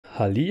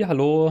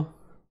Hallo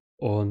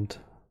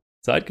und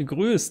seid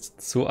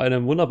gegrüßt zu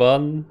einem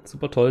wunderbaren,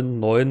 super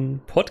tollen neuen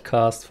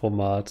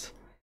Podcast-Format.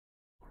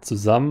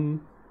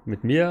 Zusammen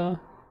mit mir,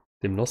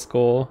 dem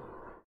Nosko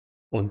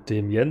und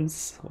dem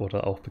Jens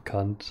oder auch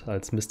bekannt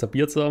als Mr.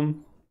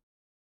 Biersam.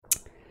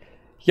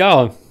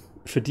 Ja,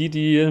 für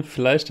die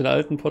vielleicht den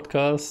alten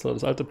Podcast oder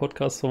das alte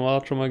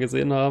Podcast-Format schon mal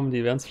gesehen haben,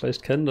 die werden es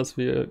vielleicht kennen, dass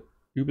wir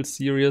übelst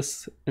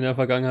serious in der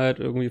Vergangenheit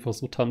irgendwie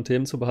versucht haben,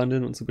 Themen zu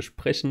behandeln und zu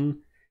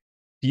besprechen.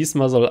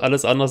 Diesmal soll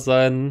alles anders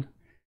sein.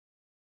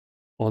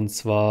 Und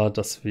zwar,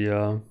 dass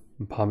wir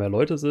ein paar mehr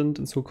Leute sind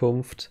in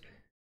Zukunft,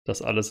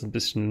 dass alles ein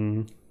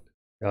bisschen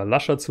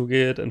lascher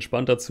zugeht,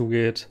 entspannter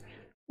zugeht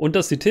und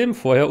dass die Themen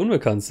vorher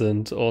unbekannt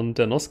sind. Und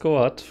der Nosko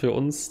hat für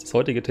uns das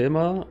heutige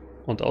Thema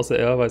und außer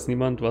er weiß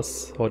niemand,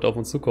 was heute auf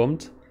uns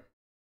zukommt.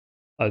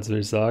 Also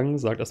würde ich sagen,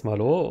 sag erstmal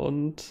Hallo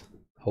und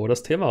hau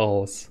das Thema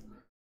raus.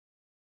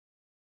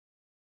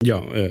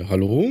 Ja,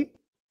 hallo.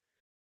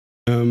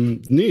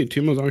 Nee,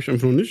 Thema sage ich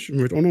einfach noch nicht. Ich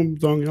möchte auch noch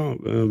sagen, ja,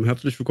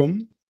 herzlich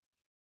willkommen.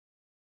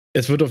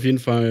 Es wird auf jeden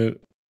Fall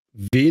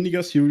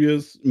weniger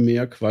serious,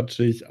 mehr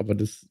quatschig, aber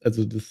das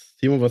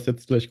Thema, was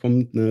jetzt gleich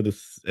kommt, ne,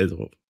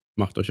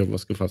 macht euch auf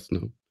was gefasst,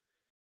 ne?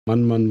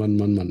 Mann, Mann, Mann,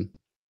 Mann, Mann.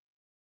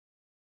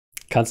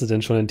 Kannst du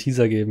denn schon einen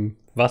Teaser geben,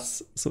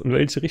 was so in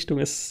welche Richtung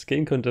es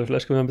gehen könnte?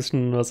 Vielleicht können wir ein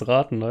bisschen was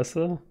raten, weißt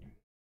du?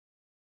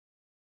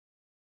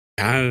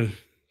 Ja,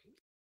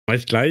 mach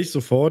ich gleich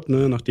sofort,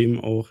 ne, nachdem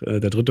auch der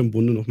Dritte im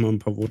Bunde noch mal ein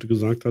paar Worte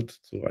gesagt hat,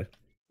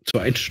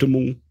 zur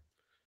Einstimmung.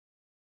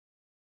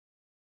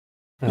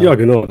 Ja,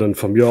 genau. Dann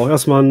von mir auch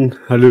erstmal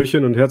ein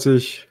Hallöchen und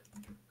herzlich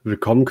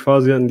willkommen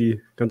quasi an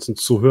die ganzen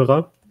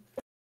Zuhörer.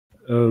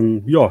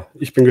 Ja,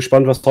 ich bin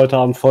gespannt, was heute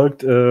Abend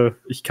folgt.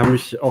 Ich kann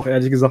mich auch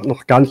ehrlich gesagt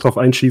noch gar nicht drauf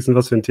einschießen,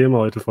 was für ein Thema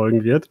heute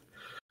folgen wird.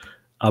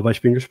 Aber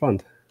ich bin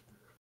gespannt.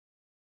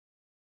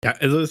 Ja,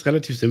 also ist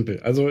relativ simpel.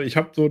 Also ich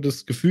habe so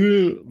das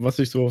Gefühl, was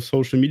ich so auf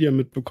Social Media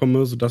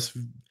mitbekomme, so dass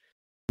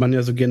man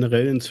ja so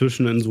generell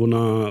inzwischen in so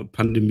einer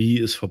Pandemie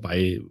ist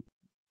vorbei.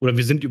 Oder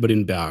wir sind über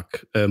den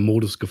Berg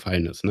Modus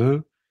gefallen ist,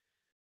 ne?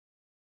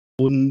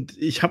 Und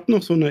ich habe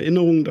noch so eine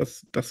Erinnerung,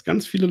 dass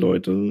ganz viele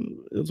Leute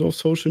so auf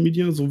Social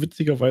Media so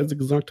witzigerweise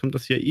gesagt haben,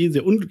 dass sie ja eh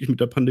sehr unglücklich mit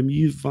der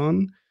Pandemie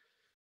waren.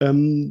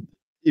 Ähm,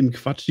 Im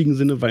quatschigen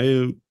Sinne,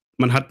 weil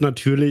man hat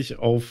natürlich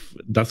auf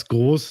das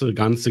große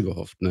Ganze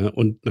gehofft, ne?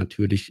 Und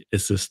natürlich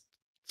ist es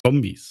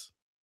Zombies.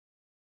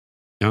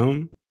 Ja.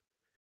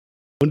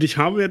 Und ich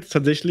habe jetzt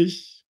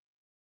tatsächlich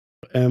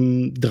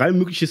 3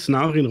 mögliche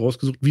Szenarien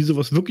rausgesucht, wie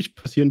sowas wirklich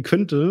passieren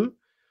könnte.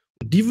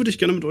 Und die würde ich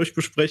gerne mit euch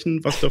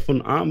besprechen, was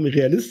davon A am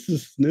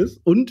realistischsten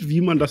ist und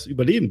wie man das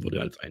überleben würde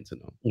als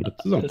Einzelner oder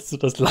zusammen. Das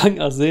ist das lang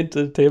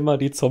ersehnte Thema,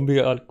 die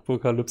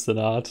Zombie-Apokalypse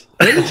naht.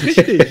 Völlig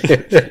richtig.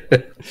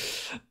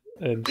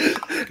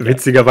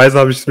 Witzigerweise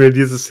habe ich mir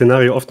dieses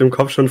Szenario oft im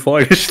Kopf schon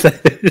vorgestellt.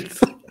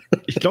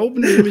 Ich glaube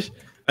nämlich,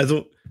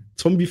 also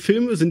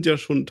Zombie-Filme sind ja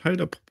schon Teil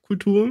der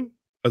Popkultur.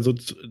 Also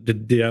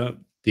der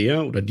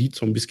oder die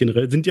Zombies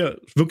generell sind ja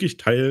wirklich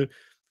Teil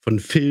von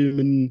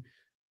Filmen,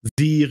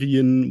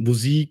 Serien,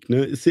 Musik,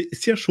 ne?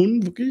 Ist ja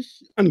schon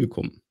wirklich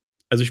angekommen.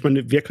 Also ich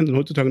meine, wer kann denn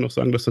heutzutage noch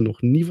sagen, dass er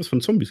noch nie was von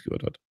Zombies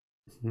gehört hat?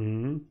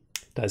 Mhm.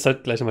 Da ist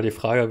halt gleich nochmal die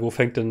Frage, wo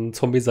fängt denn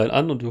Zombie-Sein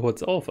an und wo hört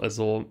es auf?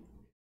 Also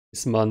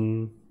ist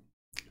man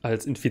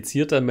als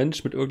infizierter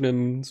Mensch mit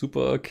irgendeinem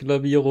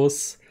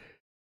Super-Killer-Virus,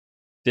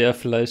 der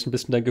vielleicht ein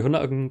bisschen dein Gehirn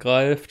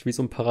angreift, wie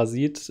so ein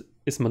Parasit,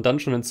 ist man dann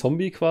schon ein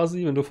Zombie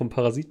quasi, wenn du vom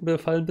Parasiten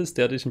befallen bist,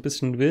 der dich ein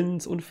bisschen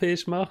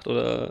willensunfähig macht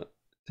oder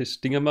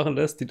dich Dinge machen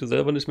lässt, die du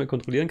selber nicht mehr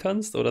kontrollieren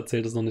kannst? Oder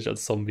zählt es noch nicht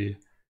als Zombie?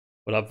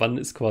 Oder ab wann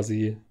ist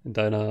quasi in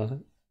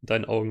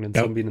deinen Augen ein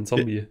Ja, Zombie ein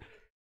Zombie?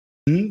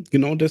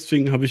 genau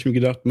deswegen habe ich mir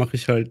gedacht, mache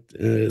ich halt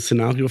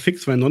Szenario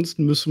fix, weil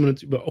ansonsten müsste man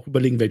jetzt auch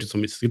überlegen, welche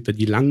Zombies. Es gibt ja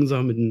die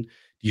langsamen,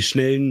 die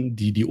schnellen,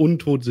 die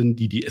untot sind,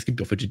 es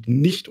gibt auch welche, die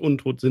nicht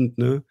untot sind,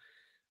 ne?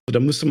 So, da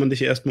müsste man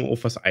sich erstmal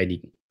auf was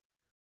einigen.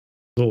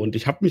 So, und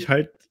ich habe mich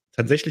halt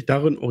tatsächlich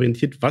darin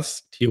orientiert,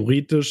 was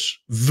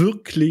theoretisch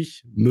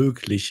wirklich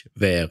möglich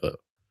wäre.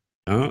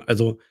 Ja,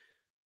 also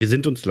wir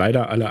sind uns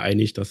leider alle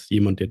einig, dass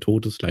jemand, der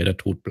tot ist, leider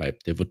tot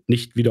bleibt. Der wird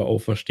nicht wieder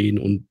auferstehen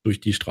und durch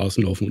die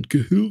Straßen laufen und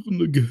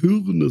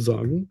Gehirne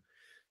sagen.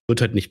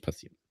 Wird halt nicht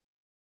passieren.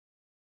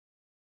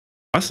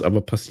 Was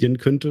aber passieren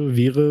könnte,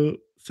 wäre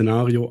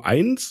Szenario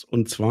 1,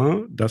 und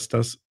zwar, dass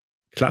das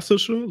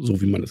klassische,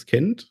 so wie man es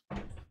kennt,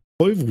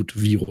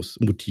 Tollwut-Virus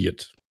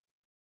mutiert.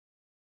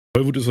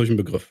 Tollwut ist euch ein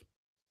Begriff.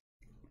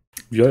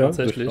 Ja,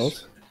 Tatsächlich.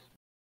 durchaus.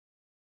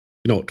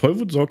 Genau,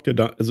 Tollwut sorgt ja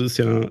da, also ist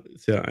ja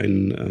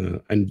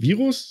ein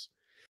Virus,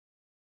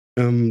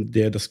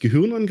 der das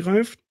Gehirn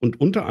angreift und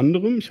unter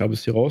anderem, ich habe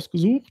es hier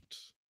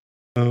rausgesucht,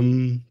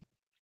 ähm,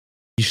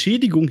 die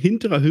Schädigung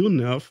hinterer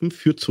Hirnnerven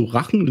führt zu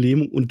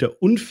Rachenlähmung und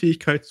der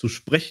Unfähigkeit zu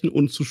sprechen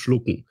und zu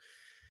schlucken.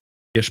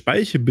 Der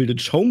Speichel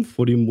bildet Schaum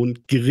vor dem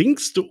Mund.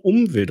 Geringste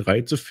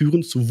Umweltreize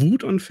führen zu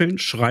Wutanfällen,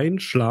 Schreien,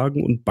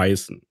 Schlagen und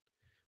Beißen.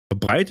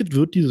 Verbreitet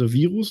wird dieser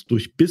Virus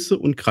durch Bisse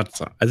und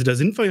Kratzer. Also da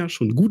sind wir ja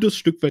schon ein gutes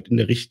Stück weit in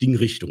der richtigen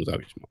Richtung,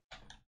 sage ich mal.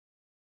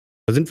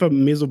 Da sind wir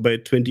mehr so bei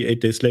 28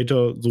 Days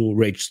Later, so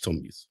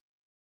Rage-Zombies.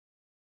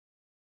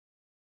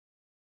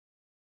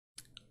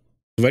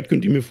 Soweit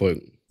könnt ihr mir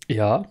folgen.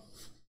 Ja.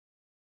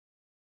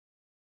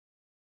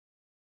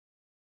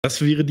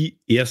 Das wäre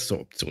die erste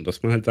Option,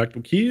 dass man halt sagt,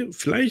 okay,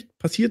 vielleicht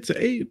passiert es ja,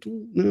 ey,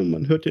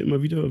 man hört ja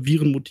immer wieder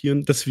Viren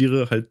mutieren. Das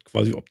wäre halt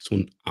quasi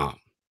Option A.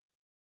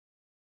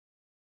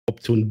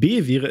 Option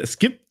B wäre, es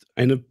gibt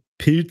eine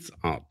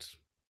Pilzart.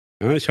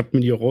 Ja, ich habe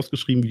mir die auch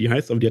rausgeschrieben, wie die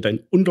heißt, aber die hat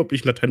einen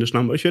unglaublich lateinischen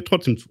Namen. Aber ich werde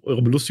trotzdem zu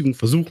eurer Belustigung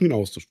versuchen, ihn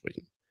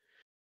auszusprechen.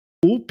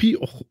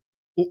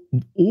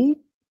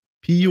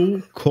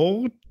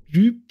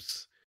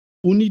 Opiocordyps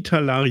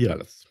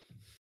unitalarialis.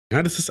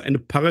 Ja, das ist eine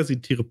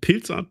parasitäre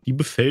Pilzart, die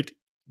befällt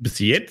bis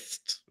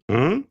jetzt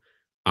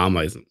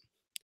Ameisen.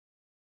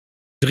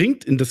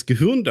 Dringt in das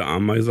Gehirn der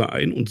Ameise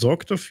ein und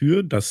sorgt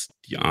dafür, dass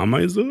die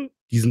Ameise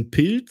diesen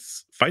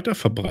Pilz weiter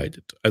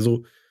verbreitet.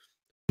 Also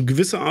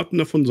gewisse Arten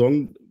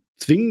davon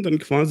zwingen dann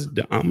quasi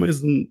der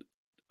Ameise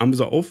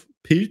auf,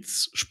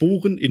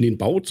 Pilzsporen in den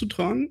Bau zu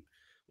tragen.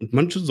 Und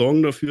manche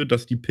sorgen dafür,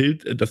 dass die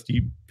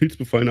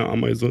pilzbefallene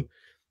Ameise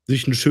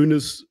sich ein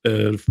schönes,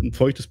 ein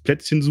feuchtes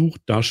Plätzchen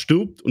sucht, da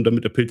stirbt und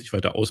damit der Pilz sich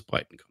weiter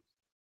ausbreiten kann.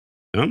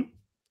 Ja?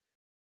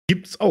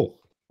 Gibt's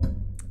auch.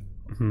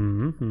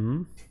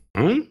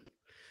 Ja?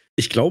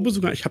 Ich glaube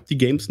sogar, ich habe die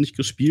Games nicht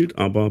gespielt,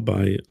 aber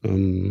bei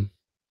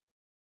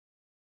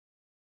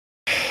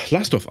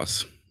Last of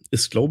Us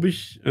ist, glaube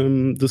ich,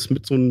 das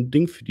mit so einem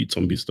Ding für die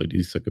Zombies, die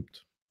es da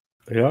gibt.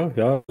 Ja,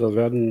 da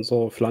werden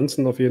so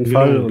Pflanzen auf jeden Genau,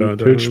 Fall und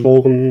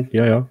Pilzsporen,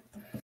 ja.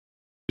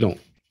 Genau.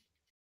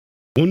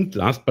 Und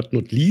last but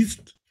not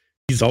least,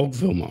 die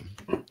Saugwürmer.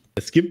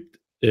 Es gibt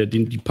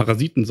die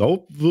Parasiten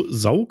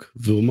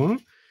Saugwürmer,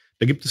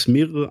 da gibt es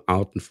mehrere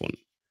Arten von.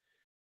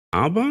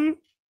 Aber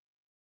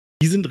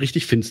die sind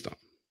richtig finster.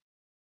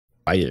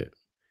 Weil,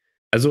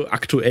 also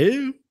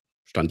aktuell,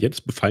 Stand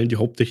jetzt, befallen die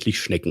hauptsächlich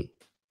Schnecken.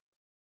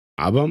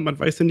 Aber man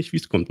weiß ja nicht, wie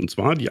es kommt. Und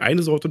zwar, die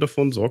eine Sorte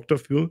davon sorgt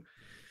dafür,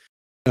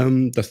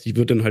 dass die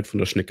wird dann halt von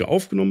der Schnecke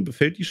aufgenommen,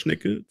 befällt die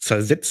Schnecke,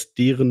 zersetzt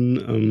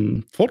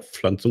deren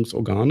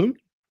Fortpflanzungsorgane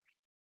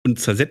und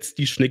zersetzt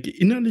die Schnecke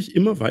innerlich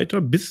immer weiter,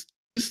 bis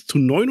zu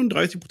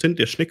 39%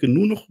 der Schnecke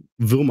nur noch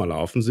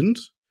Würmerlarven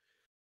sind,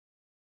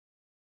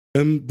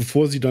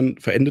 bevor sie dann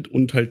verendet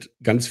und halt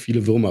ganz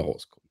viele Würmer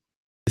rauskommen.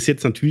 Ist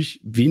jetzt natürlich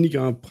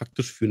weniger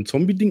praktisch für ein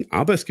Zombie-Ding,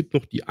 aber es gibt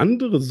noch die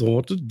andere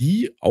Sorte,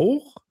 die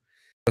auch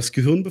das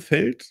Gehirn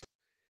befällt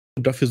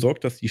und dafür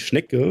sorgt, dass die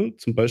Schnecke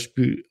zum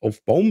Beispiel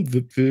auf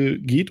Baumwipfel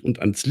geht und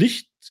ans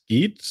Licht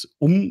geht,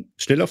 um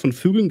schneller von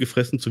Vögeln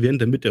gefressen zu werden,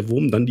 damit der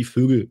Wurm dann die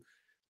Vögel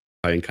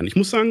fallen kann. Ich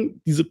muss sagen,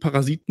 diese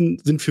Parasiten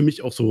sind für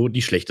mich auch so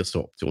die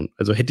schlechteste Option.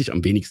 Also hätte ich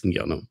am wenigsten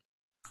gerne.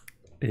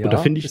 Ja, und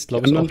da finde ich ist,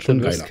 glaube ich, auch schon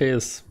der Worst geiler.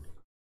 Case.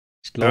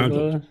 Ich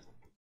glaube,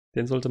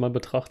 den sollte man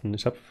betrachten.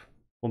 Ich habe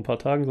vor ein paar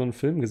Tagen so einen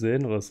Film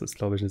gesehen, oder es ist,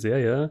 glaube ich, eine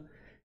Serie.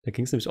 Da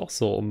ging es nämlich auch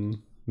so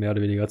um mehr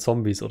oder weniger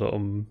Zombies oder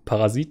um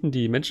Parasiten,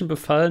 die Menschen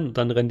befallen. Und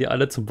dann rennen die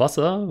alle zum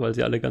Wasser, weil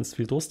sie alle ganz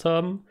viel Durst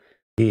haben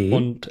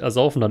und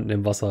ersaufen dann in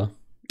dem Wasser.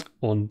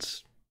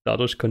 Und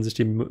dadurch können sich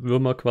die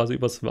Würmer quasi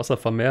übers Wasser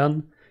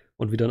vermehren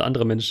und wieder in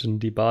andere Menschen,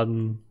 die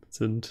baden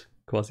sind,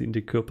 quasi in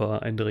die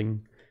Körper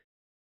eindringen.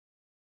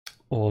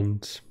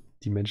 Und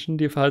die Menschen,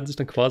 die verhalten sich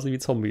dann quasi wie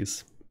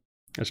Zombies.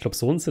 Ich glaube,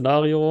 so ein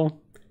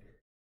Szenario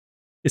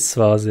ist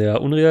zwar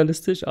sehr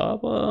unrealistisch,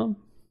 aber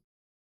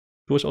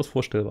durchaus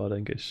vorstellbar,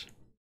 denke ich.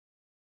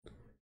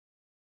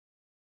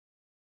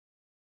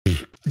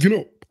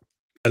 Genau.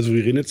 Also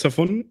wir reden jetzt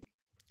davon,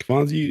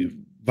 quasi,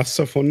 was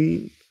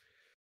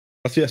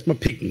wir erstmal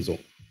picken, so.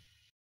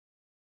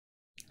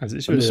 Also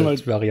ich würde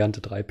halt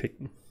Variante 3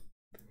 picken.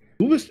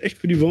 Du bist echt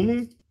für die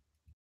Würmer?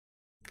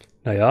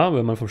 Naja,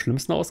 wenn man vom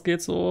Schlimmsten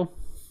ausgeht, so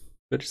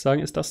würde ich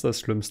sagen, ist das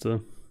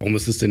Schlimmste. Warum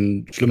ist es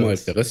denn schlimmer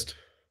als der Rest?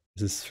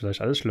 Es ist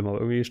vielleicht alles schlimm, aber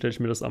irgendwie stelle ich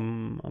mir das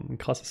am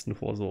krassesten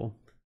vor, so.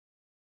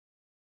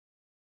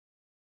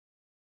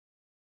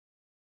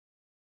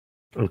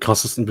 Am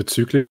krassesten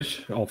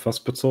bezüglich, auf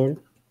was bezogen?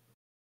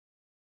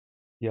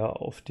 Ja,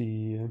 auf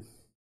die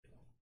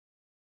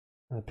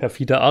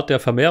perfide Art der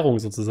Vermehrung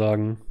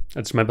sozusagen.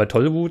 Also ich meine, bei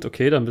Tollwut,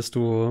 okay, dann bist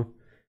du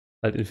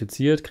halt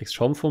infiziert, kriegst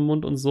Schaum vom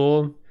Mund und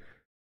so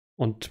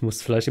und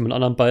musst vielleicht jemand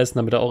anderen beißen,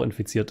 damit er auch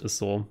infiziert ist,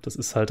 so. Das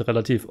ist halt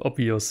relativ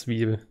obvious,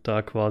 wie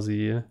da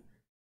quasi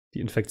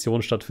die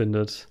Infektion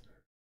stattfindet.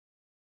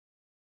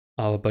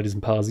 Aber bei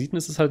diesen Parasiten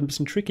ist es halt ein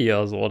bisschen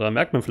trickier, so. Da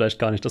merkt man vielleicht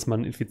gar nicht, dass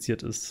man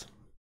infiziert ist.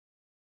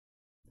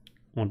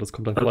 Und das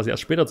kommt dann quasi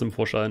erst später zum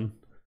Vorschein.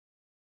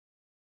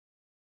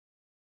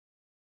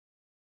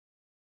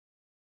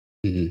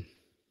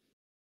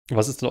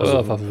 Was ist denn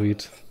euer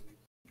Favorit?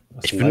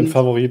 Mein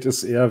Favorit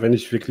ist eher, wenn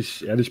ich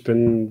wirklich ehrlich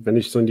bin, wenn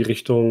ich so in die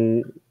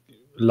Richtung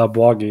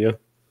Labor gehe.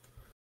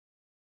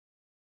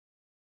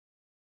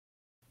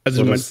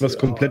 Also du meinst was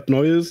komplett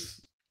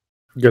Neues?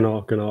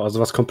 Genau.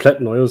 Also was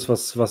komplett Neues,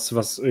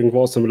 was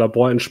irgendwo aus dem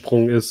Labor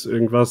entsprungen ist,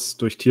 irgendwas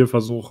durch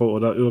Tierversuche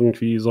oder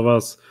irgendwie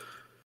sowas.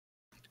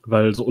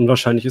 Weil so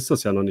unwahrscheinlich ist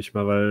das ja noch nicht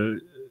mal,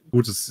 weil,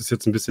 gut, es ist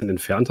jetzt ein bisschen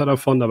entfernter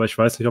davon, aber ich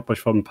weiß nicht, ob euch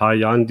vor ein paar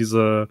Jahren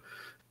diese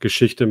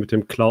Geschichte mit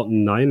dem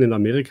Cloud9 in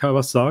Amerika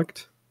was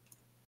sagt.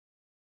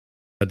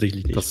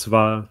 Tatsächlich nicht. Das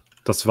war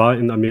Das war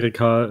in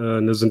Amerika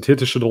eine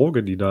synthetische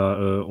Droge, die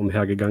da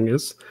umhergegangen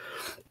ist.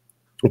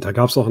 Und da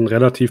gab es auch ein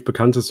relativ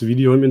bekanntes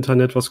Video im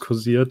Internet, was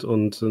kursiert.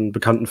 Und einen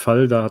bekannten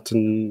Fall, da hat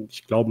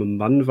ich glaube, ein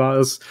Mann war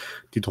es,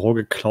 die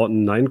Droge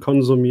Cloud9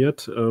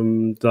 konsumiert.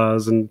 Da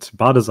sind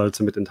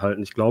Badesalze mit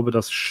enthalten. Ich glaube,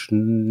 das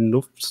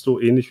schnupfst so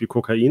ähnlich wie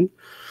Kokain.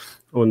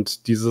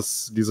 Und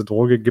diese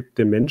Droge gibt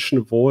dem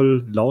Menschen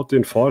wohl laut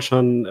den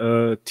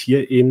Forschern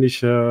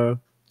tierähnliche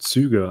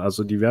Züge.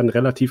 Also die werden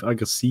relativ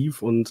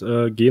aggressiv und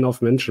gehen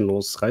auf Menschen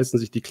los, reißen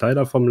sich die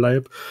Kleider vom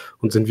Leib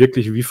und sind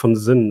wirklich wie von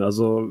Sinnen.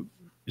 Also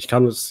ich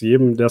kann es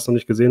jedem, der es noch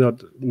nicht gesehen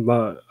hat,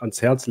 mal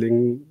ans Herz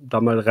legen,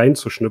 da mal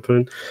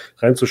reinzuschnüffeln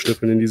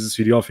in dieses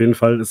Video auf jeden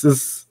Fall. Es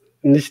ist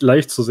nicht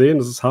leicht zu sehen,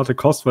 es ist harte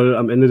Kost, weil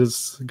am Ende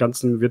des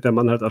Ganzen wird der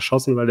Mann halt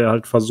erschossen, weil er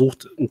halt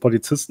versucht, einen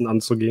Polizisten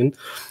anzugehen.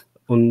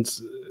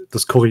 Und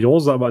das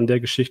Kuriose aber an der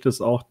Geschichte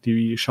ist auch,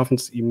 die schaffen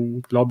es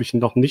ihm, glaube ich,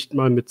 noch nicht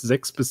mal mit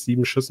 6 bis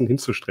 7 Schüssen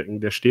hinzustrecken.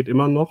 Der steht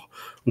immer noch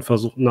und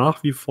versucht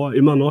nach wie vor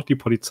immer noch, die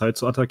Polizei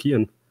zu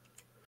attackieren.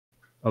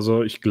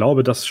 Also ich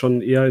glaube, das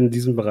schon eher in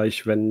diesem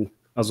Bereich,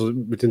 also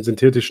mit den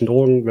synthetischen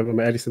Drogen, wenn wir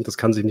mal ehrlich sind, das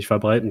kann sich nicht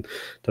verbreiten.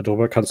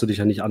 Darüber kannst du dich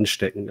ja nicht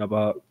anstecken.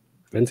 Aber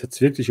wenn es jetzt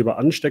wirklich über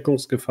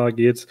Ansteckungsgefahr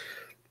geht,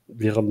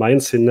 wäre mein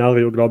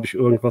Szenario, glaube ich,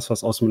 irgendwas,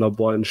 was aus dem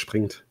Labor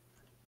entspringt.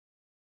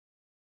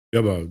 Ja,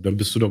 aber dann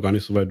bist du doch gar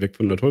nicht so weit weg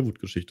von der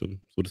Tollwut-Geschichte.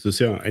 So, das ist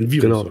ja ein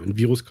Virus. Genau. So. Ein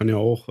Virus kann ja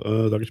auch,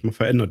 sag ich mal,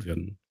 verändert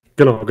werden.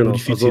 Genau.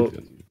 Modifiziert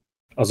werden.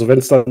 Also wenn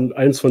es dann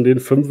eins von den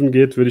 5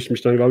 geht, würde ich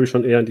mich dann, glaube ich,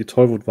 schon eher in die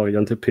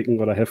Tollwut-Variante picken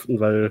oder heften,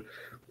 weil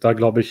da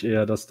glaube ich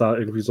eher, dass da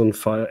irgendwie so ein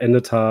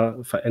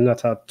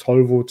veränderter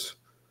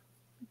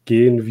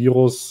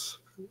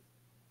Tollwut-Gen-Virus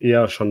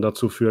eher schon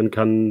dazu führen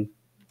kann,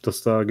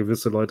 dass da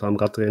gewisse Leute am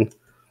Rad drehen.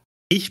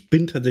 Ich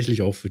bin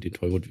tatsächlich auch für den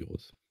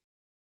Tollwut-Virus.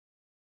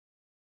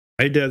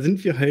 Weil da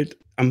sind wir halt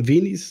am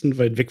wenigsten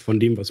weit weg von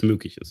dem, was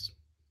möglich ist.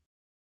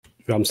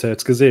 Wir haben es ja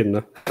jetzt gesehen,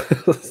 ne?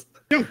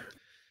 Ja,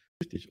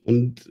 richtig.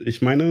 Und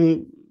ich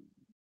meine,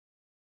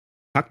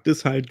 Fakt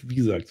ist halt, wie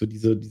gesagt, so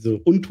diese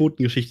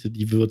Untoten-Geschichte,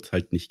 die wird es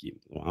halt nicht geben.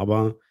 So,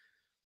 aber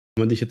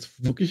wenn man sich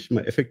jetzt wirklich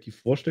mal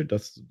effektiv vorstellt,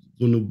 dass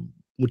so eine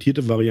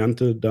mutierte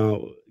Variante da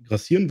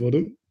grassieren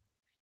würde,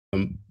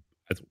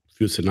 also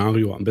für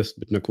Szenario am besten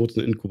mit einer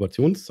kurzen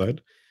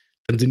Inkubationszeit,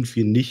 dann sind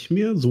wir nicht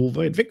mehr so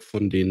weit weg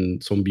von den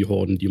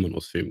Zombie-Horden, die man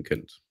aus Filmen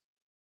kennt.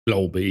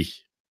 Glaube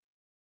ich.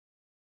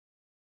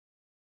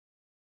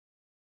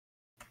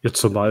 Ja,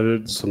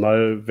 zumal,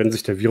 wenn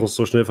sich der Virus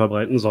so schnell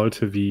verbreiten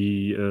sollte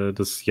wie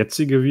das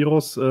jetzige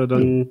Virus,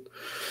 dann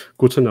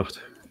gute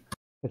Nacht.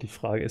 Ja, die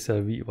Frage ist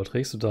ja, wie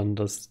überträgst du dann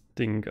das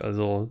Ding?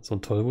 Also so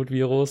ein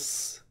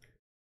Tollwut-Virus,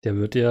 der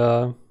wird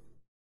ja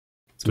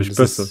Durch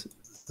zumindest-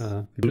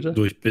 Bisse. Wie bitte?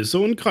 Durch Bisse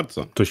und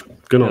Kratzer. Durch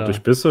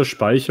Bisse,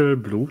 Speichel,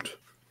 Blut.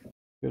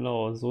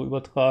 Genau, so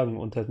übertragen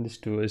und halt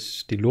nicht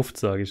durch die Luft,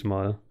 sage ich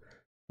mal.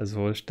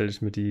 Also stelle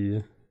ich mir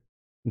die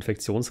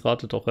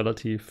Infektionsrate doch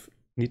relativ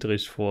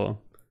niedrig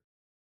vor.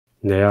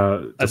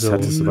 Naja, das Also-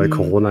 hättest du bei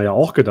Corona ja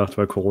auch gedacht,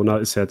 weil Corona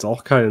ist ja jetzt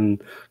auch kein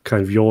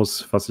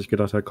Virus, was ich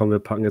gedacht habe, komm, wir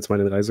packen jetzt mal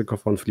den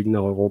Reisekoffer und fliegen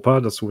nach Europa.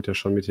 Das wurde ja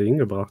schon mit hier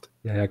hingebracht.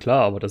 Ja,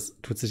 klar, aber das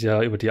tut sich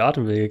ja über die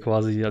Atemwege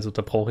quasi. Also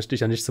da brauche ich dich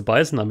ja nicht zu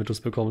beißen, damit du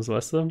es bekommst,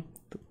 weißt du?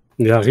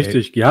 Ja,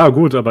 richtig. Ja,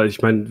 gut, aber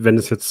ich meine, wenn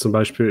es jetzt zum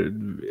Beispiel,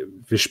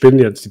 wir spinnen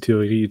jetzt die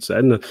Theorie zu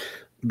Ende.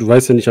 Du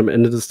weißt ja nicht am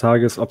Ende des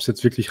Tages, ob es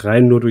jetzt wirklich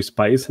rein nur durchs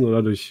Beißen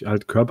oder durch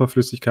halt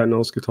Körperflüssigkeiten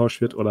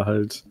ausgetauscht wird oder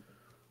halt,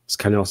 es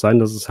kann ja auch sein,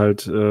 dass es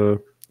halt,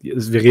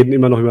 wir reden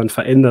immer noch über einen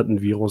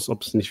veränderten Virus,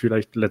 ob es nicht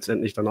vielleicht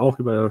letztendlich dann auch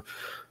über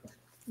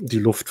die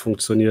Luft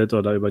funktioniert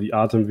oder über die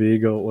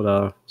Atemwege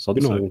oder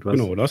sonst irgendwas.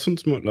 Genau, lasst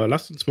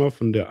uns mal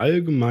von der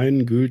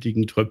allgemein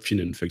gültigen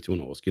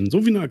Tröpfcheninfektion ausgehen.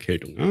 So wie eine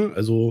Erkältung. Ja?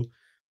 Also,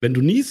 wenn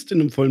du niest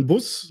in einem vollen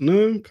Bus,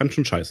 ne, kann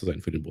schon scheiße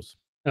sein für den Bus.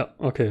 Ja,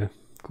 okay,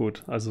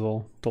 gut.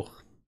 Also doch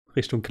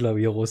Richtung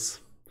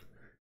Killer-Virus.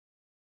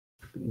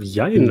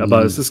 Jein,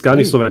 aber es ist gar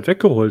nicht so weit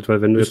weggeholt,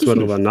 weil wenn du Ist jetzt es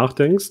mal drüber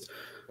nachdenkst,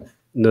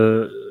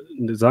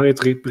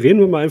 reden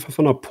wir mal einfach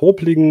von einer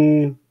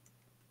popligen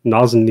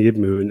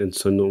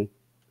Nasennebenhöhlenentzündung.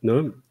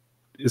 Ne?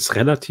 Ist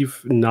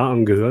relativ nah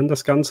am Gehirn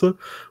das Ganze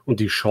und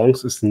die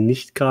Chance ist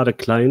nicht gerade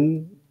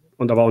klein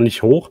und aber auch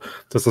nicht hoch,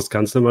 dass das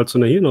Ganze mal zu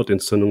einer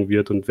Hirnhautentzündung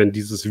wird. Und wenn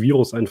dieses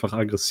Virus einfach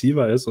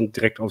aggressiver ist und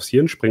direkt aufs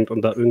Hirn springt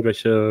und da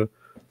irgendwelche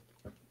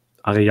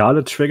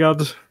Areale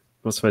triggert,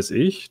 was weiß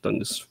ich,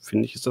 dann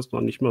finde ich, ist das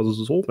noch nicht mal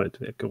so weit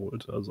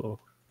weggeholt. Also.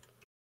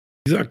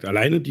 Wie gesagt,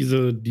 alleine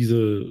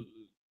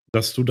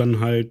dass du dann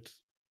halt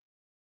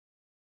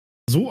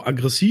so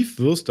aggressiv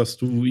wirst, dass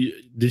du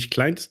dich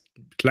kleinste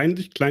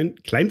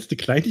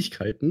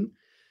Kleinigkeiten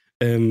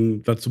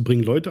dazu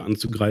bringen, Leute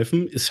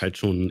anzugreifen, ist halt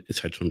schon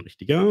ein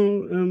richtiger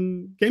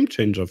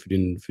Gamechanger für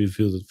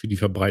die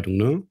Verbreitung,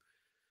 ne?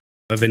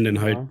 Weil wenn dann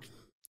halt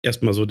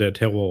erstmal so der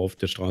Terror auf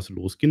der Straße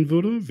losgehen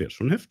würde, wäre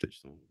schon heftig.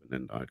 So. Wenn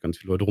dann da halt ganz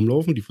viele Leute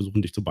rumlaufen, die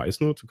versuchen dich zu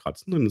beißen oder zu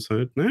kratzen, dann ist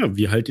halt, naja,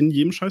 wie halt in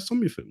jedem scheiß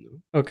Zombie-Film.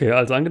 Ne? Okay,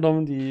 also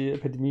angenommen, die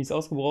Epidemie ist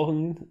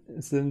ausgebrochen,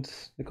 es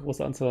sind eine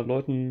große Anzahl an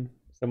Leuten,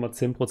 sagen wir mal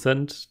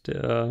 10%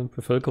 der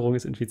Bevölkerung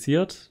ist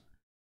infiziert.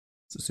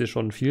 Das ist hier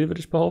schon viel, würde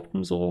ich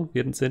behaupten, so.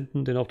 Jeden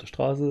 10., den du auf der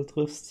Straße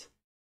triffst,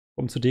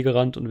 kommt zu dir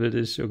gerannt und will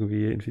dich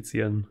irgendwie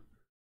infizieren.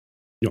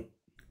 Ja.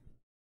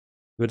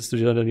 Würdest du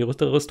dir dann die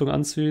Rüstung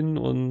anziehen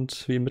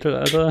und wie im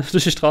Mittelalter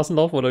durch die Straßen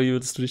laufen oder wie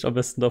würdest du dich am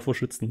besten davor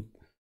schützen?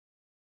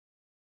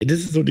 Das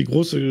ist so die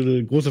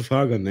große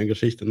Frage an der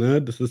Geschichte,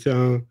 ne? Das ist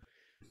ja.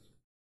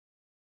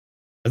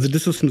 Also,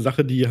 das ist eine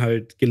Sache, die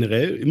halt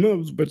generell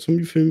immer so bei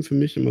Zombiefilmen für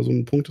mich immer so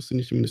ein Punkt ist, den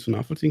ich immer nicht so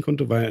nachvollziehen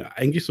konnte, weil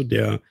eigentlich so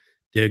der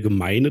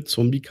gemeine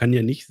Zombie kann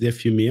ja nicht sehr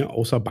viel mehr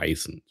außer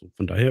beißen. So,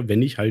 von daher,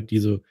 wenn ich halt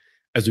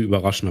also,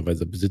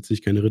 überraschenderweise besitze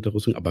ich keine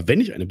Ritterrüstung, aber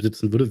wenn ich eine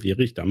besitzen würde,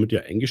 wäre ich damit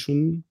ja eigentlich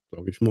schon,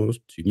 sage ich mal,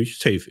 ziemlich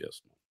safe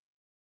erst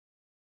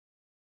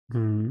mal.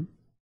 Mhm.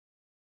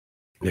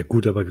 Ja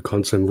gut, aber wie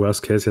kommst du im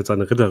Worst Case jetzt an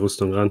eine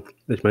Ritterrüstung ran?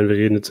 Ich meine, wir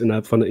reden jetzt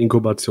innerhalb von einer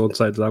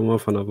Inkubationszeit, sagen wir mal,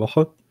 von einer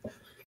Woche.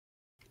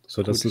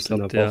 So, das Gut, ich ist in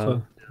glaube, einer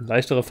Woche. der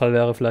leichtere Fall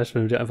wäre vielleicht,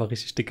 wenn du dir einfach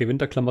richtig dicke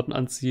Winterklamotten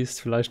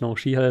anziehst, vielleicht noch einen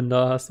Skihelm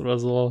da hast oder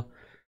so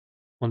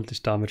und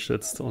dich damit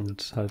schützt.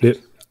 Und halt Nee.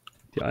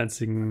 die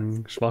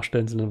einzigen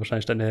Schwachstellen sind dann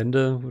wahrscheinlich deine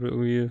Hände, wo du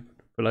irgendwie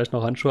vielleicht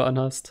noch Handschuhe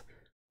anhast.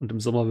 Und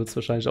im Sommer wird es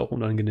wahrscheinlich auch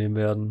unangenehm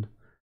werden.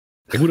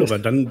 Ja gut, aber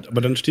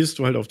dann stehst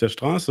du halt auf der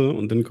Straße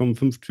und dann kommen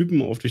 5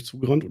 Typen auf dich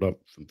zugerannt oder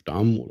 5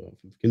 Damen oder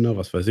 5 Kinder,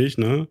 was weiß ich,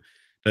 ne?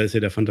 Da ist ja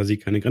der Fantasie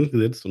keine Grenzen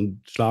gesetzt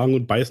und schlagen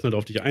und beißen halt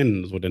auf dich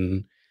ein. So,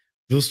 dann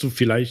wirst du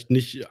vielleicht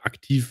nicht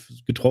aktiv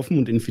getroffen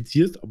und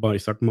infiziert, aber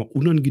ich sage mal,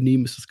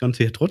 unangenehm ist das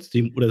Ganze ja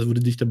trotzdem oder es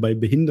würde dich dabei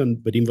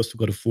behindern bei dem, was du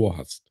gerade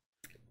vorhast.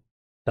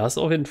 Das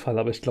auf jeden Fall,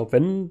 aber ich glaube,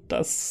 wenn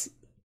das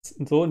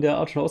so in der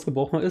Art schon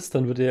ausgebrochen ist,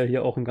 dann würde ja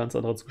hier auch ein ganz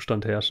anderer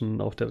Zustand herrschen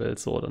auf der Welt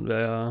so. Dann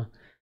wäre ja,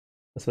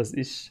 was weiß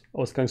ich,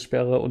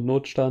 Ausgangssperre und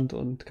Notstand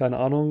und keine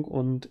Ahnung.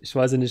 Und ich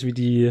weiß ja nicht, wie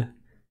die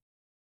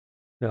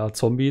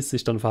Zombies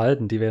sich dann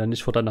verhalten. Die werden ja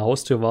nicht vor deiner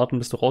Haustür warten,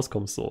 bis du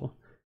rauskommst so.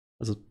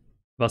 Also,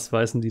 was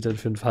weisen die denn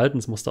für ein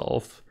Verhaltensmuster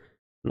auf?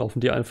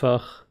 Laufen die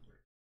einfach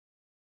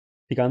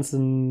die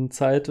ganze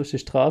Zeit durch die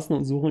Straßen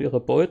und suchen ihre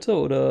Beute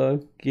oder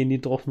gehen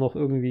die doch noch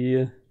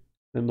irgendwie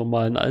einem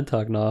normalen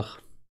Alltag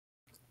nach?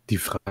 Die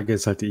Frage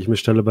ist halt, die ich mir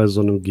stelle bei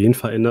so einem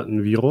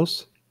genveränderten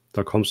Virus,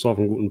 da kommst du auf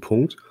einen guten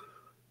Punkt.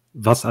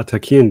 Was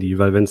attackieren die?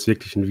 Weil wenn es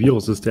wirklich ein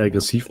Virus ist, der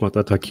aggressiv macht,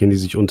 attackieren die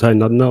sich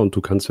untereinander und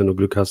du kannst, wenn du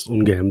Glück hast,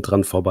 ungehemmt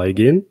dran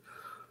vorbeigehen.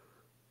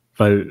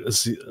 Weil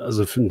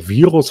also für ein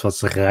Virus,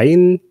 was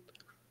rein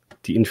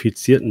die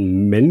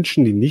infizierten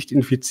Menschen, die nicht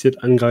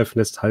infiziert angreifen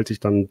lässt, halte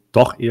ich dann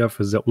doch eher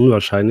für sehr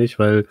unwahrscheinlich,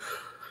 weil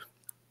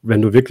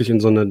wenn du wirklich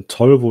in so einen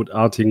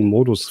tollwutartigen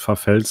Modus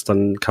verfällst,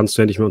 dann kannst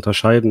du ja nicht mehr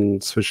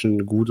unterscheiden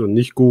zwischen gut und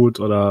nicht gut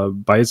oder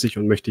beißig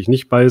und möchte ich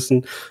nicht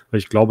beißen. Weil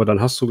ich glaube,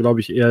 dann hast du, glaube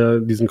ich, eher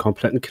diesen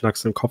kompletten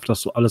Knacks im Kopf,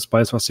 dass du alles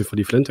beißt, was dir vor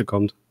die Flinte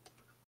kommt.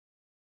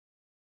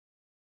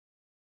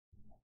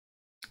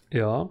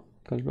 Ja,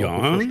 kann ich mir auch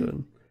gut Ja,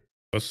 vorstellen.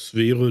 das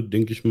wäre,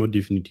 denke ich mal,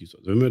 definitiv so.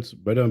 Also, wenn wir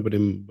jetzt bei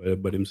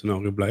dem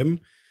Szenario bleiben,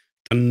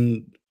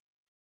 dann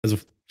also,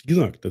 wie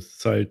gesagt, das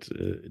ist halt,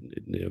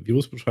 in der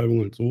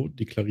Virusbeschreibung halt so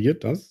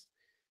deklariert, dass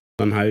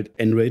dann halt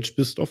enraged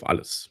bist auf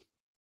alles.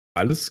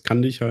 Alles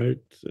kann dich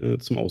halt,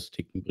 zum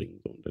Austicken bringen,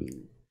 so und dann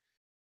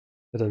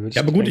Ja, dann würde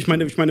ja, ich aber gut, ich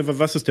meine denken, ich meine,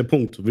 was ist der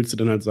Punkt? Willst du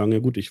dann halt sagen: „Ja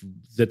gut, ich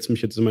setze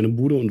mich jetzt in meine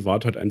Bude und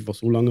warte halt einfach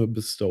so lange,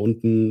 bis da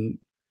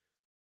unten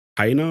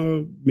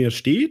keiner mehr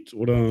steht“,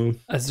 oder?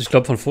 also ich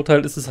glaube, von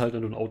Vorteil ist es halt,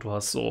 wenn du ein Auto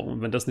hast so.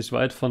 Und wenn das nicht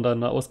weit von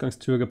deiner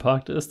Ausgangstür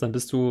geparkt ist, dann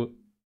bist du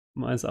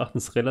meines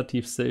Erachtens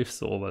relativ safe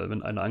so, weil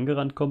wenn einer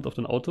angerannt kommt auf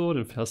dein Auto,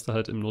 den fährst du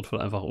halt im Notfall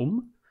einfach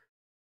um.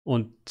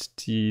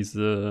 Und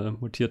diese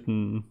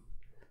mutierten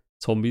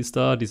Zombies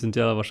da, die sind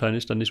ja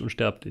wahrscheinlich dann nicht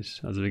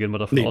unsterblich. Also wir gehen mal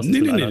davon Ne, aus, dass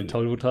ne, wenn ne, einer ne, einen ne.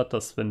 Tollwut hat,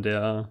 dass wenn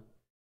der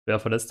schwer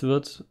verletzt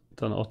wird,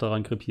 dann auch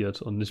daran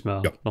krepiert und nicht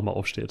mehr Ja, nochmal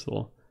aufsteht.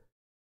 So.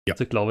 ja.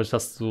 Also glaube ich,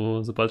 dass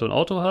du, sobald du ein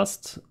Auto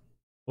hast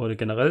oder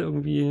generell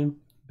irgendwie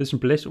ein bisschen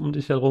Blech um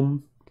dich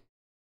herum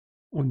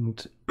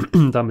und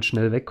damit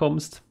schnell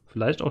wegkommst,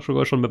 vielleicht auch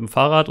sogar schon mit dem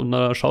Fahrrad und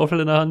einer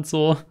Schaufel in der Hand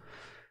so,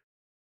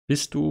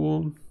 bist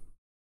du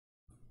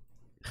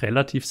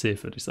relativ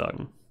safe, würde ich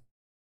sagen.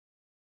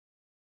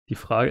 Die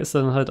Frage ist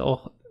dann halt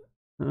auch,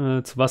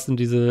 zu was sind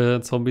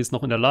diese Zombies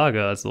noch in der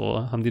Lage?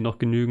 Also haben die noch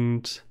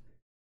genügend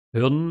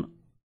Hirn,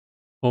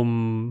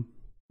 um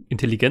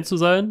intelligent zu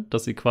sein,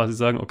 dass sie quasi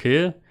sagen,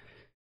 okay,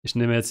 ich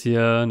nehme jetzt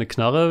hier eine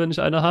Knarre, wenn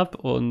ich eine habe,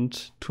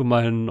 und tue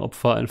mein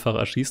Opfer einfach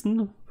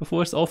erschießen,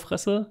 bevor ich es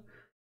auffresse?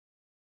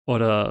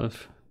 Oder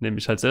nehme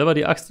ich halt selber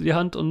die Axt in die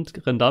Hand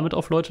und renne damit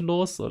auf Leute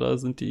los? Oder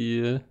sind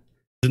die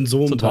Sind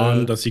so im Wahn,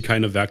 total. dass sie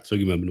keine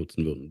Werkzeuge mehr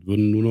benutzen würden.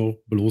 Würden nur noch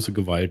bloße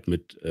Gewalt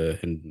mit,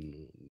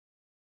 Händen.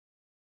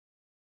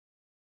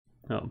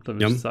 Ja, dann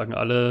würde Ja? ich sagen,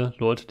 alle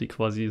Leute, die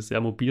quasi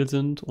sehr mobil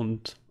sind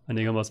und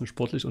einigermaßen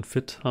sportlich und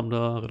fit, haben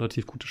da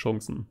relativ gute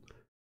Chancen.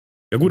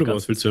 Ja Im gut, aber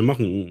was willst Ganzen. du denn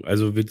machen?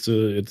 Also, willst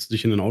du jetzt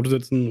dich in ein Auto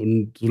setzen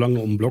und so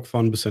lange um 'n Block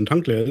fahren, bis dein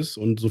Tank leer ist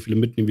und so viele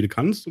mitnehmen, wie du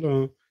kannst,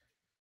 oder?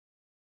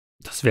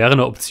 Das wäre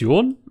eine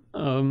Option.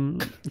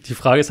 Die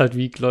Frage ist halt,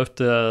 wie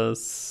läuft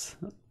das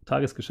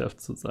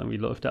Tagesgeschäft sozusagen? Wie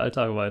läuft der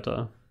Alltag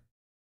weiter?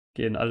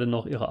 gehen alle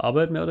noch ihrer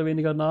Arbeit mehr oder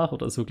weniger nach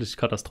oder ist wirklich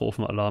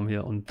Katastrophenalarm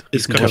hier? Und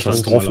Ist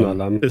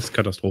Katastrophenalarm. Ist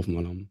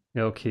Katastrophenalarm.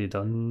 ja, okay,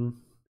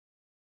 dann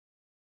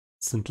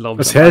sind,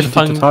 glaube ich, Es am herrscht die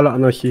Anfang. totale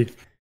Anarchie.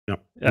 Ja,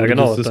 Ja, würde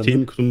genau, das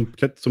System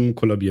komplett zum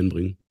Kollabieren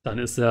bringen. Dann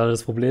ist ja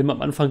das Problem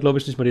am Anfang, glaube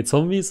ich, nicht mal die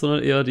Zombies,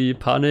 sondern eher die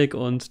Panik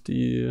und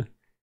die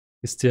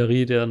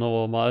Hysterie der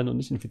normalen und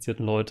nicht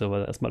infizierten Leute,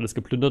 weil erstmal alles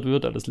geplündert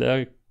wird, alles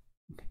leer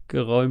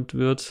geräumt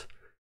wird,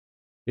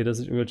 jeder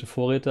sich irgendwelche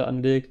Vorräte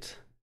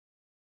anlegt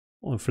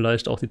und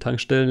vielleicht auch die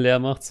Tankstellen leer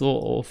macht, so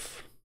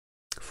auf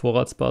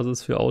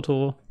Vorratsbasis für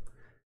Auto.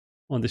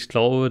 Und ich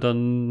glaube,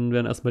 dann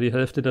werden erstmal die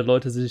Hälfte der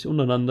Leute sich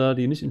untereinander,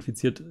 die nicht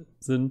infiziert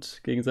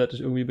sind,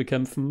 gegenseitig irgendwie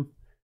bekämpfen,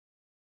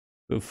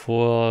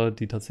 bevor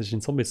die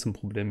tatsächlichen Zombies zum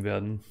Problem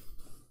werden.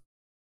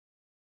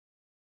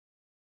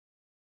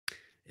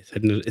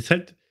 Ist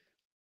halt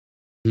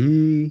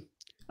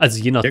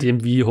Also je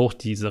nachdem, wie hoch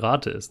diese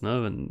Rate ist,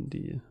 ne? Wenn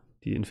die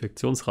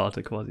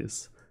Infektionsrate quasi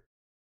ist.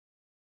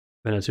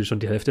 Wenn natürlich schon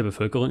die Hälfte der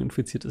Bevölkerung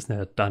infiziert ist,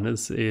 naja, dann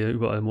ist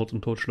überall Mord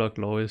und Totschlag,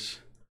 glaube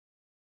ich.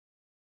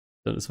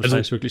 Dann ist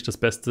wahrscheinlich wirklich das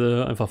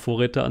Beste, einfach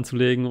Vorräte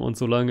anzulegen und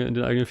so lange in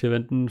den eigenen vier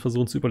Wänden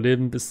versuchen zu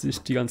überleben, bis sich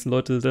die ganzen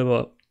Leute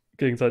selber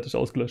gegenseitig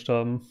ausgelöscht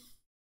haben.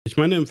 Ich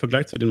meine, im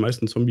Vergleich zu den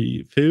meisten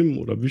Zombie-Filmen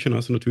oder Büchern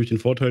hast du natürlich den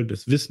Vorteil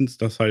des Wissens,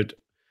 dass halt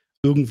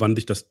irgendwann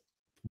sich das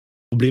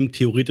Problem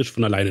theoretisch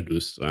von alleine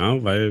löst,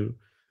 ja, weil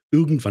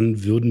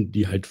irgendwann würden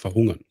die halt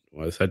verhungern.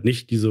 Weil es halt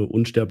nicht diese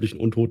unsterblichen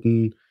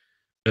Untoten,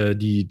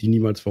 die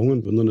niemals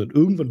verhungern würden, sondern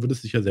irgendwann wird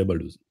es sich ja selber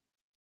lösen.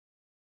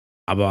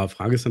 Aber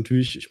Frage ist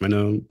natürlich, ich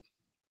meine,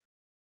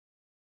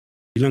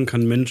 wie lange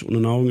kann ein Mensch ohne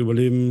Nahrung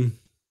überleben?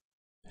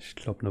 Ich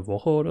glaube, eine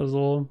Woche oder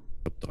so.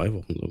 Ich glaube, 3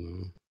 Wochen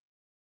sogar.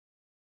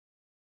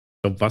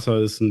 Ich glaube,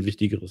 Wasser ist ein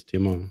wichtigeres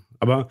Thema.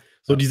 Aber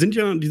so, Ja. die sind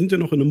ja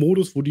noch in einem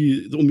Modus, wo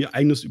die so um ihr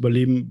eigenes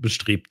Überleben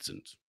bestrebt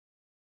sind.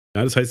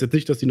 Ja, das heißt jetzt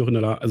nicht, dass die noch in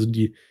der Lage, also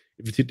die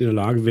Infizierten in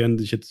der Lage wären,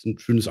 sich jetzt ein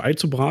schönes Ei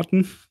zu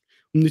braten,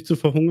 um nicht zu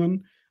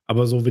verhungern.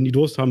 Aber so, wenn die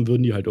Durst haben,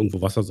 würden die halt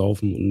irgendwo Wasser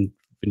saufen und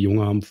wenn die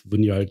Hunger haben,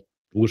 würden die halt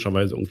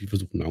logischerweise irgendwie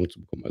versuchen, Nahrung zu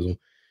bekommen. Also,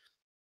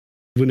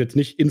 die würden jetzt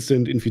nicht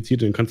instant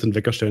infiziert, dann kannst du einen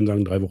Wecker stellen und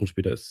sagen, 3 Wochen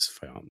später ist es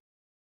Feierabend.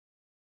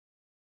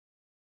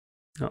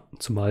 Ja,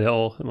 zumal ja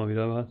auch immer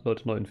wieder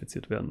Leute neu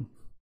infiziert werden.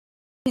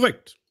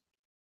 Korrekt.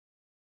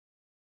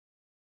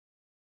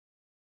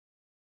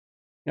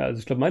 Ja, also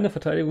ich glaube, meine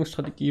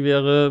Verteidigungsstrategie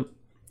wäre,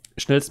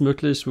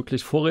 schnellstmöglich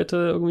wirklich Vorräte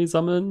irgendwie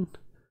sammeln.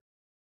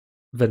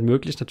 Wenn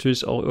möglich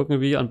natürlich auch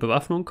irgendwie an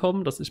Bewaffnung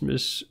kommen, dass ich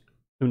mich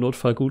im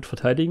Notfall gut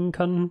verteidigen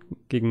kann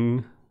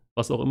gegen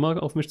was auch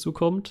immer auf mich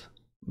zukommt.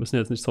 Müssen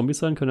jetzt nicht Zombies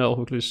sein, können ja auch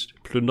wirklich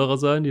Plünderer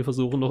sein, die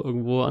versuchen noch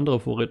irgendwo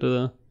andere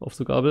Vorräte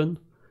aufzugabeln.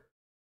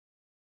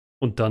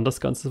 Und dann das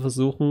Ganze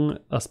versuchen,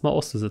 erstmal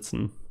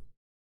auszusitzen.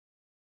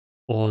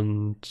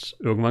 Und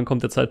irgendwann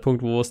kommt der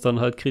Zeitpunkt, wo es dann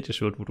halt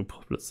kritisch wird, wo du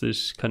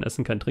plötzlich kein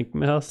Essen, kein Trinken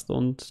mehr hast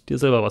und dir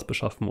selber was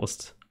beschaffen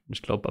musst. Und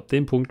ich glaube, ab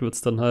dem Punkt wird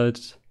es dann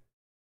halt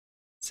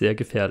sehr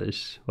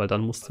gefährlich, weil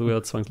dann musst du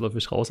ja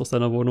zwangsläufig raus aus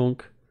deiner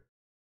Wohnung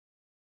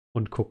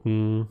und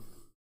gucken,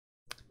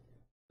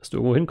 dass du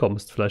irgendwo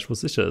hinkommst, vielleicht wo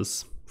es sicher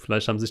ist.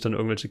 Vielleicht haben sich dann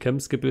irgendwelche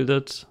Camps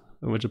gebildet,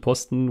 irgendwelche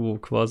Posten, wo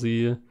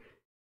quasi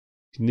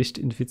die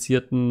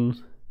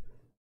Nicht-Infizierten,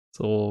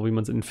 so wie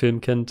man es in den Filmen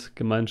kennt,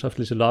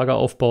 gemeinschaftliche Lager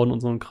aufbauen und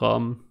so ein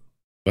Kram.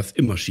 Was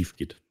immer schief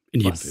geht.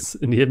 In jedem Was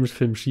in jedem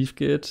Film schief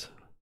geht.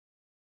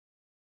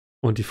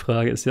 Und die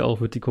Frage ist ja auch,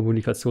 wird die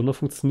Kommunikation noch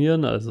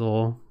funktionieren?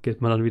 Also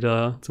geht man dann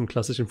wieder zum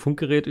klassischen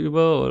Funkgerät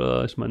über?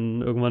 Oder ich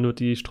meine, irgendwann wird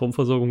die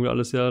Stromversorgung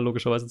alles ja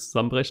logischerweise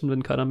zusammenbrechen,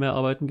 wenn keiner mehr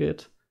arbeiten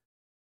geht.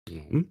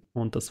 Film.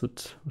 Und das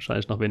wird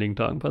wahrscheinlich nach wenigen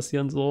Tagen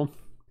passieren so.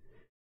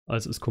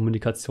 Also ist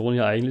Kommunikation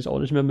ja eigentlich auch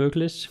nicht mehr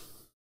möglich.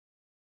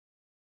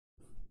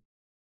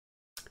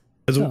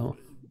 Also, Ja,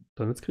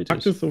 dann wird's Fakt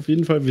kritisch. ist auf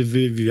jeden Fall,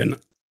 wir werden,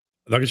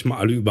 sage ich mal,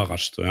 alle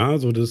überrascht. So, ja,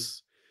 so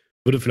das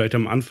würde vielleicht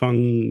am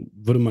Anfang,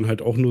 würde man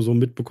halt auch nur so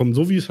mitbekommen,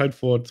 so wie es halt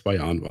vor 2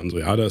 Jahren war. So,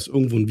 ja, da ist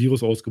irgendwo ein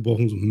Virus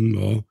ausgebrochen, so,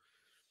 ja.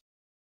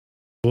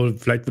 So,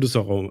 vielleicht würde es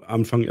auch am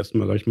Anfang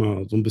erstmal, sag ich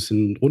mal, so ein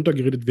bisschen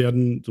runtergeredet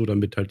werden, so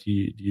damit halt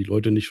die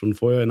Leute nicht schon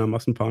vorher in einer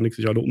Massenpanik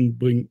sich alle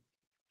umbringen.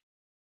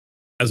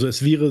 Also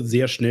es wäre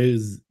sehr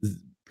schnell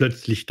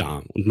plötzlich da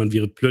und man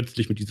wäre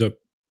plötzlich mit dieser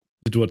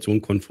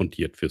Situation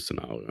konfrontiert fürs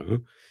Szenario.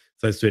 Ja?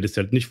 Das heißt, du hättest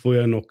halt nicht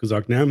vorher noch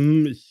gesagt, na,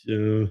 ich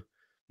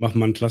mache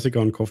mal einen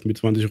Klassiker und kaufe mir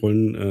 20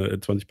 Rollen,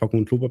 20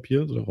 Packungen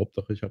Klopapier. So,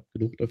 Hauptsache, ich habe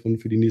genug davon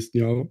für die nächsten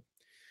Jahre. Und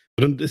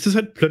dann ist es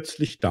halt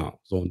plötzlich da.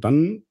 So, und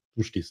dann,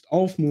 du stehst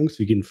auf morgens,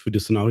 wir gehen für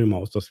das Szenario mal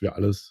aus, dass wir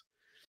alles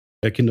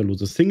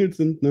kinderlose Singles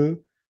sind,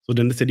 ne? So,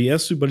 dann ist ja die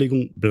erste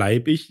Überlegung,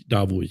 bleibe ich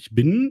da, wo ich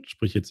bin,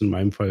 sprich jetzt in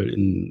meinem Fall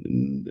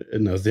in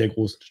einer sehr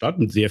großen Stadt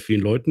mit sehr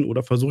vielen Leuten,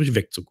 oder versuche ich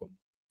wegzukommen?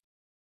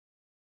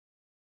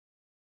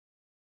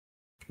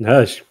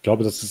 Ja, ich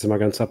glaube, das ist immer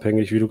ganz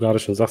abhängig, wie du gerade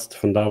schon sagst,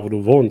 von da, wo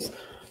du wohnst.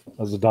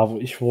 Also da, wo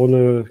ich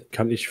wohne,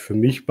 kann ich für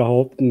mich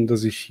behaupten,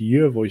 dass ich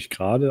hier, wo ich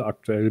gerade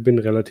aktuell bin,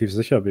 relativ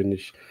sicher bin.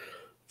 Ich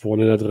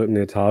wohne in der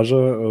 3.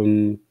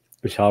 Etage.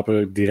 Ich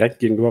habe direkt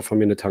gegenüber von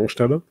mir eine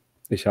Tankstelle.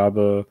 Ich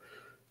habe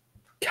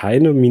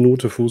keine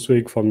Minute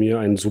Fußweg von mir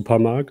einen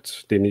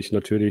Supermarkt, den ich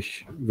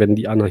natürlich, wenn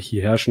die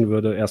Anarchie herrschen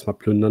würde, erstmal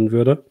plündern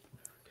würde.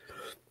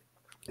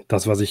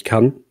 Das, was ich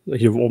kann.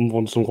 Hier oben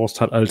wohnt so ein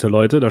Großteil alte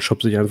Leute, da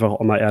schubse ich einfach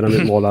auch mal Erna mit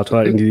dem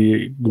Rollator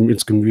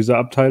ins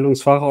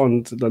Gemüseabteilungsfach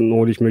und dann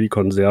hole ich mir die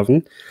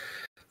Konserven.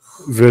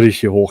 Würde ich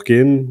hier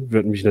hochgehen,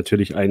 würde mich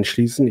natürlich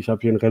einschließen. Ich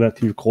habe hier einen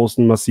relativ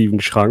großen,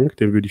 massiven Schrank,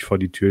 den würde ich vor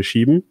die Tür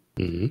schieben.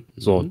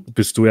 So,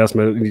 bis du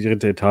erstmal in die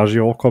 3. Etage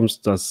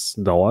hochkommst, das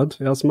dauert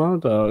erstmal.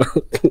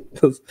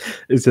 Das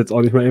ist jetzt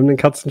auch nicht mal eben ein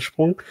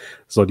Katzensprung.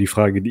 So, die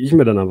Frage, die ich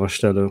mir dann aber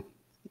stelle,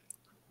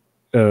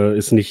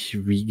 ist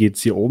nicht, wie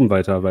geht's hier oben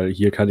weiter, weil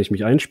hier kann ich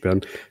mich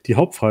einsperren. Die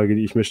Hauptfrage,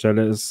 die ich mir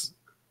stelle, ist,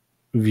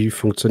 wie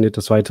funktioniert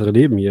das weitere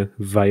Leben hier?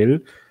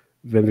 Weil,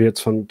 wenn wir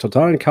jetzt von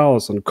totalen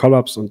Chaos und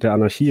Kollaps und der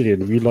Anarchie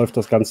reden, wie läuft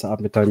das Ganze ab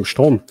mit deinem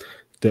Strom?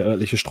 Der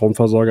örtliche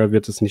Stromversorger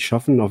wird es nicht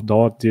schaffen, auf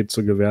Dauer dir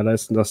zu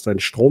gewährleisten, dass dein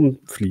Strom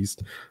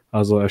fließt.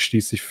 Also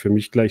erschließt sich für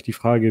mich gleich die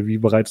Frage, wie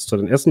bereitest du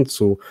dein Essen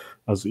zu?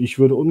 Also ich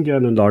würde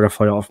ungern ein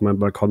Lagerfeuer auf meinem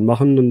Balkon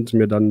machen und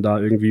mir dann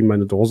da irgendwie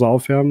meine Dose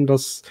aufwärmen.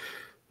 Das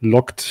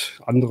lockt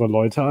andere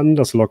Leute an,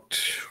 das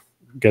lockt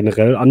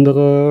generell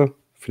andere,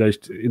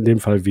 vielleicht in dem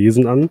Fall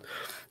Wesen an.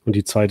 Und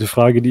die zweite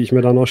Frage, die ich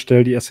mir dann noch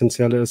stelle, die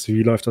essentielle ist,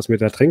 wie läuft das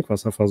mit der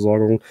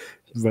Trinkwasserversorgung?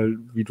 Weil,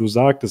 wie du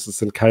sagtest, es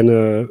sind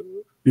keine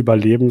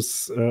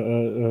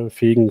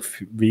überlebensfähigen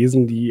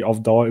Wesen, die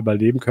auf Dauer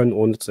überleben können,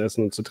 ohne zu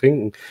essen und zu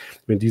trinken.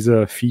 Wenn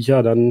diese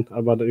Viecher dann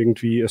aber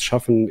irgendwie es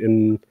schaffen,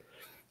 in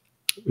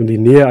die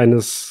Nähe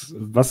eines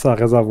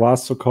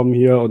Wasserreservoirs zu kommen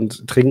hier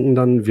und trinken,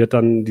 dann wird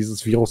dann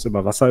dieses Virus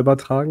über Wasser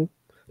übertragen.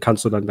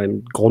 Kannst du dann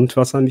dein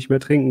Grundwasser nicht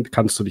mehr trinken?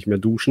 Kannst du nicht mehr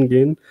duschen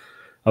gehen?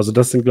 Also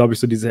das sind, glaube ich,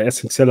 so diese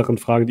essentielleren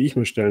Fragen, die ich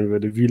mir stellen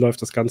würde. Wie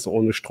läuft das Ganze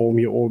ohne Strom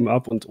hier oben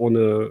ab und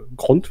ohne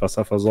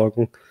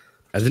Grundwasserversorgung?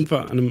 Da sind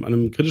wir an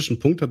einem kritischen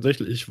Punkt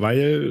tatsächlich,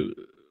 weil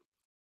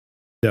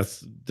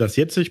das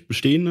jetzt sich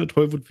bestehende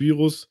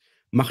Tollwut-Virus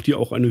macht dir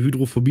auch eine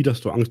Hydrophobie,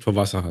 dass du Angst vor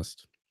Wasser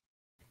hast.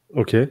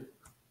 Okay.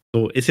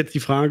 So, ist jetzt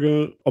die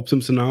Frage, ob sie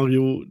im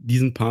Szenario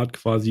diesen Part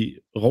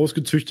quasi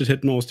rausgezüchtet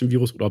hätten aus dem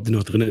Virus oder ob die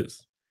noch drin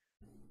ist.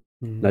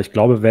 Na, ich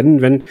glaube, wenn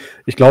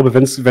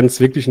es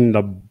wirklich ein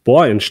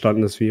Labor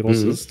entstandenes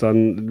Virus ist,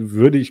 dann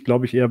würde ich,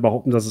 glaube ich, eher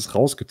behaupten, dass es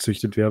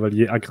rausgezüchtet wäre, weil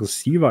je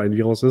aggressiver ein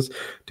Virus ist,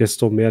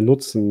 desto mehr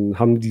Nutzen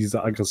haben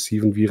diese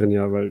aggressiven Viren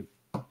ja, weil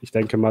ich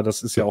denke mal,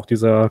 das ist ja auch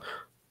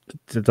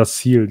das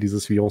Ziel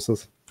dieses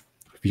Viruses.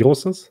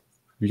 Virus,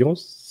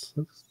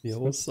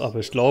 aber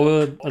ich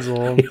glaube,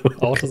 also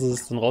auch, dass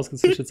es dann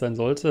rausgezüchtet sein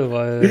sollte,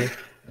 weil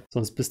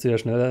sonst bist du ja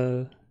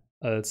schnell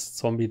als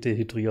Zombie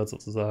dehydriert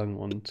sozusagen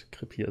und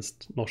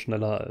krepierst noch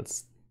schneller,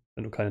 als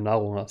wenn du keine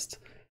Nahrung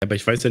hast. Aber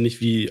ich weiß ja nicht,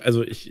 wie,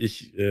 also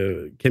ich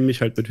kenne mich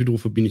halt mit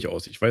Hydrophobie nicht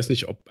aus. Ich weiß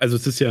nicht, also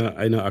es ist ja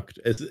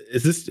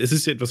es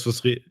ist ja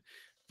etwas,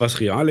 was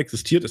real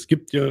existiert. Es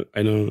gibt ja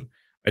eine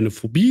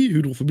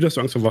Hydrophobie, dass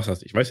du Angst vor Wasser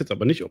hast. Ich weiß jetzt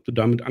aber nicht, ob du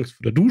damit Angst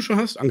vor der Dusche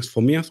hast, Angst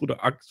vor Meer hast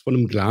oder Angst vor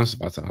einem Glas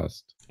Wasser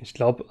hast. Ich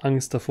glaube,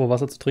 Angst davor,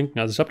 Wasser zu trinken.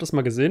 Also ich habe das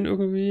mal gesehen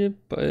irgendwie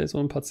bei so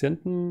einem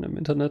Patienten im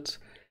Internet,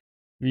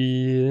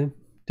 wie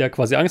der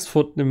quasi Angst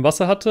vor dem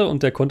Wasser hatte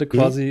und der konnte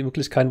quasi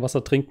wirklich kein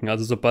Wasser trinken.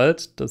 Also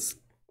sobald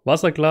das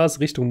Wasserglas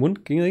Richtung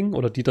Mund ging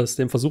oder die das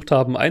dem versucht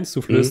haben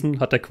einzuflößen,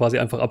 hat er quasi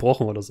einfach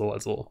erbrochen oder so.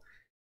 Also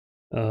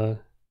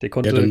der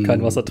konnte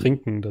kein Wasser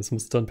trinken. Das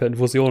musste dann per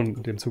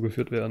Infusion dem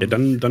zugeführt werden. Ja,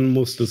 dann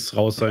muss das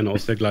raus sein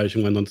aus der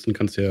Gleichung. Ansonsten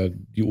kannst du ja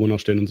die Uhr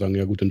nachstellen und sagen,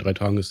 ja gut, in 3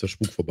 Tagen ist der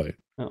Spuk vorbei.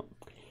 Ja.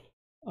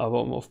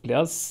 Aber um auf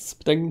Blairs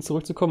Bedenken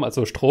zurückzukommen,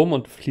 also Strom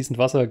und fließend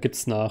Wasser gibt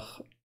es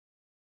nach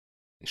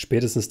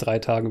spätestens 3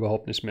 Tagen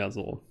überhaupt nicht mehr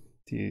so.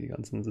 Die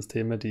ganzen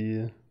Systeme,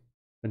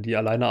 wenn die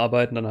alleine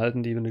arbeiten, dann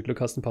halten die, wenn du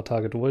Glück hast, ein paar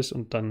Tage durch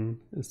und dann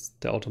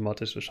ist der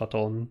automatische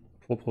Shutdown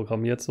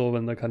vorprogrammiert so,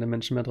 wenn da keine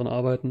Menschen mehr drin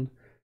arbeiten.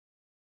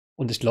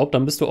 Und ich glaube,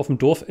 dann bist du auf dem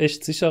Dorf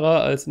echt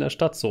sicherer als in der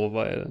Stadt so,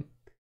 weil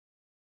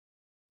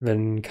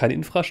wenn keine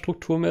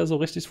Infrastruktur mehr so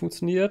richtig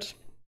funktioniert,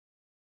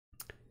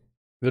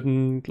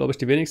 würden, glaube ich,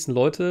 die wenigsten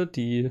Leute,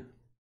 die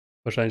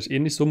wahrscheinlich eh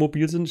nicht so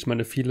mobil sind, ich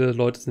meine, viele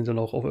Leute sind dann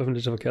auch auf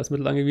öffentliche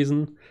Verkehrsmittel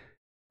angewiesen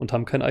und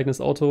haben kein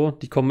eigenes Auto,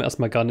 die kommen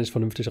erstmal gar nicht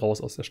vernünftig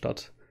raus aus der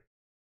Stadt.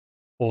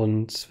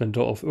 Und wenn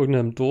du auf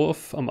irgendeinem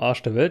Dorf am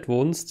Arsch der Welt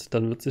wohnst,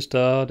 dann wird sich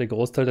da der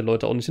Großteil der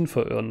Leute auch nicht hin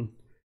verirren.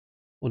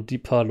 Und die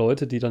paar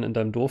Leute, die dann in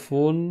deinem Dorf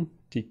wohnen,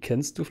 die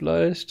kennst du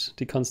vielleicht,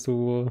 die kannst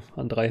du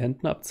an 3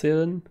 Händen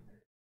abzählen.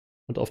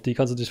 Und auf die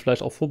kannst du dich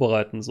vielleicht auch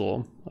vorbereiten,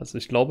 so. Also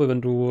ich glaube,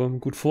 wenn du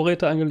gut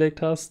Vorräte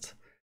angelegt hast,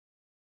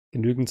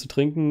 genügend zu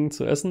trinken,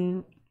 zu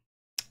essen,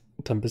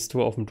 dann bist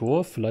du auf dem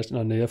Dorf, vielleicht in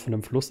der Nähe von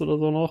einem Fluss oder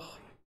so noch,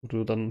 wo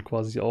du dann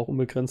quasi auch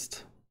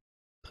unbegrenzt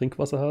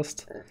Trinkwasser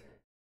hast.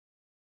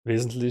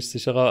 Wesentlich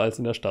sicherer als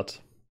in der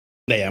Stadt.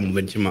 Naja,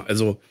 Momentchen mal.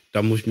 Also,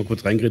 da muss ich mal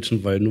kurz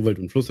reingrätschen, weil nur weil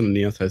du einen Fluss in der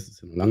Nähe hast, heißt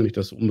es ja noch lange nicht,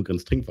 dass du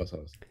unbegrenzt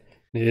Trinkwasser hast.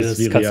 Nee, das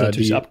kannst du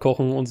natürlich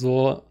abkochen und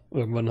so.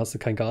 Irgendwann hast du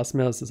kein Gas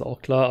mehr, das ist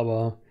auch klar,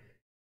 aber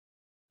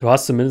du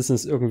hast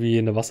zumindest irgendwie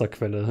eine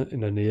Wasserquelle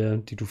in der Nähe,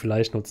 die du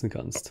vielleicht nutzen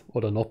kannst.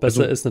 Oder noch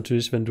besser ist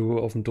natürlich, wenn du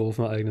auf dem Dorf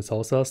ein eigenes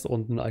Haus hast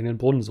und einen eigenen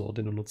Brunnen so,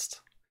 den du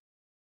nutzt.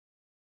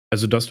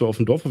 Also, dass du auf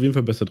dem Dorf auf jeden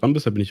Fall besser dran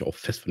bist, da bin ich auch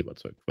fest von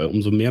überzeugt. Weil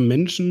umso mehr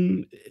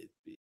Menschen,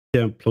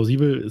 der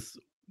plausibel ist,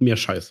 mehr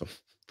Scheiße.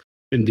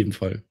 In dem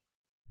Fall.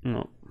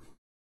 Ja.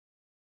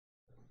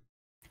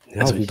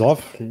 Ja, Also auf dem ich-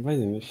 Dorf, weiß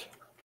ich nicht.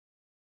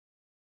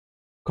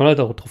 Kommt halt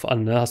auch drauf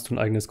an, ne? Hast du ein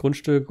eigenes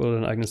Grundstück oder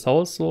ein eigenes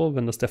Haus so?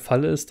 Wenn das der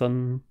Fall ist,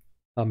 dann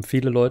haben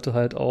viele Leute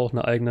halt auch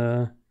einen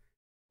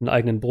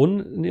eigenen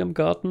Brunnen in ihrem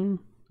Garten.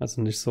 Also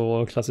nicht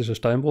so klassische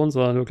Steinbrunnen,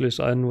 sondern wirklich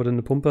einen, wo du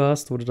eine Pumpe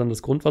hast, wo du dann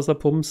das Grundwasser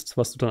pumpst,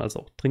 was du dann als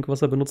auch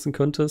Trinkwasser benutzen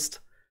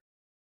könntest.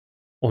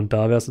 Und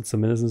da wärst du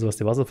zumindest, was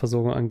die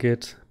Wasserversorgung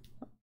angeht,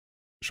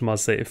 schon mal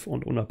safe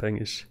und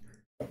unabhängig.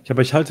 Ja,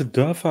 aber ich halte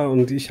Dörfer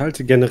und ich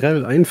halte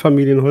generell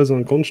Einfamilienhäuser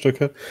und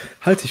Grundstücke,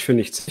 halte ich für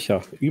nicht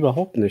sicher.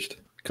 Überhaupt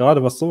nicht.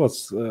 Gerade was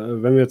sowas,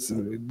 wenn wir jetzt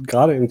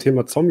gerade im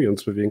Thema Zombie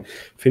uns bewegen,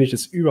 finde ich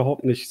es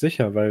überhaupt nicht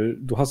sicher, weil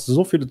du hast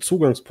so viele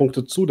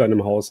Zugangspunkte zu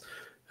deinem Haus.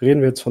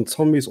 Reden wir jetzt von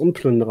Zombies und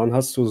Plünderern,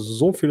 hast du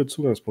so viele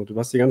Zugangspunkte. Du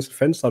hast die ganzen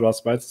Fenster, du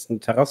hast meistens eine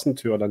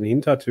Terrassentür oder eine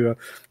Hintertür,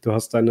 du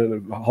hast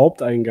deinen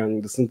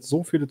Haupteingang. Das sind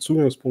so viele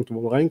Zugangspunkte,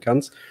 wo du rein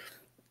kannst.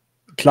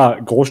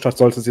 Klar, Großstadt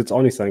sollte es jetzt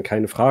auch nicht sein,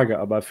 keine Frage,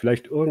 aber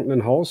vielleicht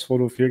irgendein Haus, wo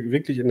du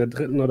wirklich in der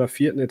 3. oder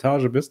 4.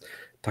 Etage bist,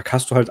 da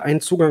hast du halt einen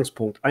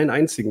Zugangspunkt, einen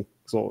einzigen.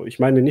 So, ich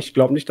meine nicht,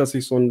 glaube nicht, dass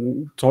sich so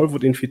ein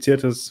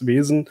Tollwut-infiziertes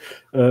Wesen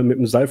mit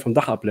einem Seil vom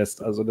Dach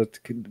ablässt. Also,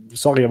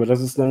 sorry, aber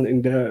das ist dann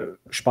in der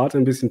Sparte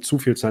ein bisschen zu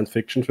viel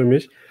Science-Fiction für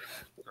mich.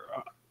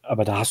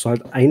 Aber da hast du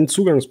halt einen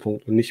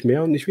Zugangspunkt und nicht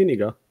mehr und nicht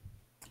weniger.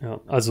 Ja,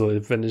 also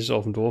wenn ich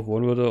auf dem Dorf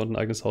wohnen würde und ein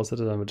eigenes Haus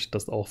hätte, dann würde ich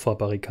das auch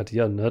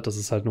verbarrikadieren, ne? Dass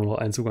es halt nur noch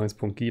einen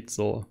Zugangspunkt gibt,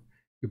 so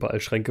überall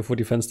Schränke vor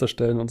die Fenster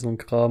stellen und so ein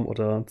Kram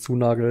oder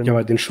zunageln. Ja,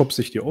 aber den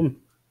schubse ich dir um.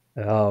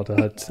 Ja, oder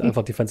halt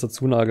einfach die Fenster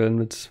zunageln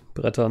mit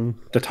Brettern.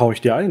 Da taue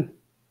ich dir ein.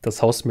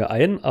 Das haust du mir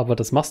ein, aber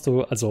das machst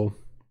du, also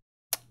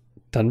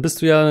dann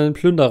bist du ja ein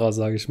Plünderer,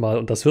 sag ich mal.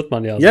 Und das hört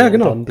man ja so. Ja,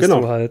 genau, Und dann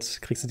genau. du halt,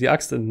 kriegst du die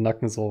Axt in den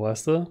Nacken, so,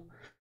 weißt du?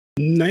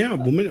 Naja,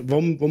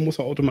 warum muss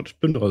er automatisch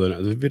Plünderer sein?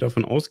 Also, wenn wir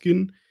davon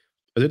ausgehen,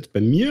 also jetzt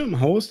bei mir im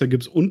Haus, da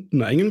gibt es unten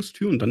eine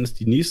Eingangstür und dann ist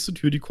die nächste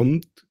Tür, die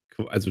kommt,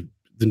 also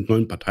sind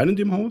 9 Parteien in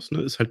dem Haus,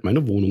 ne, ist halt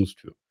meine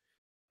Wohnungstür.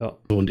 Ja.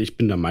 So, und ich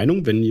bin der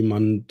Meinung, wenn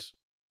jemand,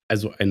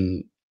 also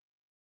ein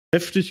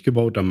heftig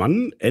gebauter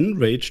Mann,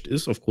 enraged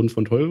ist aufgrund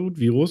von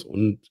Tollwut-Virus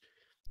und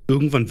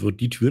irgendwann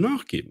wird die Tür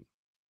nachgeben.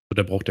 Und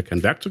da braucht er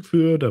kein Werkzeug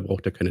für, da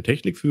braucht er keine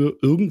Technik für,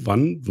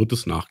 irgendwann wird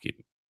es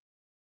nachgeben.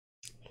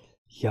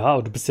 Ja,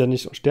 aber du bist ja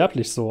nicht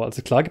sterblich so.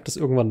 Also klar gibt es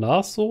irgendwann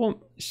nach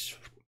so.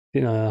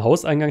 Die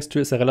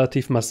Hauseingangstür ist ja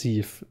relativ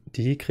massiv.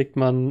 Die kriegt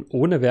man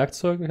ohne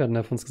Werkzeuge. Wir hatten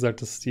ja von uns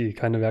gesagt, dass die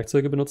keine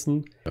Werkzeuge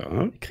benutzen.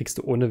 Ja. Die kriegst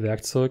du ohne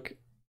Werkzeug,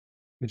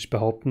 würde ich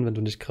behaupten, wenn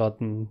du nicht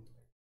gerade ein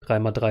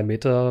 3x3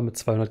 Meter mit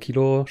 200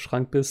 Kilo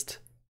Schrank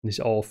bist,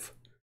 nicht auf.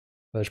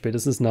 Weil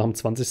spätestens nach dem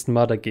 20.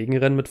 Mal dagegen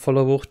rennen mit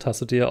voller Wucht,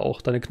 hast du dir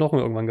auch deine Knochen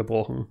irgendwann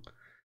gebrochen.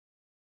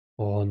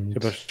 Und Ja,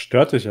 aber das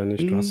stört dich ja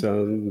nicht. Du hast ja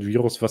ein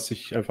Virus, was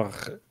sich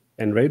einfach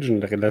enragen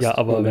lässt. ja,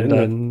 aber ohne wenn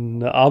Ende.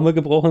 deine Arme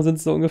gebrochen sind,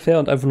 so ungefähr,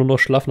 und einfach nur noch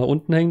schlaff nach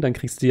unten hängen, dann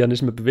kriegst du die ja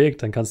nicht mehr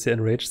bewegt. Dann kannst du ja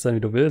enraged sein,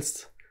 wie du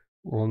willst.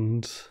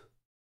 Und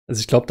also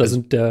ich glaube, da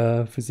sind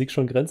der Physik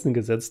schon Grenzen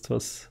gesetzt,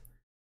 was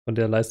von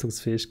der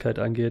Leistungsfähigkeit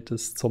angeht,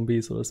 des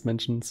Zombies oder des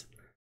Menschen.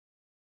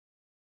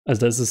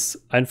 Also da ist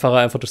es einfacher,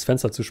 einfach durchs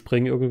Fenster zu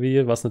springen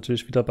irgendwie, was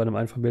natürlich wieder bei einem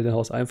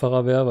Einfamilienhaus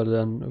einfacher wäre, weil du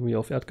dann irgendwie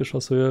auf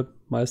Erdgeschosshöhe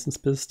meistens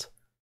bist.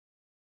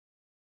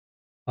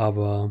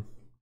 Aber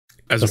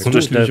Also das kommt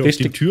durch natürlich eine auf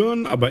die richtig-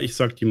 Türen, aber ich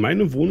sag dir,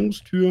 meine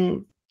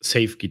Wohnungstür,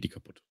 safe geht die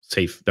kaputt.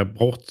 Safe. Da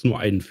braucht es nur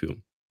einen für.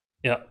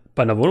 ja,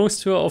 bei einer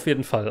Wohnungstür auf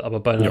jeden Fall, aber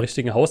bei einer Ja.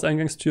 richtigen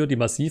Hauseingangstür, die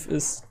massiv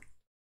ist,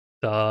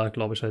 da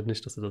glaube ich halt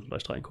nicht, dass du da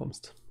leicht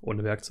reinkommst,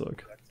 ohne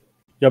Werkzeug.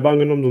 Ja, aber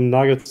angenommen, du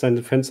nagelst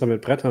deine Fenster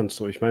mit Brettern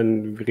zu. Ich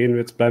meine, bleiben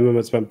wir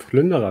jetzt beim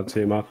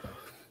Plünderer-Thema.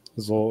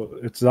 So,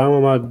 jetzt sagen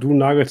wir mal, du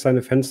nagelst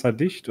deine Fenster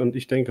dicht und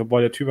ich denke,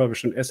 boah, der Typ hat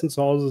bestimmt Essen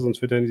zu Hause,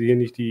 sonst wird er hier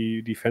nicht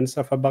die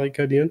Fenster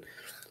verbarrikadieren.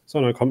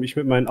 Sondern komme ich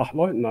mit meinen 8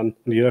 Leuten an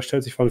und jeder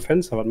stellt sich vor ein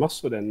Fenster. Was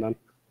machst du denn dann?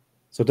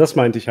 So, das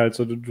meinte ich halt.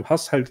 So, du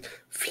hast halt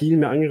viel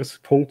mehr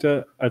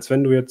Angriffspunkte, als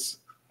wenn du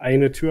jetzt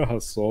eine Tür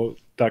hast. So,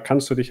 da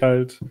kannst du dich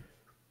halt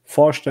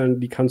vorstellen,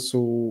 da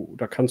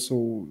kannst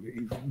du,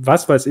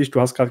 was weiß ich, du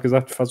hast gerade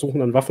gesagt,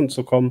 versuchen an Waffen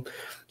zu kommen.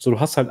 So, du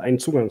hast halt einen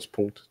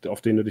Zugangspunkt,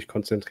 auf den du dich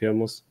konzentrieren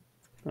musst.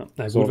 Ja,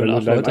 na gut, So, wenn wenn du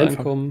 8 dann Leute einfach-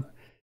 ankommen,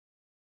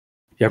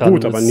 Ja dann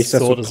gut, aber ist so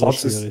oder so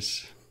nichtsdestotrotz ist,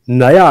 schwierig.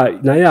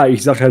 naja,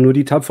 ich sag ja nur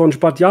die tapferen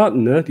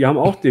Spartiaten, ne? Die haben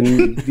auch die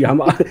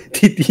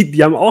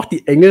haben auch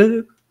die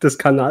Enge des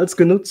Kanals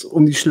genutzt,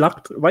 um die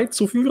Schlacht weit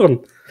zu führen.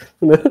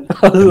 Ne?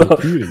 Also,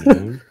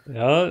 Kühlen, ja.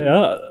 Ja,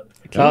 ja,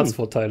 klar Ja. hat es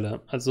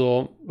Vorteile.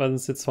 Also, wenn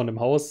es jetzt von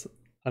dem Haus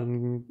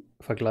an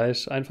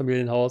Vergleich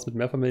Einfamilienhaus mit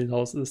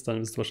Mehrfamilienhaus ist,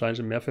 dann ist es wahrscheinlich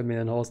im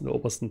Mehrfamilienhaus in der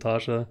obersten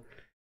Etage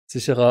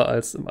sicherer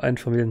als im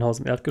Einfamilienhaus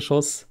im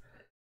Erdgeschoss.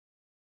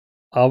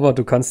 Aber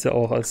du kannst ja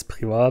auch als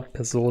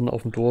Privatperson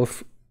auf dem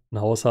Dorf ein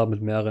Haus haben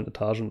mit mehreren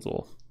Etagen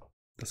so.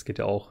 Das geht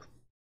ja auch.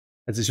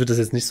 Also ich würde das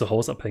jetzt nicht so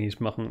hausabhängig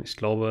machen. Ich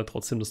glaube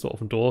trotzdem, dass du auf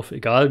dem Dorf,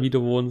 egal wie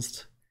du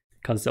wohnst,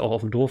 kannst ja auch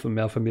auf dem Dorf im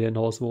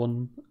Mehrfamilienhaus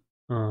wohnen,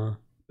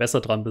 besser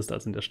dran bist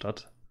als in der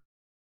Stadt.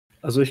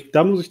 Also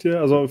da muss ich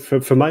dir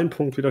für meinen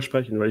Punkt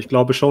widersprechen, weil ich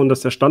glaube schon,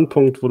 dass der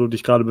Standpunkt, wo du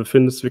dich gerade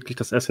befindest, wirklich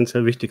das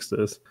essentiell Wichtigste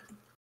ist.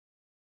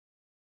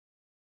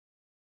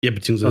 Ja,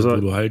 beziehungsweise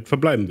Also, wo du halt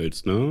verbleiben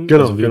willst, ne?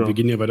 Genau, Also wir genau.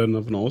 gehen ja weiter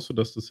davon aus,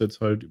 dass das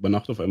jetzt halt über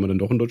Nacht auf einmal dann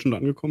doch in Deutschland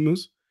angekommen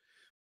ist.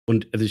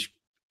 Und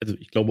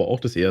ich glaube auch,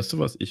 das Erste,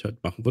 was ich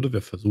halt machen würde,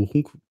 wäre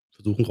versuchen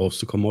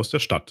rauszukommen aus der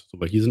Stadt. So,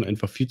 weil hier sind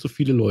einfach viel zu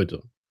viele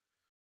Leute.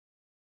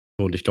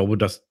 So, und ich glaube,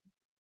 dass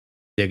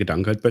der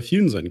Gedanke halt bei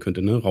vielen sein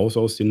könnte, ne? Raus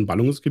aus den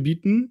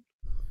Ballungsgebieten,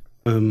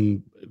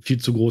 viel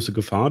zu große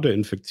Gefahr der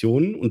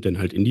Infektionen und dann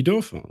halt in die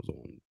Dörfer. So.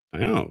 Und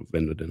naja,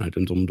 wenn du dann halt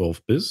in so einem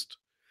Dorf bist,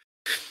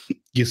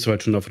 gehst du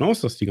halt schon davon aus,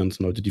 dass die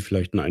ganzen Leute, die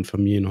vielleicht ein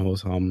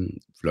Einfamilienhaus haben,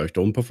 vielleicht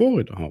auch ein paar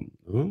Vorräte haben.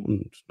 Ne?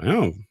 Und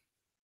naja,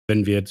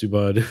 wenn wir jetzt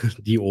über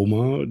die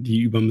Oma, die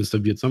über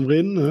Mr. Wirtsam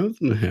reden, ne?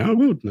 Ja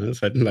gut, ne?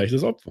 Ist halt ein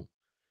leichtes Opfer.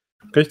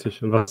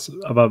 Richtig.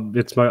 Aber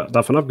jetzt mal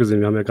davon abgesehen,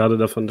 wir haben ja gerade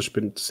davon das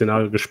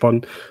Szenario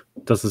gesponnen,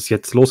 dass es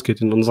jetzt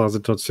losgeht in unserer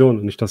Situation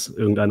und nicht, dass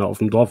irgendeiner auf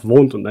dem Dorf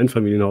wohnt und ein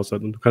Familienhaus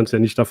hat. Und du kannst ja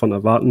nicht davon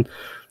erwarten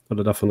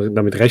oder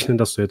damit rechnen,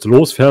 dass du jetzt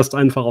losfährst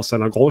einfach aus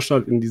deiner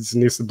Großstadt in dieses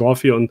nächste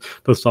Dorf hier und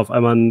dass da auf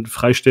einmal ein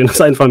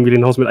freistehendes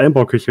Einfamilienhaus mit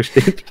Einbauküche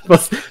steht,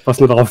 was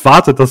nur darauf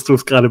wartet, dass du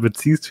es gerade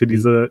beziehst für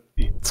diese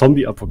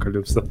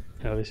Zombie-Apokalypse.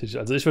 Ja, richtig.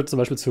 Also ich würde zum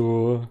Beispiel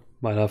zu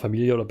meiner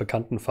Familie oder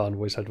Bekannten fahren,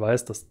 wo ich halt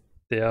weiß, dass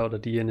der oder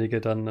diejenige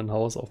dann ein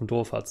Haus auf dem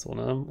Dorf hat, so,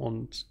 ne?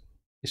 Und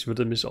ich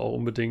würde mich auch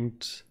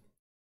unbedingt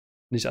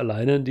nicht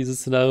alleine in dieses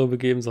Szenario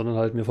begeben, sondern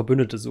halt mir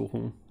Verbündete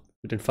suchen.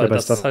 Für den Fall, Aber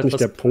dass ist das halt nicht was.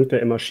 der Punkt,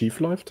 der immer schief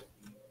läuft?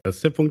 Das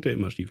ist der Punkt, der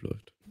immer schief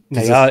läuft.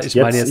 Naja, Dieses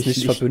ich meine jetzt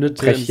nicht Verbündete Ich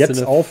brech im jetzt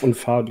Sinne. auf und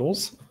fahr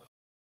los.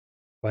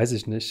 Weiß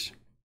ich nicht.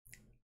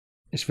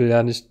 Ich will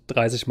ja nicht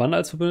 30 Mann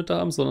als Verbündete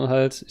haben, sondern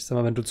halt, ich sag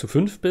mal, wenn du zu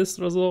 5 bist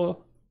oder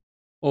so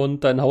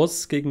und dein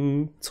Haus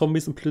gegen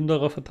Zombies und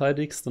Plünderer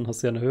verteidigst, dann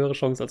hast du ja eine höhere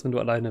Chance, als wenn du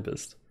alleine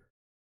bist.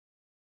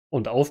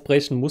 Und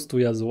aufbrechen musst du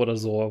ja so oder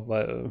so,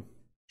 weil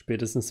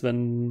spätestens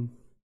wenn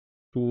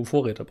du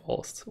Vorräte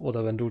brauchst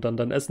oder wenn du dann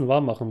dein Essen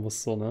warm machen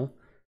musst, so, ne?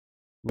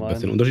 Was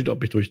ist der Unterschied,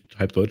 ob ich durch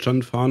halb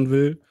Deutschland fahren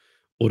will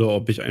oder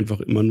ob ich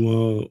einfach immer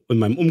nur in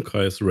meinem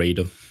Umkreis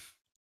raide?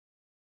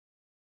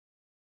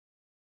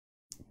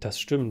 Das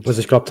stimmt. Also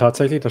ich glaube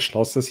tatsächlich, das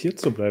Schlauste ist, hier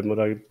zu bleiben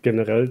oder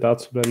generell da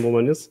zu bleiben, wo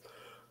man ist.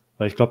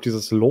 Weil ich glaube,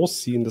 dieses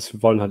Losziehen,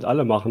 das wollen halt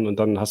alle machen und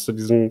dann hast du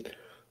diesen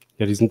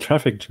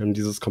Traffic Jam,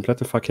 dieses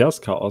komplette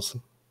Verkehrschaos.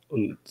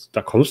 Und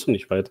da kommst du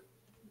nicht weit.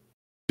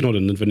 Genau,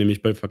 dann sind wir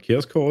nämlich bei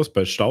Verkehrschaos,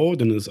 bei Stau,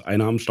 dann ist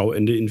einer am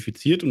Stauende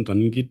infiziert und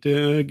dann geht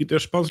der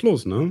Spaß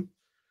los, ne?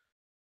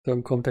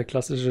 Dann kommt der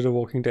klassische The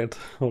Walking Dead,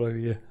 oder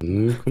wie?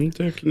 Dann kommt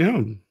ja.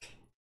 Ja,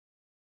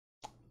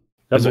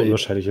 Also, aber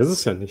unwahrscheinlich ist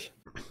es ja nicht.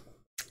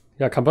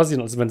 Ja, kann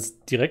passieren. Also wenn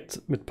es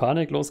direkt mit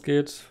Panik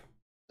losgeht,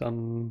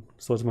 dann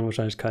sollte man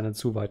wahrscheinlich keine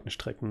zu weiten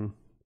Strecken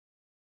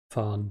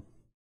fahren.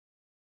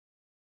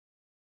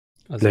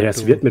 Also Naja,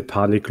 es wird mit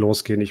Panik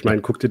losgehen. Ich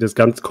meine, guck dir das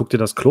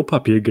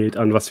Klopapiergate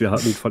an, was wir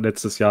hatten von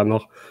letztes Jahr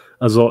noch.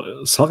 Also,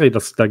 sorry,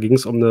 da ging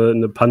es um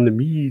eine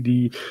Pandemie,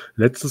 die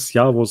letztes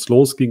Jahr, wo es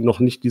losging, noch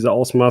nicht diese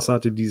Ausmaße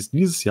hatte, die es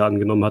dieses Jahr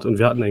angenommen hat. Und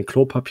wir hatten ein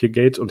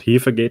Klopapiergate und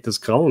Hefegate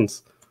des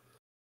Grauens.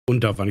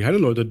 Und da waren keine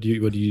Leute, die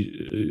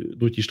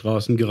durch die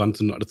Straßen gerannt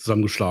sind und alles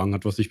zusammengeschlagen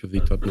hat, was sich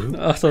bewegt hat. Ne?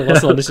 Ach, da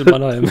warst du noch nicht in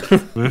Mannheim.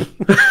 Ja,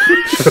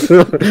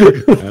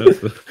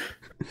 das ist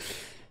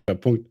der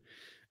Punkt.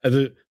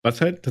 Also,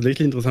 was halt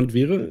tatsächlich interessant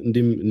wäre, in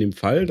dem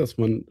Fall, dass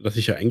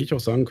ich ja eigentlich auch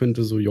sagen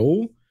könnte, so,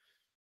 yo,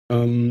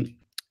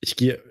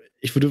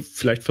 ich würde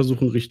vielleicht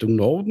versuchen, Richtung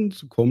Norden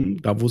zu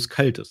kommen, da wo es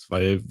kalt ist,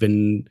 weil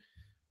wenn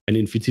ein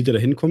Infizierter da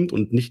hinkommt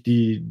und nicht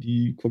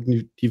die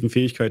kognitiven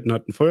Fähigkeiten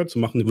hat, ein Feuer zu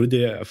machen, dann würde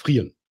der ja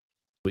erfrieren.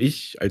 So,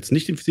 ich als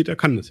Nicht-Infizierter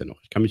kann das ja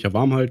noch. Ich kann mich ja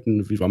warm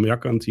halten, wie warme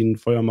Jacke anziehen,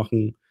 Feuer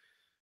machen,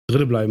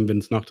 drinnen bleiben, wenn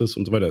es Nacht ist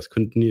und so weiter. Das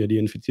könnten ja die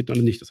Infizierten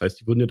alle nicht. Das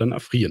heißt, die würden ja dann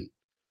erfrieren.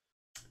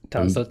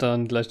 Da ist halt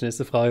dann gleich die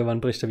nächste Frage,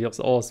 wann bricht der Virus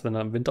aus? Wenn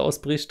er im Winter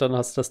ausbricht, dann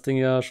hast du das Ding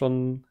ja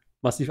schon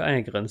massiv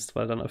eingegrenzt,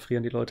 weil dann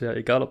erfrieren die Leute ja,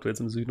 egal ob du jetzt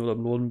im Süden oder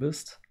im Norden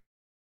bist.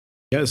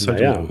 Ja, ist halt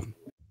Naja, so.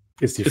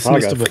 ist die Ist Frage,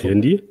 nächste Woche.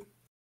 erfrieren die?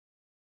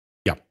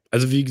 Ja,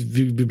 also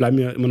wir bleiben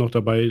ja immer noch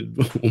dabei,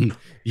 um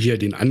hier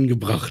den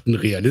angebrachten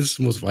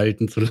Realismus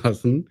walten zu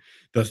lassen,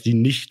 dass die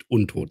nicht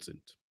untot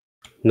sind.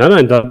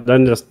 Nein,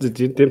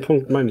 den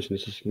Punkt meine ich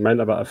nicht. Ich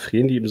meine aber,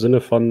 erfrieren die im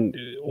Sinne von,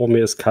 oh,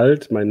 mir ist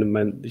kalt,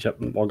 ich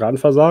habe ein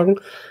Organversagen?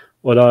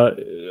 Oder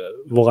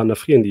woran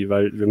erfrieren die?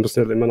 Weil wir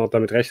müssen ja immer noch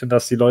damit rechnen,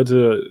 dass die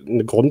Leute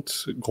eine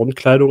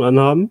Grundkleidung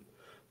anhaben.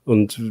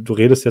 Und du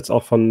redest jetzt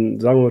auch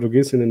von, sagen wir mal, du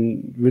willst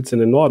in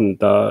den Norden.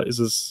 Da ist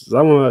es,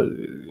 sagen wir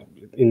mal,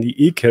 in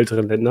die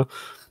kälteren Länder,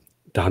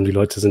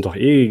 sind doch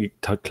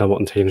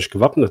klamottentechnisch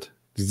gewappnet.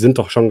 Die sind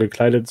doch schon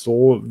gekleidet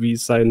so, wie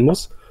es sein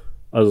muss.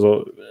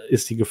 Also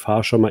ist die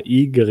Gefahr schon mal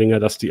geringer,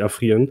 dass die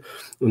erfrieren.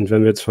 Und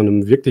wenn wir jetzt von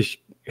einem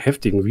wirklich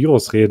heftigen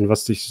Virus reden,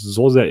 was dich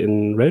so sehr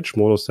in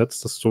Rage-Modus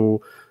setzt, dass du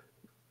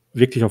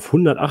wirklich auf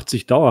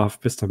 180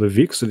 dauerhaft bist, dann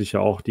bewegst du dich ja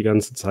auch die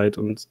ganze Zeit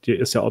und dir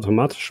ist ja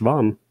automatisch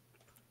warm.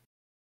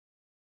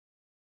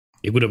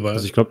 Ja gut, aber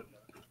Also ich glaube,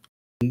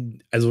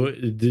 Also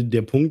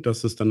der Punkt,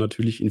 dass es dann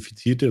natürlich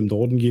Infizierte im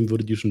Norden geben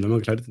würde, die schon länger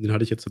gekleidet sind, den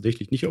hatte ich jetzt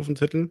tatsächlich nicht auf dem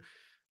Zettel.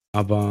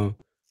 Aber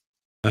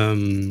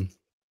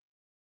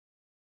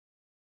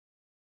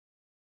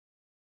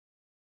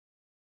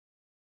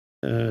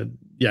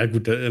ja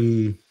gut,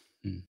 ein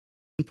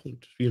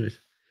Punkt, schwierig.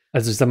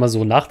 Also ich sag mal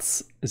so,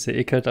 nachts ist ja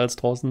eh kälter als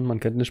draußen, man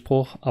kennt den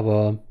Spruch,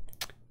 aber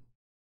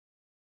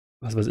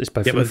was weiß ich,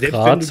 bei Ja, aber 5 selbst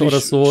wenn Grad du oder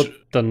dich so,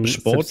 dann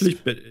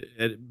sportlich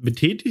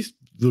betätigst,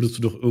 würdest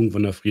du doch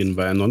irgendwann erfrieren,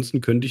 weil ansonsten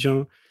könnte ich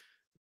ja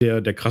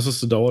der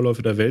krasseste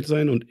Dauerläufer der Welt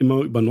sein und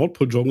immer über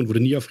Nordpol joggen und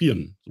würde nie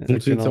erfrieren. So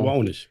funktioniert es genau. aber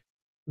auch nicht.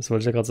 Das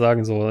wollte ich ja gerade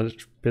sagen, so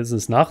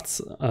spätestens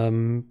nachts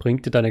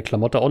bringt dir deine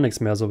Klamotte auch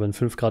nichts mehr. So, wenn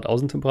 5 Grad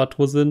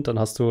Außentemperatur sind, dann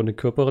hast du eine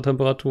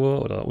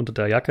Körpertemperatur oder unter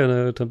der Jacke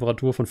eine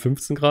Temperatur von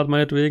 15 Grad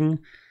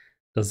meinetwegen.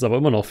 Das ist aber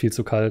immer noch viel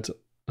zu kalt,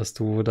 dass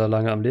du da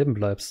lange am Leben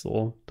bleibst.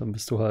 So, dann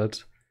bist du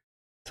halt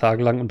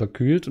tagelang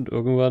unterkühlt und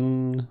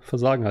irgendwann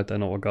versagen halt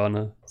deine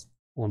Organe.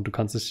 Und du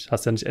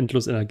hast ja nicht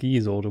endlos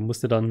Energie. So, du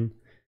musst dir dann,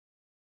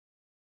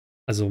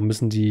 also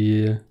müssen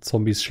die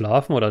Zombies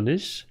schlafen oder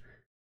nicht?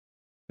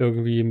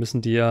 Irgendwie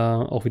müssen die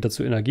ja auch wieder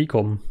zur Energie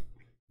kommen.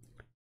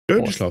 Ja,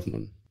 die schlafen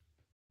dann.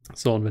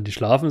 So, und wenn die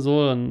schlafen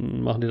so,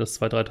 dann machen die das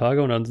 2, 3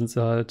 Tage und dann sind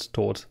sie halt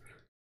tot.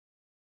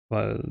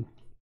 Weil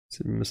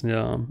sie müssen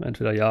ja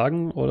entweder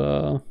jagen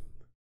oder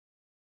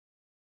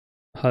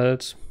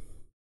halt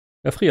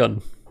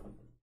erfrieren.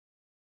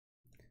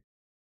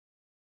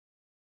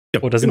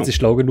 Ja, Oder sind sie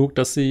schlau genug,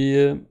 dass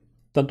sie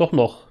dann doch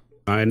noch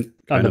an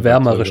eine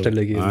wärmere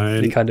Stelle gehen?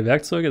 Nein. Nee, keine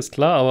Werkzeuge, ist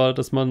klar, aber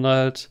dass man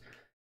halt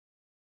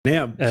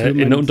Naja,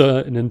 in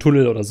einen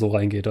Tunnel oder so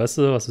reingeht, weißt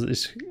du? Was weiß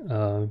ich,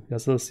 wie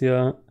heißt das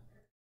hier?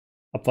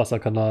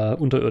 Abwasserkanal,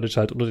 unterirdisch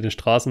halt unter den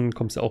Straßen,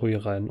 kommst du ja auch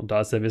hier rein. Und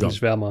da ist ja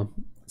wesentlich wärmer.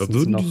 Da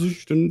würden die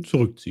sich dann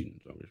zurückziehen,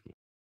 sage ich mal.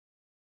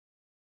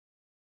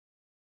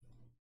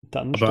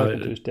 Dann steigt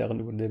natürlich deren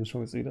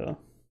Überlebenschance wieder.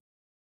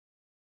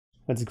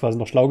 Wenn sie quasi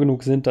noch schlau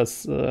genug sind,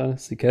 dass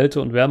sie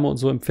Kälte und Wärme und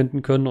so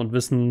empfinden können und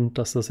wissen,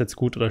 dass das jetzt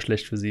gut oder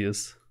schlecht für sie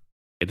ist.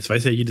 Ja, das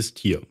weiß ja jedes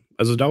Tier.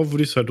 Also darauf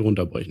würde ich es halt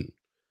runterbrechen.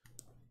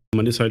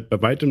 Man ist halt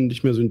bei weitem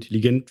nicht mehr so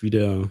intelligent wie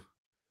der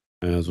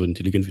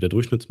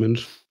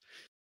Durchschnittsmensch.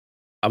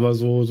 Aber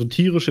so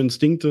tierische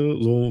Instinkte,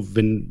 so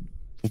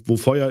wo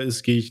Feuer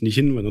ist, gehe ich nicht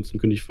hin, weil ansonsten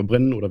könnte ich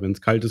verbrennen. Oder wenn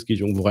es kalt ist, gehe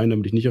ich irgendwo rein,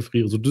 damit ich nicht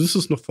erfriere. So, das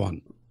ist noch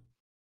vorhanden.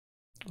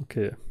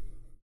 Okay.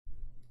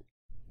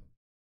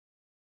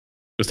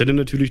 Das hätte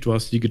natürlich, du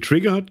hast die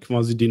getriggert,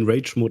 quasi den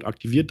Rage-Mode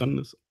aktiviert, dann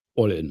ist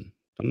all in.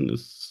 Dann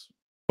ist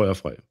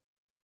feuerfrei.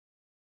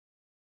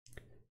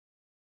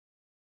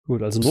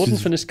 Gut, also Noten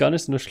finde ich gar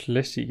nicht so eine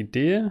schlechte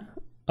Idee.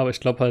 Aber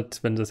ich glaube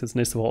halt, wenn das jetzt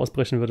nächste Woche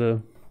ausbrechen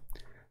würde,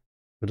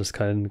 würde es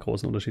keinen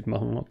großen Unterschied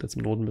machen, ob du jetzt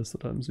im Norden bist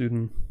oder im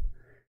Süden.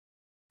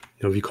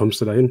 Ja, wie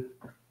kommst du da hin?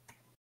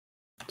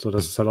 So,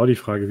 das ist halt auch die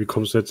Frage, wie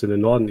kommst du jetzt in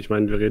den Norden? Ich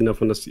meine, wir reden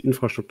davon, dass die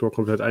Infrastruktur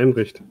komplett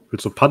einbricht.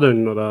 Willst du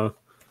paddeln oder?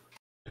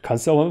 Du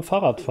kannst ja auch mit dem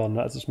Fahrrad fahren,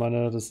 ne? Also ich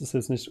meine, das ist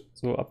jetzt nicht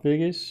so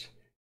abwegig.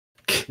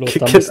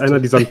 Kennt einer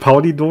die St.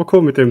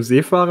 Pauli-Doku mit dem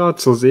Seefahrer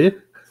zur See?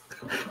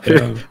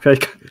 Ja.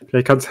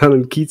 Vielleicht kannst du an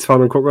den Kiez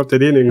fahren und gucken, ob der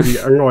den irgendwie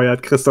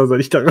angeheuert kriegst, dass er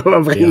dich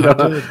darüber bringen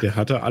darf. Der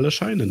hatte alle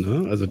Scheine,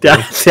 ne? Also der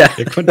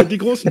konnte die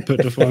großen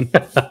Pötte fahren.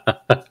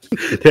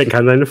 Der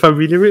kann seine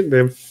Familie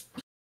mitnehmen.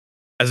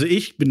 Also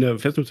ich bin der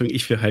festen Überzeugung,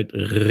 ich wäre halt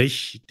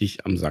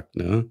richtig am Sack,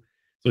 ne?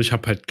 So, ich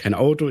habe halt kein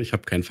Auto, ich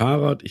habe kein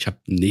Fahrrad, ich habe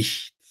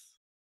nichts.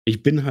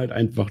 Ich bin halt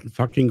einfach ein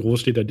fucking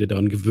Großstädter, der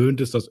daran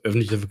gewöhnt ist, dass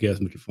öffentliche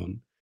Verkehrsmittel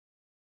fahren.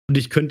 Und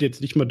ich könnte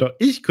nicht mal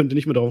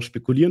darauf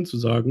spekulieren zu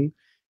sagen,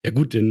 ja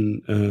gut,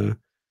 dann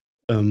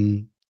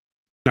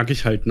knack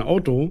ich halt ein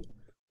Auto,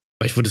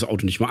 weil ich würde das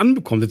Auto nicht mal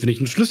anbekommen. Wenn ich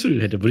einen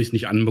Schlüssel hätte, würde ich es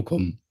nicht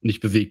anbekommen,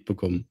 nicht bewegt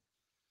bekommen.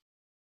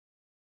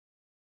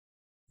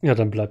 Ja,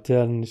 dann bleibt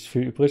ja nicht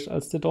viel übrig,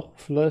 als dir doch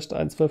vielleicht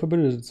 1, 2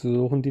 Verbündete zu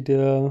suchen,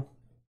 denen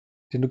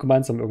du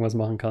gemeinsam irgendwas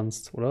machen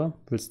kannst, oder?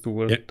 Willst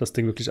du das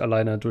Ding wirklich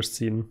alleine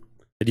durchziehen?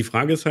 Ja, die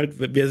Frage ist halt,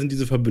 wer sind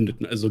diese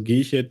Verbündeten? Also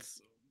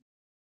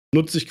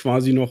nutze ich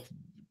quasi noch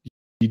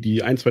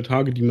die 1, 2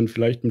 Tage, die man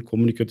vielleicht mit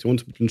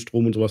Kommunikationsmitteln,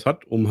 Strom und sowas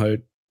hat, um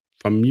halt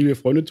Familie,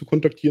 Freunde zu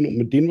kontaktieren und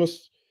mit denen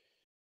was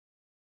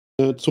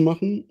zu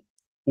machen?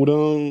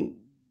 Oder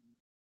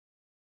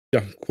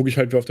gucke ich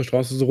halt, wer auf der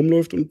Straße so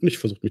rumläuft und nicht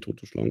versucht, mich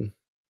totzuschlagen.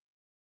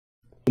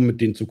 Um mit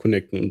denen zu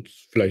connecten und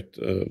vielleicht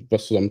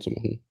was zusammen zu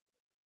machen.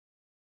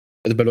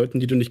 Also bei Leuten,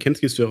 die du nicht kennst,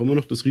 gehst du ja auch immer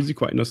noch das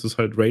Risiko ein, dass es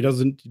halt Raider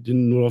sind, die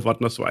nur darauf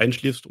warten, dass du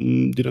einschläfst,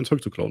 um dir dein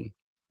Zeug zu klauen.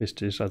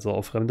 Richtig, also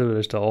auf Fremde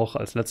würde ich da auch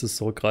als letztes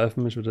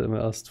zurückgreifen. Ich würde immer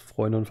erst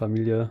Freunde und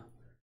Familie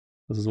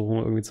versuchen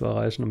irgendwie zu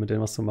erreichen und mit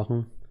denen was zu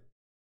machen.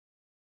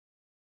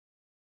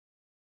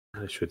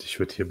 Ich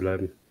würd hier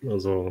bleiben.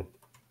 Also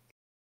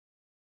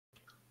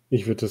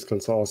ich würde das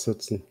Ganze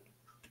aussetzen.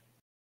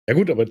 Ja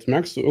gut, aber jetzt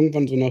merkst du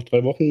irgendwann so nach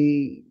 3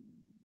 Wochen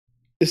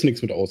ist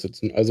nichts mit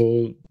Aussitzen.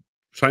 Also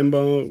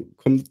scheinbar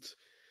kommt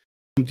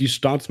die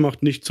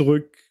Staatsmacht nicht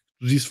zurück.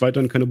 Du siehst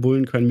weiterhin keine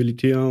Bullen, kein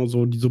Militär,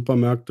 so die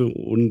Supermärkte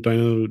und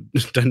deine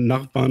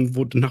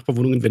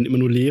Nachbarwohnungen werden immer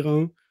nur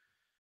leerer.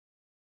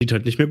 Sieht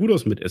halt nicht mehr gut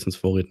aus mit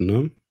Essensvorräten,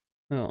 ne?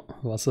 Ja,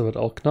 Wasser wird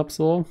auch knapp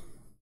so.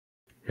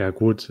 Ja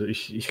gut,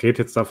 ich rede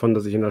jetzt davon,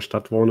 dass ich in einer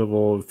Stadt wohne,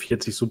 wo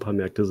 40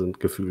 Supermärkte sind,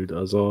 gefühlt.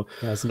 Also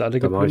Ja, es sind alle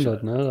da mache ich,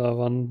 geplündert, ne? Da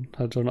waren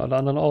halt schon alle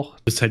anderen auch.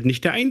 Du bist halt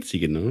nicht der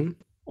Einzige, ne?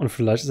 Und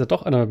vielleicht ist ja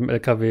doch einer mit dem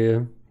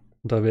LKW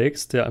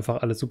unterwegs, der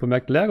einfach alle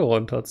Supermärkte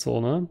leergeräumt hat,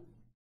 so, ne?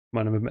 Ich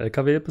meine, mit dem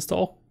LKW bist du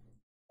auch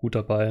gut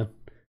dabei.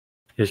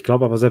 ja, ich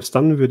glaube aber selbst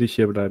dann würde ich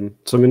hier bleiben.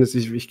 Zumindest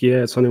ich gehe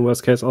jetzt von dem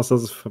Worst Case aus,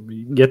 dass es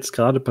jetzt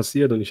gerade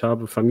passiert und ich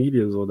habe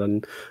Familie, so,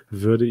 dann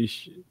würde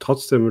ich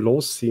trotzdem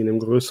losziehen im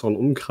größeren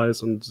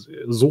Umkreis und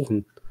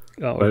suchen.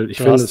 Ja, und Weil ich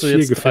dann finde es hast du viel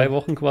jetzt 3 gefährlicher.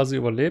 Wochen quasi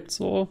überlebt,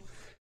 so.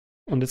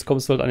 Und jetzt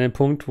kommst du halt an den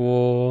Punkt,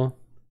 wo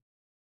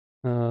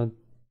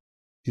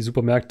die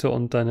Supermärkte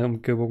und deine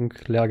Umgebung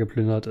leer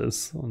geplündert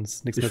ist und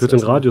es nichts mehr Ich zu würde den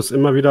essen gibt. Radius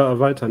immer wieder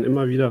erweitern,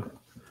 immer wieder.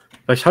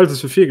 Weil ich halte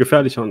es für viel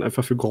gefährlicher und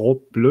einfach für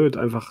grob blöd,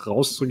 einfach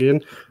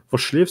rauszugehen. Wo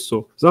schläfst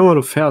du? Sag mal,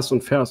 du fährst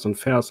und fährst und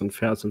fährst und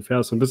fährst und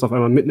fährst und bist auf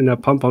einmal mitten in der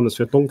Pampa und es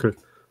wird dunkel.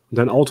 Und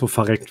dein Auto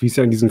verreckt, wie es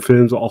ja in diesen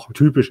Filmen so auch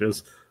typisch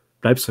ist.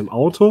 Bleibst du im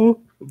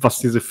Auto, was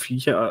diese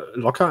Viecher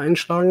locker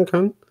einschlagen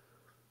können?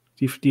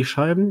 Die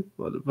Scheiben?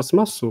 Was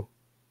machst du?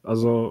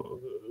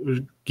 Also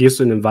gehst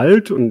du in den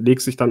Wald und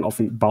legst dich dann auf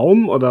einen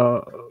Baum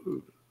oder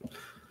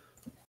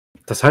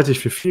das halte ich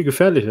für viel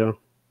gefährlicher.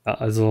 Ja,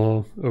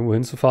 also irgendwo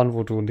hinzufahren,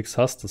 wo du nichts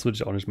hast, das würde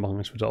ich auch nicht machen.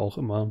 Ich würde auch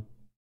immer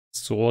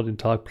so den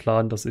Tag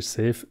planen, dass ich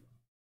safe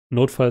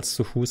notfalls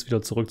zu Fuß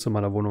wieder zurück zu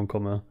meiner Wohnung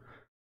komme.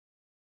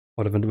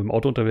 Oder wenn du mit dem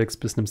Auto unterwegs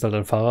bist, nimmst halt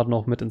dein Fahrrad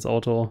noch mit ins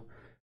Auto,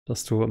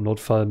 dass du im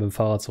Notfall mit dem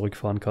Fahrrad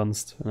zurückfahren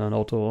kannst, wenn dein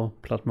Auto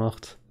platt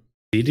macht.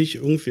 Sehe dich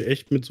irgendwie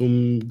echt mit so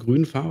einem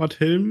grünen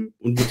Fahrradhelm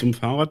und mit so einem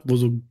Fahrrad, wo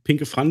so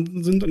pinke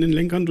Fransen sind an den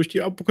Lenkern, durch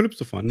die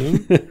Apokalypse fahren, ne?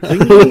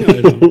 Ring, ring,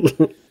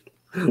 Alter.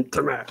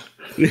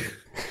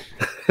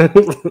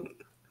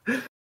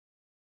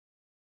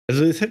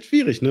 Also ist halt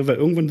schwierig, ne? Weil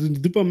irgendwann sind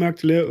die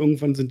Supermärkte leer,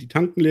 irgendwann sind die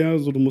Tanken leer.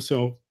 So, du musst ja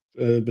auch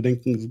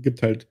bedenken, es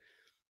gibt halt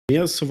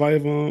mehr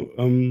Survivor,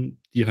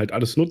 die halt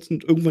alles nutzen.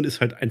 Und irgendwann ist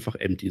halt einfach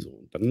empty so.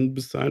 Und dann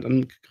bist du halt an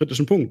einem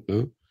kritischen Punkt,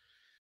 ne?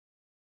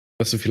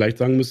 Dass du vielleicht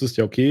sagen müsstest,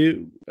 ja,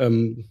 okay,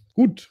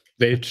 gut,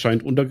 Welt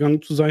scheint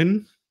Untergang zu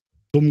sein.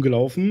 Dumm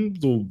gelaufen.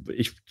 So,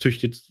 ich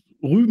züchte jetzt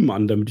Rüben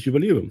an, damit ich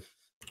überlebe.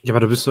 Ja,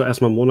 aber du bist so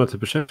erstmal Monate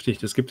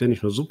beschäftigt. Es gibt ja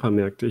nicht nur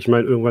Supermärkte. Ich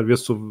meine, irgendwann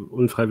wirst du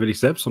unfreiwillig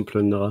selbst ein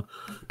Plünderer.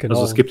 Genau.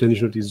 Also es gibt ja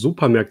nicht nur die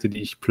Supermärkte,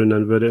 die ich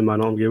plündern würde in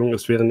meiner Umgebung,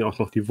 es wären ja auch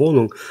noch die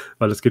Wohnungen,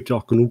 weil es gibt ja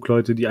auch genug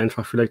Leute, die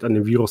einfach vielleicht an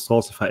dem Virus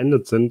draußen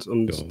verendet sind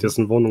und Ja.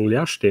 dessen Wohnungen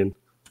leer stehen.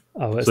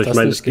 Aber ist So, ich das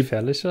meine, nicht es gibt-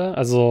 gefährlicher?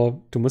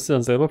 Also, du musst ja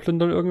dann selber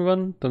plündern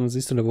irgendwann, dann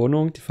siehst du eine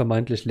Wohnung, die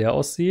vermeintlich leer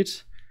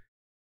aussieht.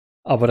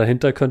 Aber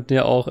dahinter könnten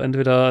ja auch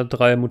entweder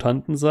 3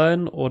 Mutanten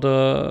sein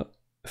oder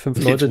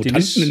 5 Leute, die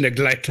Mutanten in nicht. der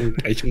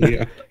Gleichung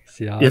her.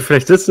 Ja, Ja,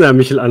 vielleicht sitzen ja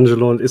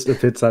Michelangelo und isst eine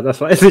Pizza, das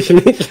weiß ich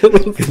nicht.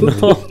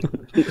 genau.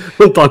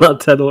 Und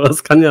Donatello,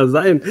 das kann ja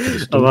sein.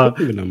 Aber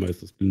wenn er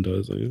meistens blinder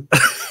ist, ja.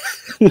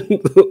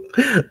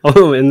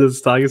 aber am Ende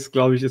des Tages,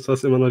 glaube ich, ist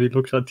das immer noch die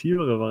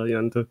lukrativere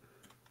Variante.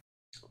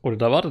 Oder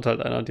da wartet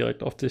halt einer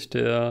direkt auf dich,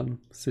 der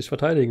sich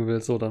verteidigen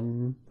will. So,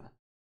 dann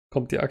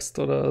kommt die Axt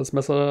oder das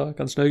Messer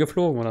ganz schnell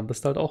geflogen und dann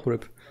bist du halt auch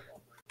RIP.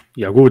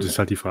 Ja gut, ist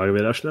halt die Frage,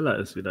 wer da schneller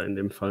ist, wieder in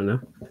dem Fall,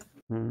 ne?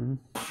 Mhm.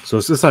 So,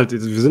 es ist halt, wir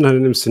sind halt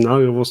in einem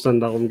Szenario, wo es dann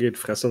darum geht,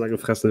 fressen oder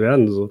gefressen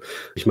werden. So.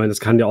 Ich meine, es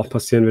kann ja auch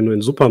passieren, wenn du in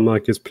den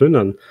Supermarkt gehst,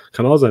 plündern.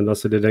 Kann auch sein,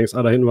 dass du dir denkst,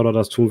 da hinten war doch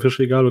das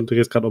Thunfischregal und du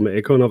drehst gerade um die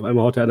Ecke und auf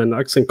einmal haut er eine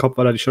Axt in den Kopf,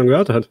 weil er dich schon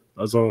gehört hat.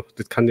 Also,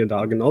 das kann dir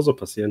da genauso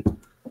passieren.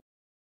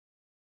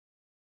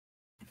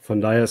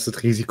 Von daher ist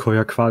das Risiko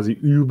ja quasi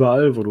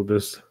überall, wo du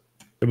bist.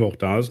 Aber auch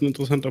da ist ein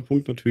interessanter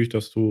Punkt natürlich,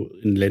 dass du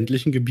in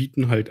ländlichen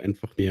Gebieten halt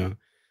einfach mehr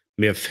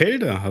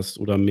Felder hast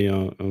oder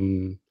mehr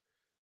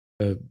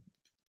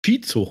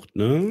Viehzucht,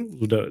 ne?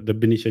 So, da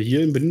bin ich ja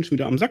hier in Berlin schon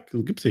wieder am Sack.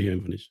 So gibt's ja hier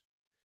einfach nicht.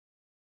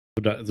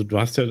 Also du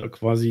hast ja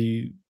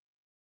quasi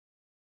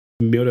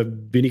mehr oder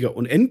weniger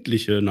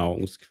unendliche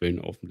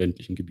Nahrungsquellen auf den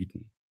ländlichen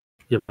Gebieten.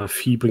 Ja, aber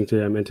Vieh bringt dir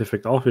ja im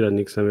Endeffekt auch wieder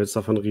nichts, wenn wir jetzt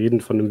davon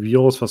reden, von einem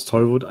Virus, was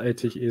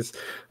tollwutartig ist,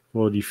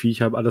 wo die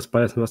Viecher alles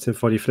beißen, was denen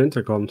vor die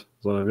Flinte kommt.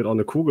 So, da wird auch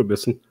eine Kuh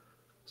gebissen.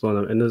 So, und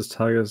am Ende des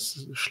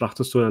Tages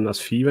schlachtest du dann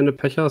das Vieh, wenn du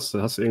Pech hast.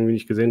 Du hast irgendwie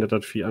nicht gesehen, dass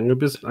das Vieh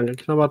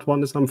angeknabbert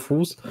worden ist am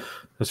Fuß.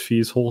 Das Vieh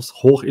ist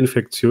hoch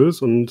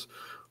infektiös und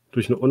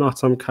durch eine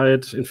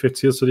Unachtsamkeit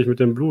infizierst du dich mit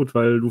dem Blut,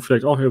 weil du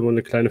vielleicht auch irgendwo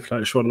eine kleine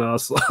Fleischwunde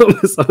hast.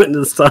 Bis am Ende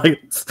des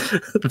Tages.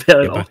 Das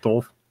wäre Ja, auch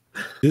doof.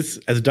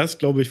 Das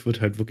glaube ich,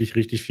 wird halt wirklich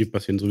richtig viel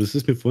passieren. So, das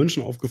ist mir vorhin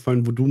schon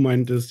aufgefallen, wo du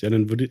meintest, ja,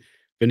 dann würde,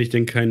 wenn ich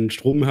denn keinen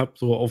Strom habe,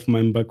 so auf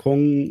meinem Balkon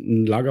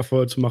ein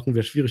Lagerfeuer zu machen,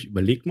 wäre schwierig.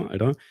 Überleg mal,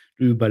 Alter.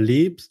 Du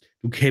überlebst,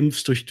 du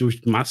kämpfst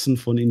durch Massen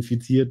von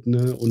Infizierten,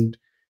 ne, und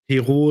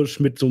heroisch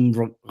mit so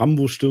einem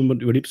Rambo-Sturm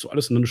und überlebst du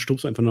alles und dann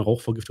stirbst du einfach eine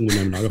Rauchvergiftung in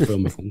deinem Lagerfeuer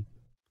machen.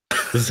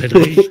 Das ist halt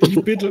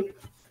richtig bitter.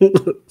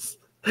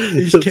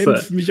 Ich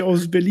kämpfe mich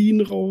aus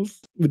Berlin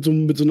raus mit so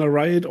einer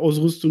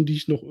Riot-Ausrüstung, die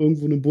ich noch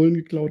irgendwo einem Bullen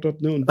geklaut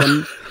habe, ne? Und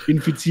dann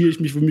infiziere ich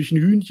mich, wenn mich ein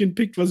Hühnchen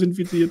pickt, was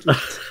infiziert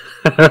ist.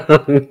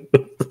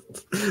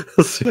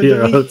 Das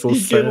wäre halt so Game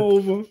sad.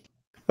 over.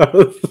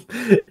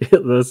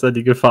 Da ist ja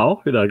die Gefahr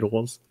auch wieder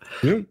groß.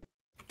 Ja.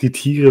 Die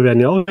Tiere werden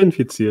ja auch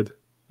infiziert.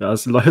 Ja,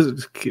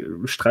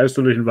 streifst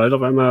du durch den Wald,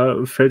 auf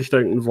einmal fällt dich da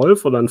irgendein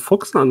Wolf oder ein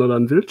Fuchs an oder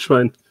ein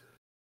Wildschwein.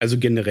 Also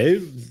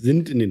generell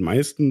sind in den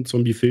meisten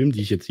Zombie-Filmen,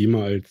 die ich jetzt hier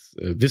mal als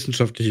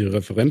wissenschaftliche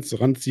Referenz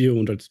ranziehe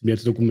und mehr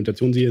als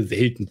Dokumentation sehe,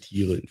 selten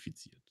Tiere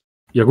infiziert.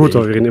 Ja gut,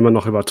 aber wir reden immer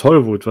noch über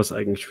Tollwut, was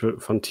eigentlich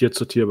von Tier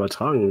zu Tier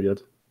übertragen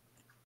wird.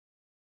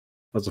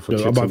 Also von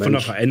Tier aber zu von einer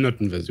Mensch.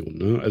 veränderten Version.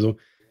 Ne? Also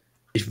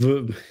ich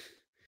würde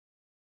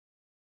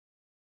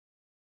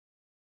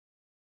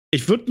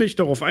mich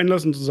darauf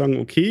einlassen zu sagen,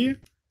 okay,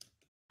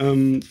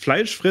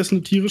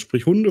 fleischfressende Tiere,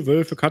 sprich Hunde,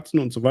 Wölfe, Katzen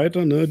und so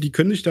weiter, ne, die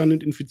können sich da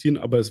nicht infizieren,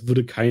 aber es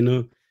würde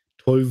keine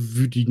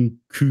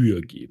tollwütigen Kühe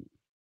geben,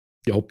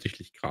 die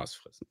hauptsächlich Gras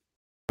fressen.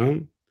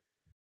 Ja?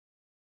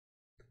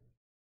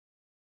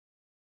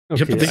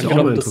 Okay, das ist auch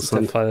angenommen, mal das ist der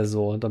interessant. Fall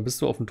so. Dann bist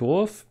du auf dem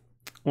Dorf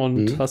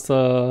und Mhm. hast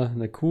da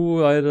eine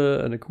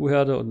Kuhherde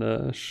und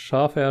eine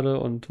Schafherde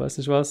und weiß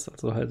nicht was.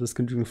 Also halt ist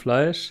genügend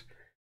Fleisch.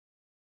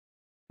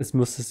 Jetzt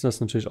müsstest du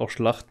das natürlich auch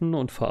schlachten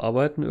und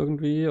verarbeiten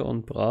irgendwie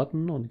und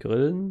braten und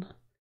grillen.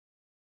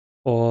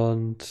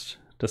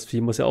 Und das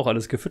Vieh muss ja auch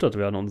alles gefüttert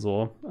werden und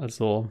so.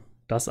 Also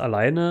das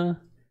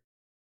alleine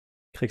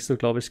kriegst du,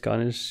 glaube ich, gar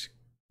nicht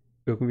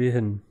irgendwie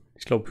hin.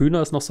 Ich glaube,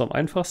 Hühner ist noch so am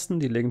einfachsten.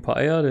 Die legen ein paar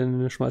Eier,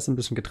 dann schmeißt ein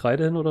bisschen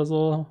Getreide hin oder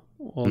so.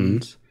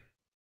 Und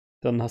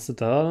dann hast du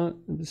da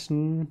ein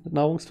bisschen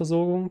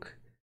Nahrungsversorgung.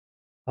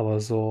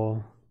 Aber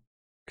so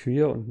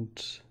Kühe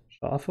und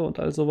Schafe und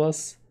all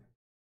sowas,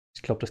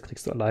 ich glaube, das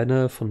kriegst du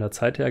alleine von der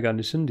Zeit her gar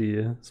nicht hin,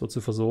 die so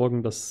zu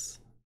versorgen,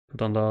 dass du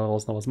dann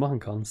daraus noch was machen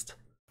kannst.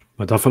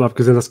 Mal davon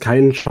abgesehen, dass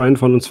kein Schwein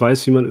von uns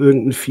weiß, wie man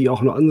irgendein Vieh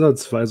auch nur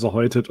ansatzweise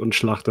häutet und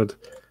schlachtet.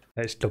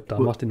 Ja, ich glaube, da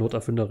macht die Not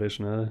erfinderisch,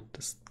 ne?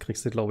 Das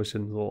kriegst du, glaube ich,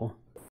 hin, so.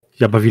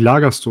 Ja, aber wie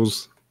lagerst du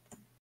es?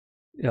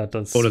 Ja,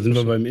 das. Oh, da sind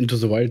wir beim Into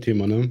the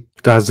Wild-Thema, ne?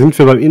 Da sind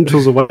wir beim Into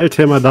the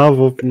Wild-Thema da,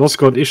 wo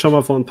Nosko und ich schon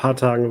mal vor ein paar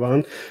Tagen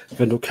waren.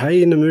 Wenn du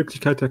keine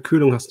Möglichkeit der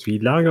Kühlung hast, wie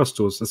lagerst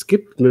du es? Es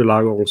gibt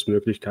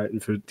Lagerungsmöglichkeiten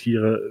für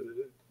Tiere.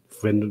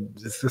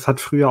 Das hat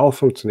früher auch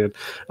funktioniert.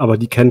 Aber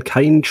die kennt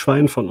kein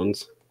Schwein von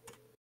uns.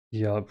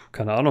 Ja,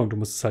 keine Ahnung, du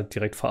musst es halt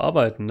direkt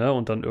verarbeiten, ne?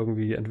 Und dann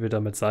irgendwie entweder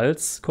mit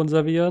Salz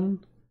konservieren.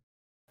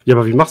 Ja,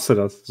 aber wie machst du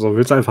das? So,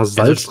 willst du einfach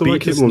Salz drüber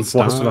kippen und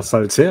wo hast du das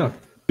Salz her?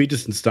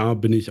 Spätestens da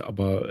bin ich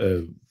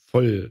aber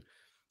voll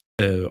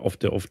auf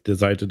der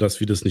Seite,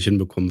 dass wir das nicht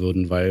hinbekommen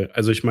würden, weil,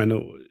 also ich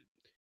meine,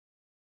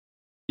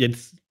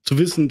 jetzt zu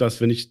wissen, dass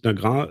wenn ich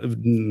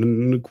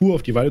eine Kuh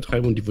auf die Weide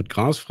treibe und die wird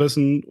Gras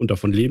fressen und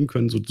davon leben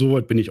können, so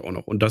weit bin ich auch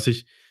noch. Und dass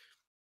ich,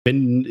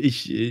 wenn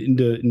ich in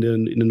der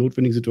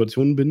notwendigen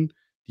Situation bin,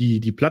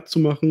 die platt zu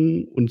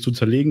machen und zu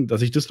zerlegen,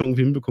 dass ich das noch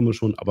irgendwie hinbekomme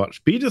schon. Aber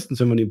spätestens,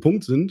 wenn wir an dem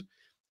Punkt sind,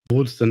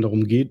 wo es dann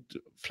darum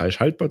geht, Fleisch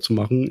haltbar zu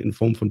machen in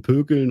Form von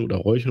Pökeln oder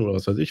Räuchern oder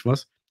was weiß ich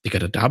was, Digga,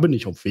 da bin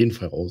ich auf jeden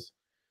Fall raus.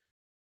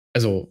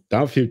 Also,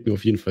 da fehlt mir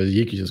auf jeden Fall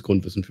jegliches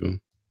Grundwissen für.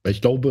 Weil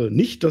ich glaube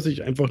nicht, dass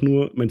ich einfach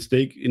nur mein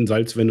Steak in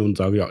Salz wende und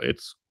sage, ja,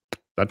 jetzt,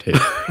 das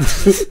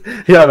hält.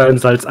 Ja, aber in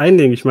Salz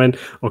einlegen. Ich meine,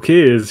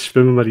 okay, jetzt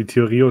spinnen wir mal die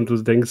Theorie und du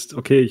denkst,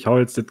 okay, ich hau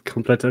jetzt das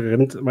komplette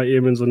Rind mal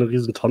eben in so eine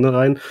riesen Tonne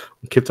rein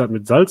und kipp halt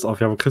mit Salz auf.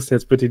 Ja, wo kriegst du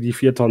jetzt bitte die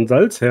 4 Tonnen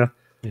Salz her?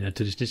 Ja,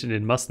 natürlich nicht in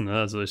den Massen, ne?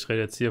 Also ich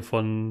rede jetzt hier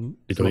von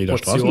Geht so doch einer jeder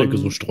Portion, Straßenecke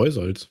so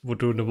Streusalz. wo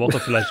du eine Woche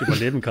vielleicht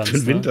überleben kannst. Für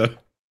den Winter.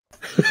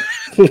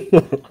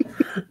 Ne?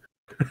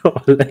 Oh,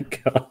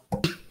 lecker.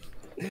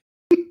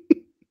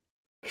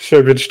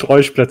 Schön mit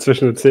Streusplatz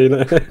zwischen den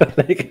Zähnen.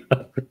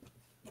 Lecker.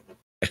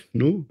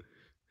 No.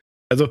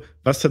 Also,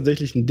 was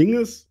tatsächlich ein Ding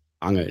ist,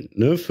 Angeln,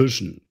 ne,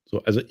 Fischen.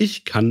 So, also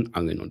ich kann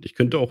angeln und ich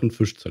könnte auch einen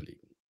Fisch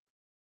zerlegen.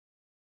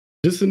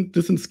 Das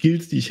sind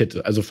Skills, die ich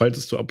hätte. Also, falls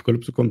es zur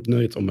Apokalypse kommt,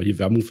 ne, jetzt auch mal die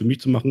Werbung für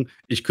mich zu machen,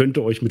 ich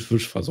könnte euch mit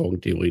Fisch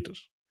versorgen,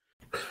 theoretisch.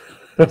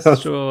 Das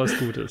ist schon was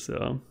Gutes,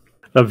 ja.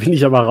 Da bin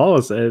ich aber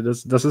raus, ey.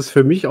 Das ist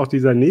für mich auch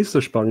dieser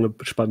nächste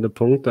spannende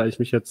Punkt, da ich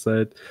mich jetzt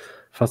seit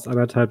fast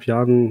 1,5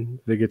 Jahren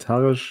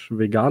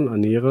vegetarisch-vegan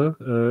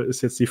ernähre,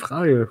 ist jetzt die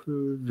Frage,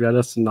 wäre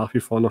das denn nach wie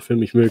vor noch für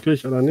mich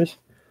möglich oder nicht?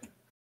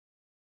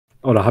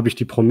 Oder habe ich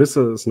die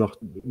Prämisse, es noch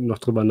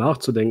drüber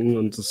nachzudenken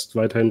und es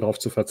weiterhin darauf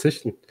zu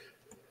verzichten?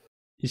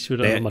 Ich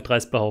würde einfach mal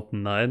dreist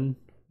behaupten, nein,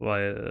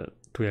 weil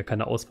du ja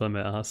keine Auswahl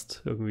mehr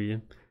hast irgendwie.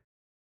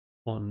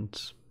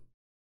 Und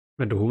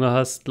wenn du Hunger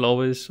hast,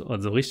 glaube ich,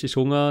 also richtig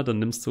Hunger, dann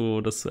nimmst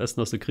du das zu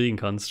essen, was du kriegen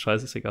kannst.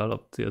 Scheiße, ist egal,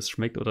 ob dir es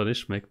schmeckt oder nicht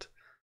schmeckt.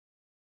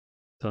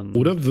 Dann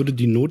Oder würde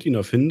die Not ihn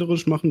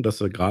erfinderisch machen,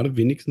 dass er gerade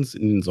wenigstens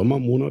in den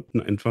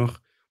Sommermonaten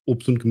einfach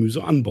Obst und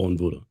Gemüse anbauen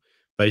würde?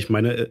 Weil ich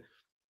meine,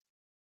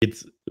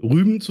 jetzt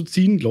Rüben zu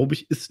ziehen, glaube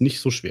ich, ist nicht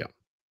so schwer.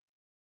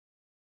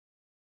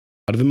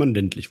 Gerade wenn man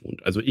ländlich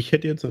wohnt. Also ich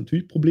hätte jetzt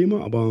natürlich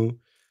Probleme, aber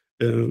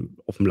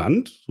auf dem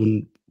Land, so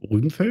ein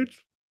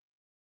Rübenfeld,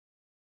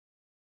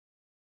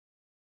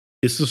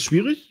 ist es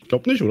schwierig? Ich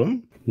glaube nicht, oder?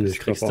 Nee, das ich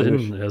kriegst glaube du auch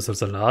hin. nicht. Ja, so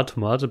Salat,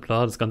 Tomate,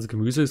 bla, das ganze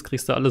Gemüse, das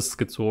kriegst du alles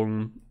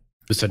gezogen.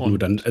 Ist halt Und- nur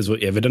dann, also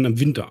er wäre dann im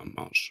Winter am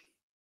Arsch.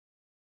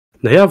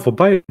 Naja,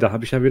 wobei, da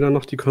habe ich ja wieder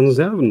noch die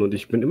Konserven und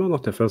ich bin immer noch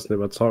der festen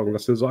Überzeugung,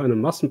 dass wir so eine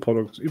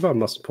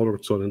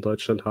Übermassenproduktion in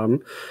Deutschland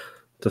haben,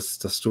 dass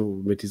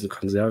du mit diesen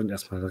Konserven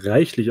erstmal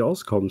reichlich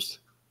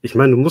auskommst. Ich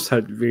meine, du musst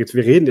halt, wir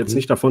reden jetzt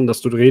nicht davon,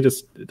 dass du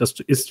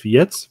isst wie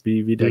jetzt,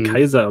 wie der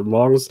Kaiser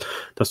morgens,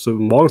 dass du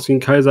morgens wie ein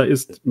Kaiser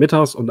isst,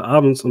 mittags und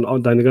abends und auch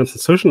deine ganzen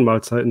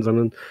Zwischenmahlzeiten,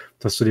 sondern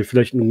dass du dir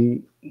vielleicht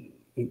ein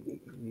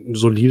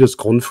solides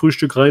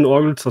Grundfrühstück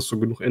reinorgelst, dass du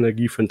genug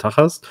Energie für den Tag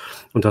hast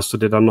und dass du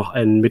dir dann noch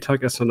ein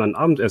Mittagessen und ein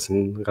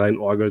Abendessen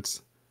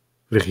reinorgelst.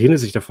 Wir reden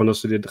jetzt nicht davon,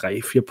 dass du dir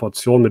 3, 4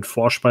 Portionen mit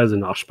Vorspeise,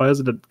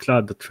 Nachspeise,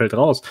 klar, das fällt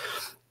raus.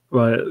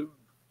 Weil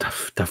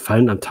da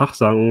fallen am Tag,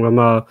 sagen wir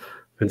mal,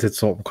 wenn es jetzt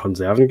so um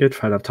Konserven geht,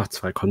 fallen am Tag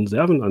 2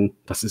 Konserven an.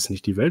 Das ist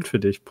nicht die Welt für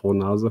dich pro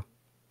Nase.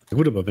 Ja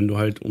gut, aber wenn du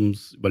halt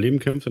ums Überleben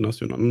kämpfst, dann hast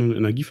du einen anderen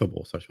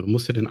Energieverbrauch, sag ich mal. Du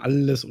musst ja dann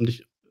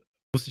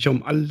musst dich ja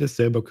um alles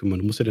selber kümmern.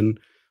 Du musst ja dann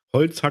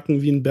Holz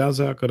hacken wie ein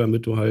Berserker,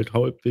 damit du halt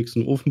halbwegs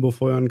einen Ofen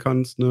befeuern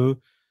kannst, ne?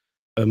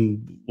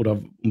 Oder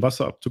um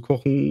Wasser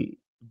abzukochen.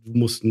 Du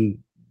musst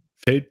ein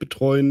Feld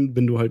betreuen,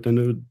 wenn du halt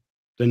deine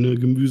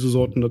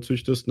Gemüsesorten da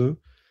züchtest, ne?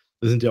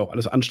 Das sind ja auch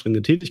alles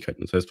anstrengende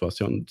Tätigkeiten. Das heißt, du hast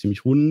ja einen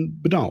ziemlich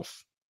hohen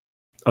Bedarf.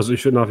 Also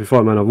ich würde nach wie vor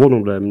in meiner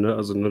Wohnung bleiben, ne?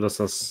 Also nur,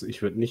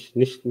 ich würde nicht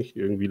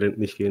irgendwie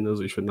ländlich gehen.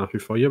 Also ich würde nach wie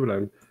vor hier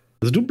bleiben.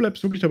 Also du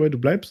bleibst wirklich dabei, du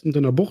bleibst in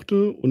deiner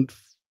Buchte und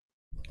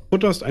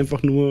futterst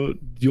einfach nur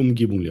die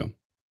Umgebung leer.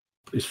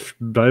 Ich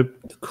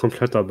bleib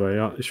komplett dabei,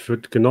 ja. Ich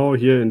würde genau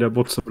hier in der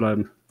Butze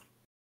bleiben.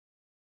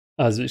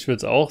 Also ich würde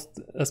es auch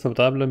erstmal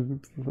da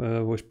bleiben,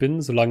 wo ich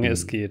bin, solange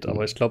es geht.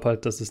 Aber ich glaube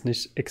halt, dass es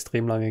nicht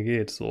extrem lange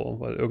geht, so,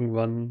 weil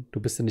irgendwann, du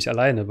bist ja nicht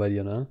alleine bei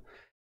dir, ne?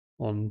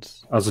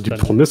 Und also die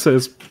Prämisse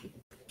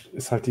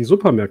ist halt die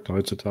Supermärkte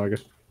heutzutage.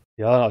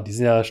 Ja, die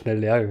sind ja schnell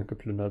leer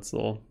geplündert,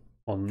 so.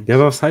 Und ja,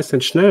 aber was heißt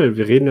denn schnell?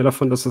 Wir reden ja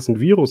davon, dass das ein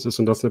Virus ist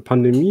und dass eine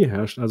Pandemie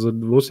herrscht. Also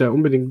du musst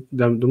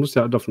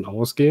ja davon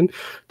ausgehen,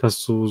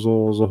 dass du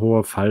so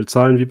hohe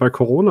Fallzahlen wie bei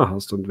Corona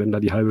hast. Und wenn da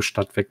die halbe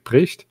Stadt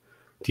wegbricht,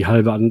 die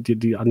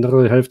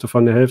andere Hälfte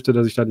von der Hälfte,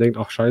 dass ich dann denkt,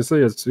 ach scheiße,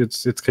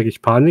 jetzt kriege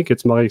ich Panik,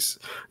 jetzt mache ich es,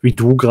 wie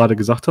du gerade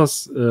gesagt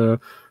hast,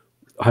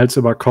 Hals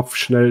über Kopf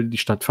schnell die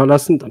Stadt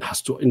verlassen, dann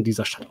hast du in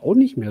dieser Stadt auch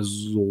nicht mehr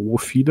so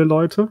viele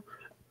Leute.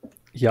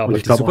 Ja, aber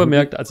die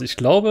Supermärkte, also ich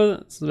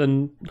glaube,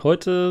 wenn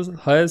heute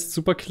heißt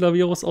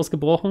Superkiller-Virus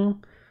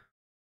ausgebrochen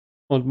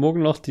und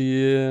morgen noch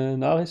die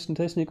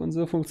Nachrichtentechnik und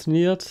so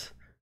funktioniert,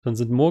 dann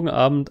sind morgen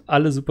Abend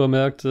alle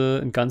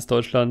Supermärkte in ganz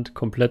Deutschland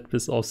komplett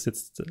bis aufs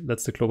jetzt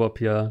letzte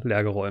Klopapier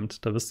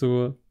leergeräumt. Da wirst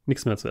du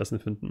nichts mehr zu essen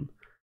finden.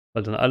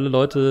 Weil dann alle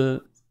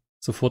Leute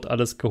sofort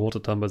alles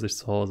gehortet haben bei sich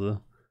zu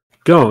Hause.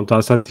 Genau, und da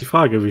ist halt die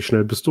Frage, wie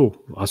schnell bist du?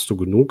 Hast du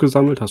genug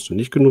gesammelt? Hast du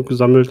nicht genug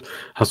gesammelt?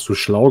 Hast du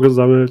schlau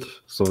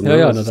gesammelt? So, ne?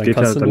 Ja, also es geht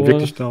halt dann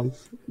wirklich darum.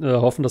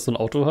 Hoffen, dass du ein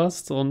Auto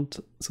hast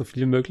und so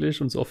viel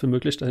möglich und so oft wie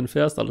möglich dahin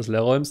fährst, alles leer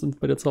räumst und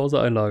bei dir zu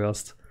Hause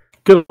einlagerst.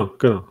 Genau.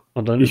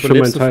 Und dann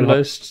überlebst du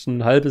vielleicht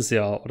ein halbes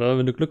Jahr. Oder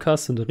wenn du Glück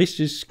hast und du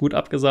richtig gut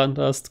abgesandt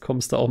hast,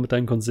 kommst du auch mit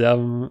deinen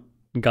Konserven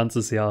ein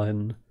ganzes Jahr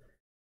hin.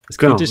 Das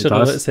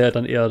Kritischere ist ja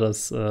dann eher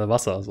das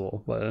Wasser,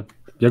 so, weil.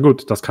 Ja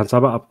gut, das kannst du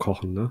aber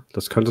abkochen, ne?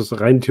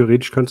 Rein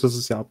theoretisch könntest du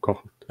es ja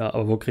abkochen. Ja,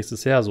 aber wo kriegst du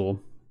es her, so?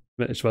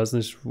 Ich weiß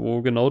nicht,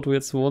 wo genau du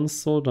jetzt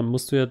wohnst, so, dann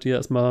musst du ja dir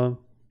erstmal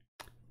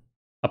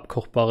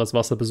abkochbares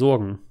Wasser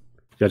besorgen.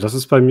 Ja, das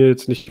ist bei mir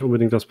jetzt nicht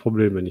unbedingt das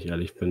Problem, wenn ich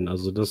ehrlich bin.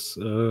 Also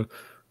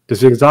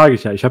deswegen sage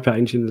ich ja, ich habe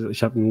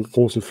einen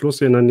großen Fluss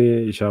hier in der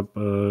Nähe,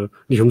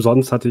 nicht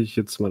umsonst hatte ich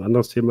jetzt mal ein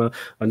anderes Thema,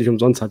 weil nicht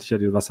umsonst hatte ich ja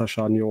den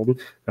Wasserschaden hier oben.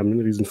 Wir haben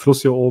einen riesen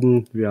Fluss hier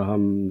oben, wir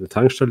haben eine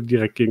Tankstelle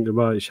direkt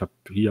gegenüber, ich habe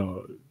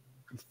hier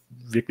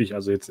wirklich,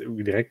 also jetzt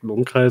irgendwie direkt im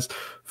Umkreis,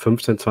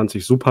 15,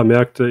 20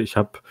 Supermärkte, ich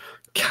habe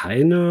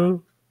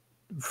keine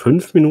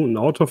 5 Minuten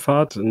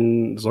Autofahrt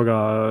in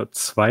sogar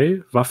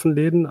 2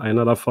 Waffenläden.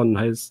 Einer davon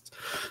heißt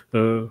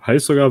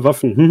sogar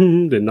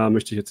Waffen, den Namen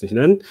möchte ich jetzt nicht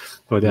nennen,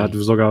 aber der hat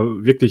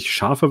sogar wirklich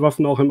scharfe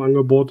Waffen auch im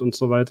Angebot und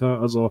so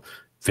weiter. Also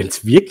wenn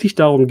es wirklich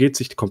darum geht,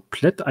 sich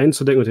komplett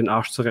einzudecken und den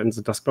Arsch zu retten,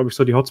 sind das, glaube ich,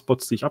 so die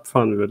Hotspots, die ich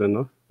abfahren würde.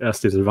 Ne?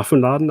 Erst diesen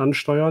Waffenladen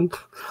ansteuern,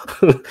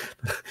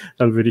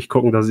 dann würde ich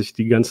gucken, dass ich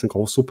die ganzen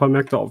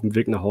Großsupermärkte auf dem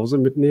Weg nach Hause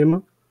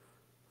mitnehme.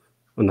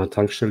 Und an der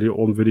Tankstelle hier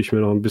oben würde ich mir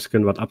noch ein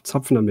bisschen was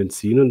abzapfen an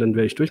Benzin und dann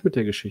wäre ich durch mit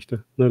der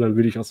Geschichte. Ne, dann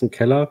würde ich aus dem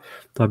Keller,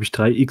 da habe ich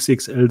 3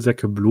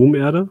 XXL-Säcke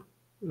Blumenerde,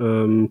 die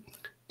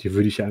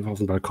würde ich einfach auf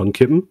den Balkon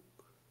kippen.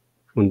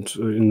 Und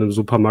in einem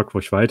Supermarkt, wo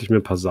ich war, hätte ich mir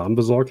ein paar Samen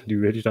besorgt,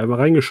 die hätte ich da einfach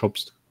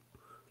reingeschubst.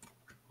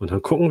 Und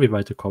dann gucken, wie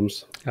weit du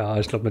kommst. Ja,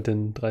 ich glaube, mit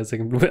den 3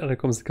 Säcken Blumenerde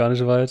kommst du gar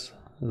nicht weit.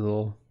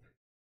 Also,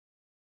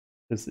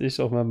 bis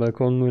ich auf meinem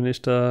Balkon, wenn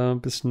ich da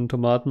ein bisschen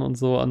Tomaten und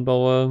so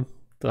anbaue,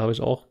 da habe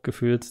ich auch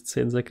gefühlt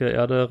 10 Säcke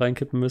Erde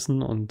reinkippen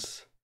müssen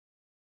und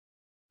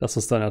dass du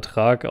deinen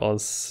Ertrag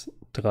aus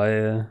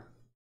 3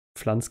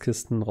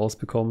 Pflanzkisten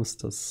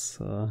rausbekommst, das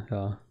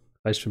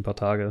reicht für ein paar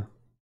Tage.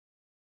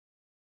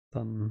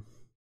 Dann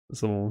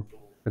so,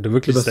 wenn du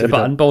wirklich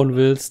selber anbauen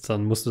willst,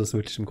 dann musst du das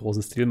wirklich im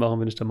großen Stil machen,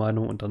 bin ich der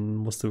Meinung, und dann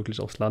musst du wirklich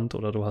aufs Land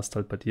oder du hast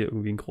halt bei dir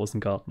irgendwie einen großen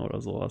Garten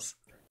oder sowas.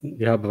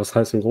 Ja, aber was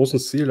heißt im großen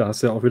Stil? Da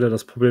hast du ja auch wieder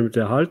das Problem mit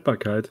der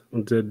Haltbarkeit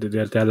und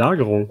der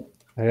Lagerung.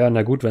 Ja,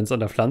 na gut, wenn es an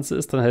der Pflanze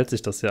ist, dann hält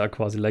sich das ja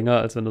quasi länger,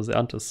 als wenn du es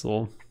erntest,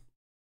 so.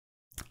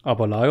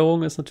 Aber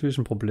Lagerung ist natürlich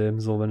ein Problem.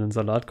 So, wenn du einen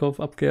Salatkopf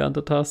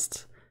abgeerntet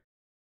hast,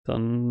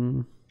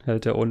 dann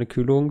hält er ohne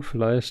Kühlung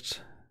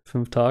vielleicht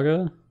 5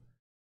 Tage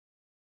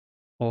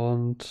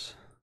und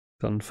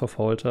dann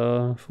verfault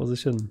er vor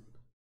sich hin.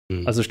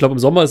 Also ich glaube, im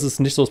Sommer ist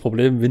es nicht so das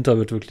Problem, im Winter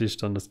wird wirklich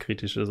dann das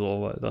Kritische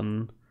so, weil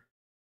dann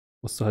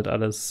musst du halt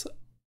alles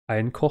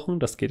einkochen,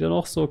 das geht ja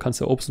noch so, kannst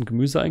ja Obst und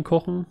Gemüse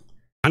einkochen.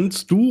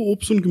 Kannst du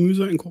Obst und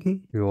Gemüse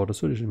einkochen? Ja,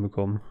 das würde ich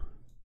hinbekommen.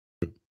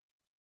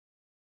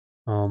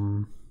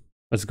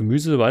 Also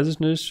Gemüse weiß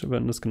ich nicht,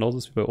 wenn das genauso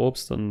ist wie bei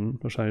Obst, dann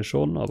wahrscheinlich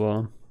schon,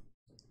 aber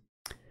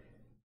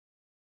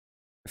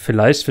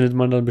vielleicht findet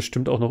man dann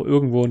bestimmt auch noch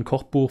irgendwo ein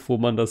Kochbuch, wo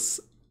man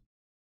das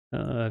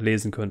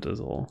lesen könnte,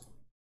 so.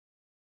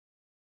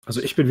 Also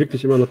ich bin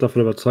wirklich immer noch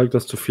davon überzeugt,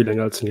 dass du viel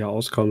länger als ein Jahr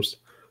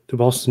auskommst. Du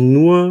brauchst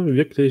nur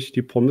wirklich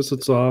die Prämisse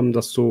zu haben,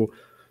 dass du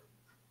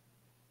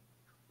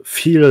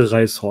viel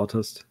Reis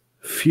hortest.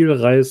 Viel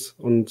Reis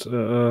und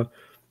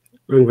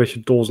irgendwelche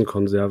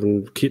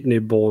Dosenkonserven,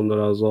 Kidneybohnen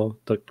oder so.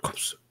 Da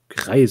kommst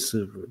du Reis.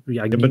 Wie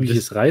angeblich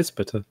ist Reis,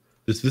 bitte?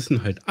 Das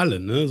wissen halt alle,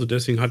 ne? So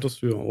deswegen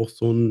hattest du ja auch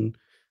so einen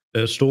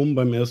Sturm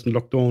beim ersten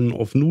Lockdown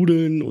auf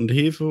Nudeln und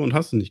Hefe und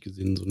hast du nicht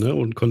gesehen, so, ne?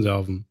 Und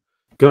Konserven.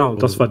 Genau,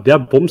 das war der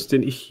Bums,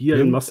 den ich hier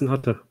in Massen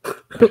hatte.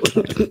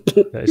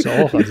 Ja, ich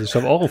auch. Also ich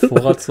habe auch einen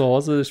Vorrat zu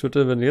Hause. Ich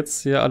würde, wenn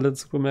jetzt hier alle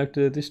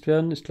Supermärkte dicht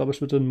wären, ich glaube,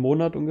 ich würde einen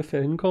Monat ungefähr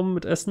hinkommen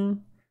mit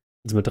Essen.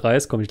 Also mit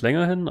Reis komme ich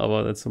länger hin,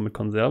 aber jetzt so mit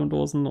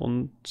Konservendosen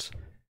und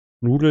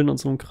Nudeln und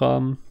so ein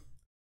Kram.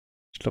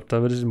 Ich glaube,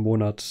 da würde ich einen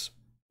Monat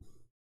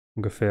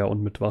ungefähr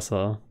und mit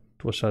Wasser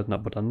durchhalten,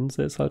 aber dann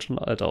sähe es halt schon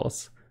alt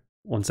aus.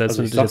 Und selbst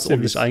Also wenn du dich jetzt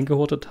ordentlich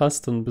eingehortet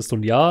hast, dann bist du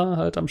ein Jahr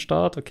halt am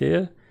Start,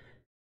 okay.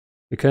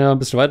 Wir können ja ein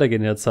bisschen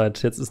weitergehen in der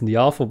Zeit. Jetzt ist ein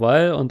Jahr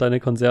vorbei und deine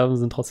Konserven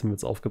sind trotzdem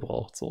jetzt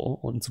aufgebraucht. So.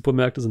 Und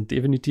Supermärkte sind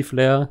definitiv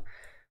leer.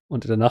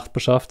 Und in der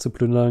Nachbarschaft zu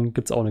plündern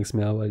gibt es auch nichts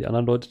mehr, weil die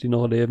anderen Leute, die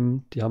noch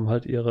leben, die haben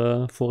halt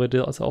ihre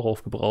Vorräte also auch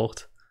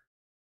aufgebraucht.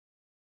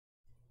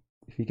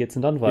 Wie geht's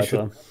denn dann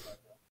weiter?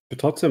 Ich würde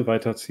trotzdem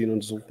weiterziehen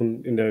und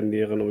suchen in der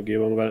näheren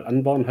Umgebung, weil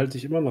Anbauen halte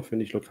ich immer noch für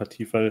nicht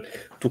lukrativ, weil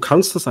du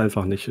kannst es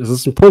einfach nicht. Es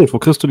ist ein Punkt, wo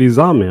kriegst du die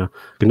Samen her?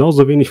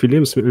 Genauso wenig wie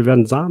Lebensmittel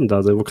werden Samen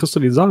da sein. Wo kriegst du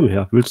die Samen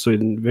her? Möchtest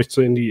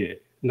du in die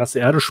nasse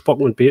Erde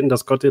spocken und beten,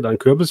 dass Gott dir da einen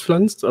Kürbis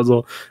pflanzt?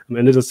 Also am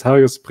Ende des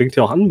Tages bringt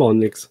ja auch Anbauen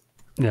nichts.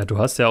 Ja, du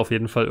hast ja auf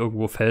jeden Fall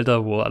irgendwo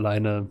Felder, wo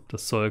alleine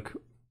das Zeug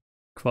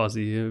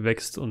quasi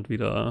wächst und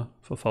wieder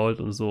verfault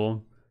und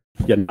so.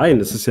 Ja, nein,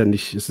 es wird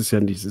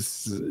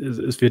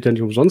ja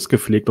nicht umsonst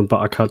gepflegt und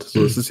beackert.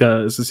 So, es ist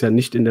ja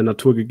nicht in der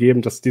Natur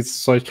gegeben, dass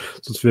dieses Zeug,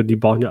 sonst würden die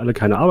Bauern ja alle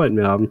keine Arbeit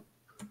mehr haben.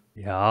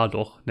 Ja,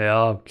 doch,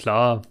 naja,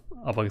 klar,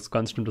 aber so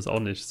ganz stimmt das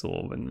auch nicht.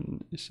 So, wenn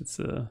ich jetzt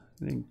in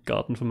den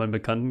Garten von meinen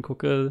Bekannten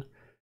gucke,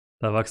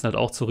 da wachsen halt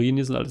auch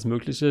Zucchinis und alles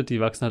Mögliche, die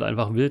wachsen halt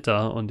einfach wild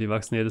da und die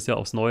wachsen jedes Jahr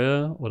aufs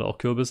Neue oder auch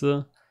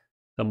Kürbisse.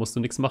 Da musst du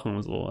nichts machen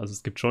und so. Also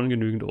es gibt schon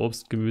genügend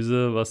Obst,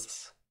 Gemüse,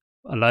 was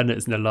alleine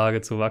ist in der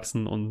Lage zu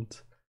wachsen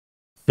und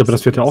ja, aber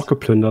das wird ja auch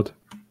geplündert.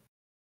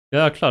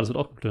 ja, klar, das wird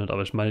auch geplündert,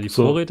 aber ich meine, die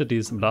Vorräte, die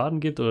es im Laden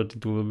gibt oder die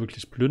du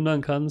wirklich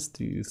plündern kannst,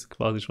 die es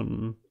quasi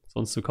schon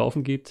sonst zu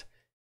kaufen gibt,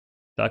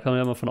 da kann man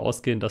ja mal von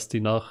ausgehen, dass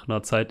die nach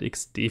einer Zeit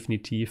X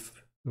definitiv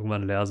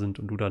irgendwann leer sind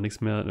und du da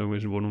nichts mehr in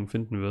irgendwelchen Wohnungen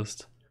finden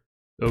wirst.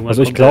 Irgendwann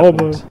also ich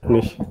glaube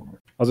nicht.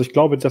 Also ich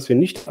glaube, dass wir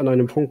nicht an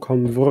einen Punkt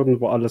kommen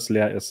würden, wo alles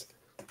leer ist.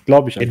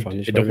 Glaube ich einfach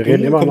nicht. Weil wir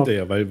reden immer noch,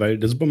 weil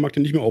der Supermarkt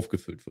ja nicht mehr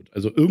aufgefüllt wird.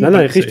 Also irgendwann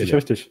nein,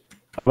 richtig.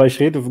 Aber ich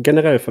rede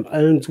generell von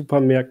allen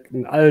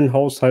Supermärkten, allen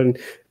Haushalten.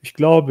 Ich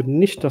glaube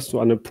nicht, dass du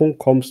an einen Punkt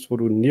kommst, wo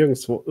du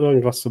nirgendwo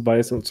irgendwas zu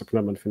beißen und zu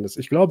knabbern findest.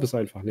 Ich glaube es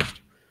einfach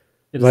nicht.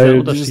 Ja, das ist ja ein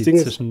Unterschied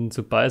zwischen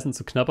zu beißen,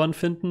 zu knabbern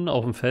finden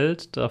auf dem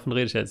Feld. Davon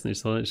rede ich jetzt nicht,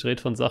 sondern ich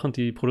rede von Sachen,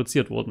 die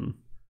produziert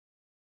wurden.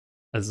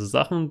 Also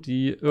Sachen,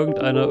 die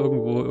irgendeiner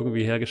irgendwo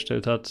irgendwie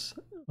hergestellt hat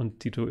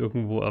und die du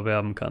irgendwo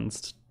erwerben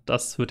kannst.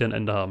 Das wird ja ein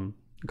Ende haben.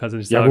 Du kannst ja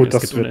nicht sagen,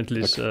 es gibt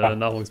unendlich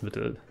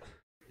Nahrungsmittel.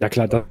 Ja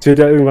klar, das wird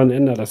ja irgendwann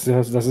ändern. Das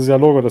ist ja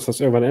Logo, dass das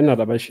irgendwann ändert.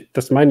 Aber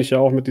das meine ich ja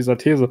auch mit dieser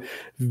These.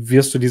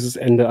 Wirst du dieses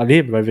Ende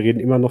erleben? Weil wir reden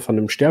immer noch von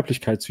einem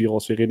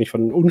Sterblichkeitsvirus. Wir reden nicht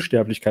von einem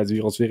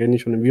Unsterblichkeitsvirus. Wir reden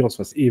nicht von einem Virus,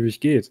 was ewig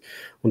geht.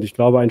 Und ich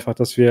glaube einfach,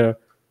 dass wir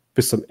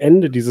bis zum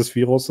Ende dieses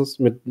Viruses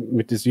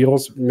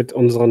mit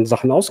unseren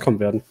Sachen auskommen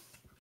werden.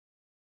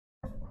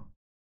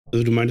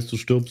 Also du meinst, du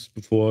stirbst,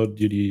 bevor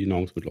dir die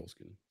Nahrungsmittel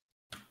ausgehen?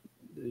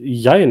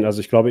 Jein, also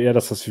ich glaube eher,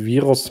 dass das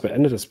Virus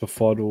beendet ist,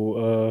 bevor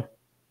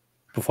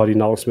die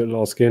Nahrungsmittel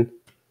ausgehen.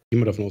 Ich gehe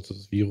mal davon aus, dass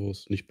das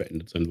Virus nicht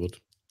beendet sein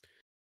wird.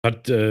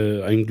 Hat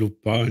einen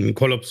globalen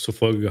Kollaps zur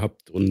Folge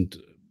gehabt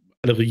und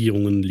alle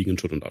Regierungen liegen in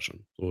Schutt und Asche.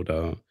 So,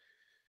 da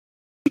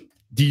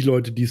die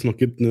Leute, die es noch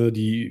gibt, ne,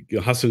 die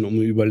hasseln um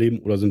ihr Überleben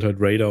oder sind halt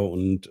Raider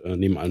und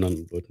nehmen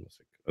anderen Leuten was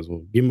weg.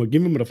 Also gehen wir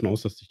mal davon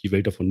aus, dass sich die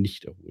Welt davon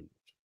nicht erholen wird.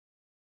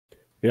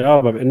 Ja,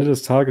 aber am Ende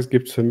des Tages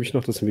gibt es für mich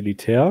noch das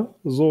Militär,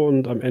 so,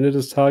 und am Ende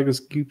des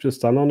Tages gibt es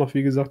dann auch noch,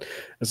 wie gesagt,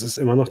 es ist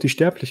immer noch die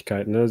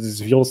Sterblichkeit, ne?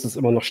 Dieses Virus ist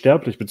immer noch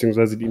sterblich,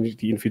 beziehungsweise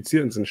die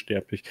Infizierten sind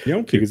sterblich. Ja,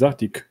 okay. Wie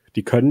gesagt,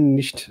 die können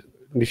nicht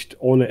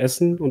ohne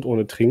Essen und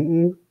ohne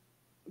Trinken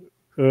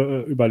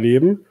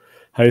überleben.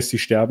 Heißt, die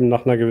sterben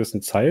nach einer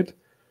gewissen Zeit.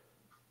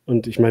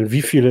 Und ich meine,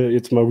 wie viele,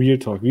 jetzt mal Real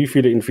Talk, wie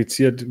viele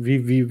infiziert,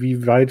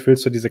 wie weit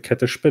willst du diese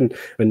Kette spinnen?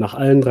 Wenn nach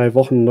allen 3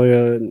 Wochen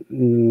eine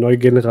neue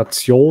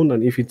Generation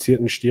an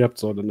Infizierten stirbt,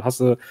 so, dann hast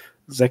du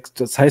 6,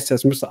 das heißt ja,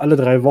 es müsste alle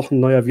 3 Wochen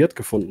ein neuer Wirt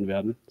gefunden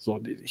werden. So,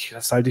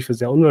 das halte ich für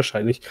sehr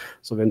unwahrscheinlich.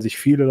 So, wenn sich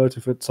viele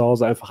Leute für zu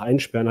Hause einfach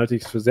einsperren, halte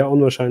ich es für sehr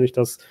unwahrscheinlich,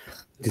 dass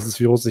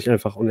dieses Virus sich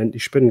einfach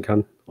unendlich spinnen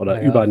kann. Oder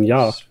Naja, über ein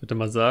Jahr. ich würde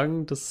mal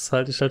sagen, das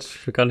halte ich halt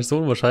für gar nicht so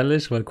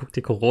unwahrscheinlich, weil guck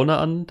dir Corona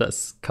an,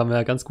 das kann man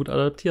ja ganz gut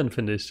adaptieren,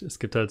 finde ich. Es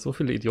gibt halt so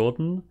viele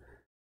Idioten,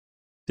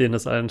 denen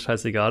das allen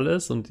scheißegal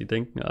ist und die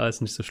denken,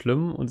 ist nicht so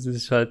schlimm und sie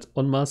sich halt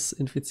en masse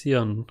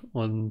infizieren.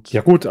 Und Ja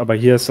gut, aber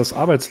hier ist das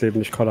Arbeitsleben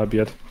nicht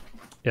kollabiert.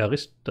 ja,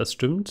 richtig, das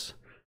stimmt.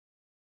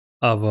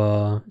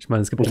 Aber ich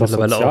meine, es gibt Und das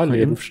mittlerweile auch einen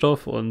Sozialleben.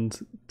 Impfstoff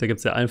und da gibt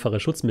es ja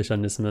einfache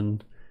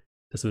Schutzmechanismen.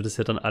 Das wird es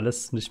ja dann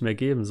alles nicht mehr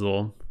geben,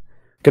 so.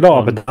 Genau,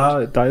 aber Und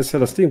da ist ja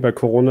das Ding bei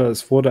Corona,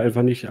 es wurde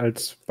einfach nicht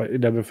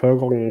in der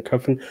Bevölkerung, in den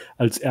Köpfen,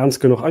 als ernst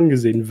genug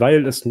angesehen,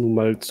 weil es nun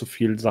mal zu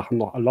viele Sachen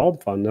noch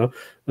erlaubt waren. Ne?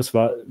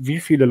 Wie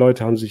viele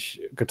Leute haben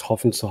sich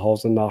getroffen zu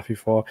Hause nach wie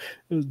vor?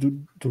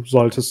 Du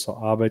solltest zur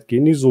Arbeit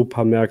gehen, die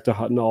Supermärkte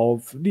hatten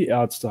auf, die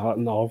Ärzte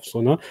hatten auf,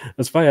 so, ne?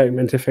 Es war ja im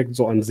Endeffekt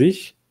so an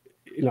sich,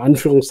 in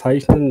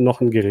Anführungszeichen, noch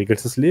ein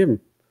geregeltes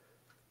Leben.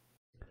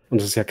 Und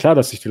es ist ja klar,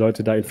 dass sich die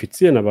Leute da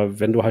infizieren, aber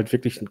wenn du halt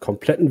wirklich einen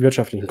kompletten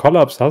wirtschaftlichen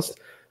Kollaps hast,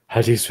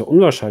 halte ich es für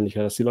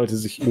unwahrscheinlicher, dass die Leute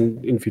sich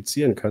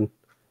infizieren können.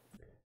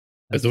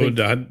 Also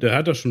da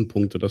hat er schon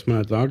Punkte, dass man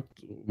halt sagt,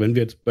 wenn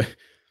wir jetzt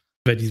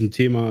bei diesem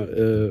Thema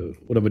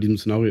oder bei diesem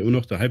Szenario immer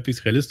noch da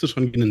halbwegs realistisch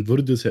rangehen, dann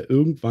würde das ja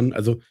irgendwann,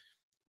 also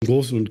im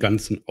Großen und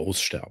Ganzen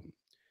aussterben.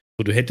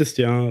 So, du hättest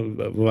ja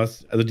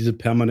also diese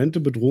permanente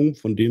Bedrohung,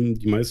 von dem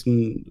die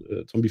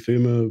meisten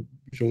Zombie-Filme,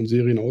 Bücher und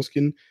Serien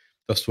ausgehen,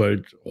 dass du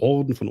halt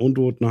Horden von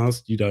Untoten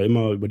hast, die da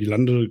immer über die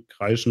Lande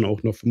kreischen,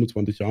 auch nach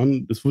 25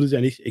 Jahren, das würde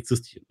ja nicht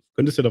existieren. Du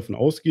könntest ja davon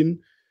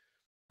ausgehen,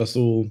 dass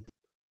so,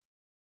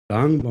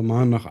 sagen wir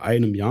mal, nach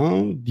einem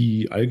Jahr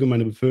die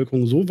allgemeine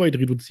Bevölkerung so weit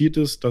reduziert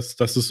ist, dass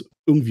es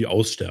irgendwie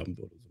aussterben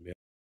würde.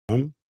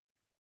 Ja?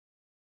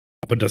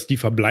 Aber dass die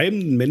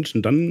verbleibenden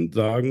Menschen dann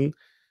sagen,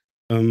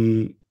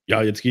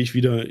 ja, jetzt gehe ich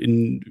wieder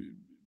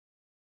in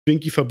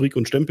Twinkie-Fabrik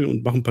und Stempel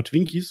und mache ein paar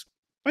Twinkies,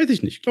 weiß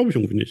ich nicht, glaube ich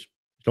irgendwie nicht.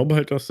 Ich glaube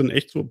halt, dass dann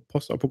echt so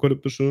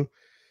postapokalyptische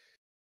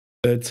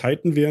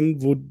Zeiten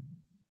wären, wo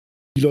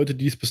die Leute,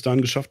 die es bis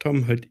dahin geschafft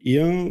haben, halt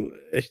eher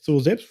echt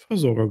so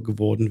Selbstversorger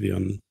geworden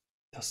wären.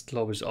 das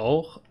glaube ich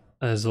auch.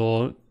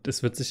 Also,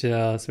 es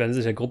werden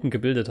sich ja Gruppen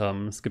gebildet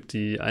haben. Es gibt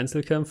die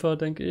Einzelkämpfer,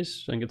 denke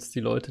ich. Dann gibt es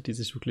die Leute, die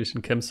sich wirklich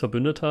in Camps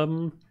verbündet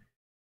haben.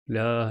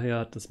 Ja,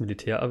 hat das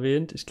Militär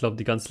erwähnt. Ich glaube,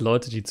 die ganzen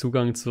Leute, die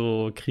Zugang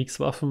zu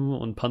Kriegswaffen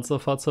und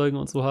Panzerfahrzeugen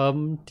und so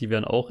haben, die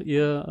werden auch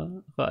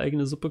ihre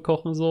eigene Suppe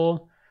kochen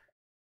so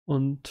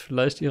und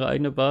vielleicht ihre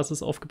eigene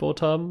Basis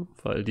aufgebaut haben,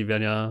 weil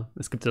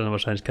es gibt ja dann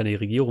wahrscheinlich keine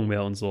Regierung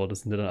mehr und so.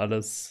 Das sind ja dann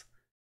alles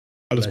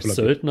vielleicht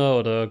Söldner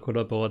oder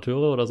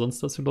Kollaborateure oder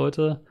sonst was für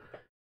Leute,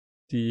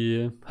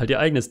 die halt ihr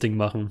eigenes Ding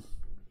machen.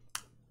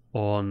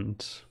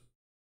 Und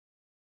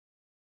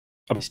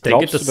Aber ich denke,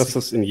 glaubst du, dass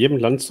das in jedem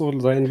Land so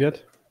sein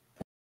wird?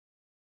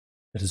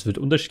 ja, das wird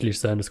unterschiedlich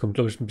sein. Das kommt,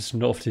 glaube ich, ein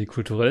bisschen auf die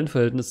kulturellen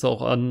Verhältnisse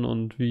auch an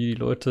und wie die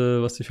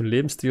Leute, was sie für einen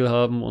Lebensstil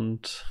haben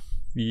und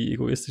wie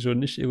egoistisch oder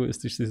nicht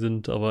egoistisch sie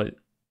sind. Aber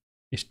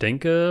ich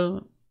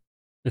denke,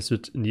 es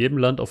wird in jedem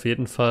Land auf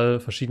jeden Fall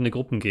verschiedene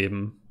Gruppen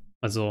geben.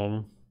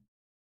 Also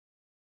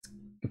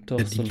gibt auch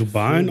Ja, so die einen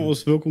globalen Film.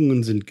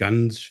 Auswirkungen sind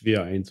ganz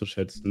schwer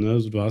einzuschätzen. Ne?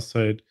 Also du hast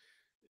halt,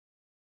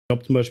 ich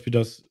glaube zum Beispiel,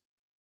 dass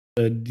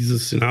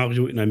dieses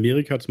Szenario in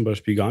Amerika zum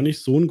Beispiel gar nicht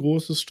so ein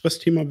großes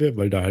Stressthema wäre,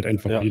 weil da halt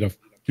einfach Ja. jeder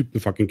Typ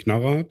eine fucking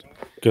Knarre hat.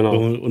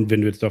 Genau. Und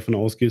wenn du jetzt davon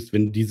ausgehst,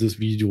 wenn dieses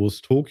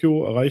Virus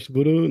Tokio erreicht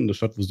würde, in der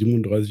Stadt, wo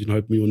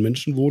 37,5 Millionen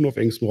Menschen wohnen, auf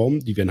engstem Raum,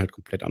 die wären halt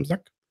komplett am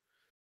Sack,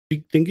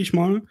 denke ich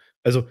mal.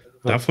 Also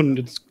davon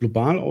jetzt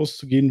global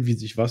auszugehen, wie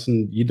sich was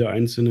in jeder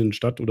einzelnen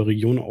Stadt oder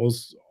Region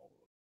aussehen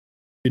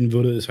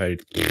würde, ist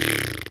halt.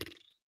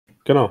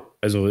 Genau.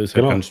 Also ist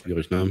halt ganz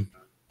schwierig, ne?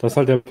 Das ist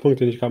halt der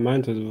Punkt, den ich gerade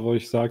meinte, wo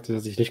ich sagte,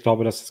 dass ich nicht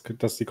glaube,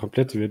 dass die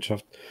komplette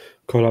Wirtschaft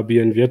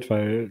kollabieren wird,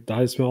 weil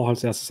da ist mir auch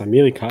als erstes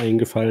Amerika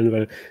eingefallen,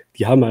 weil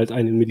die haben halt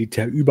eine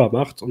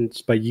Militärübermacht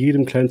und bei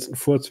jedem kleinsten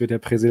Furz wird der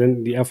Präsident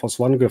in die Air Force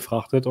One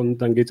gefrachtet und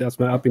dann geht es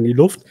erstmal ab in die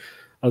Luft.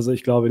 Also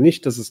ich glaube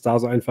nicht, dass es da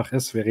so einfach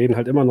ist. Wir reden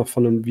halt immer noch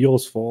von einem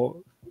Virus,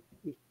 wo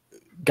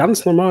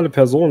ganz normale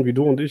Personen wie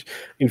du und ich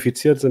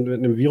infiziert sind mit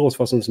einem Virus,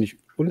 was uns nicht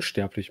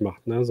unsterblich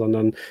macht, ne?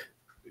 Sondern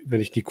wenn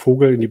ich die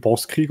Kugel in die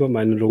Brust kriege und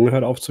meine Lunge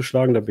hört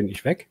aufzuschlagen, dann bin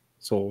ich weg.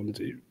 So, und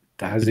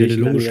da sehe ich in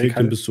Lunge Amerika. schlägt,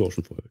 dann bist du auch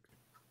schon voll weg.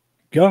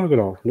 Ja,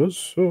 genau.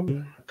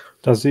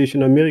 Da sehe ich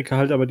in Amerika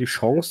halt aber die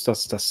Chance,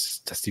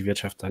 dass die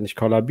Wirtschaft da nicht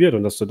kollabiert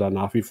und dass du da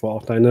nach wie vor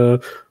auch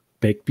deine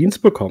Baked Beans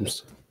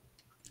bekommst.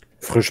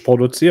 Frisch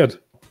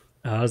produziert.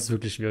 Ja, das ist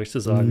wirklich schwierig zu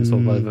sagen,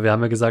 so, weil wir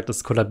haben ja gesagt,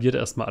 das kollabiert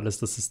erstmal alles,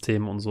 das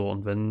System und so.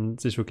 Und wenn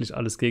sich wirklich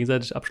alles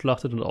gegenseitig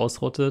abschlachtet und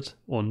ausrottet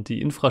und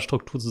die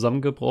Infrastruktur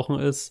zusammengebrochen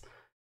ist,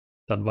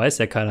 dann weiß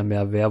ja keiner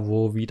mehr, wer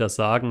wo wie das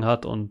Sagen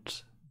hat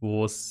und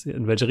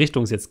in welche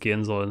Richtung es jetzt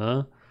gehen soll,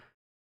 ne?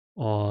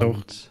 Auch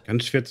Und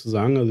ganz schwer zu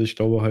sagen. Also ich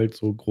glaube halt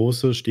so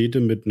große Städte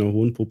mit einer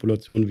hohen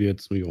Population wie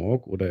jetzt New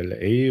York oder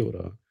LA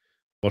oder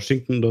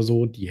Washington oder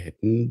so,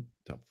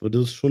 da würde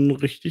es schon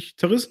richtig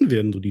zerrissen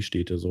werden, so die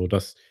Städte. So,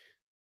 dass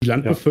die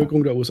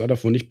Landbevölkerung der USA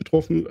davon nicht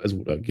betroffen, also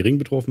oder gering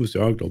betroffen ist,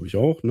 ja, glaube ich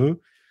auch, ne?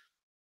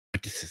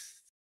 Das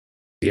ist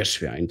sehr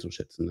schwer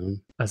einzuschätzen,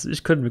 ne? also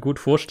ich könnte mir gut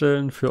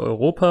vorstellen für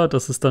Europa,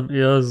 dass es dann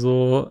eher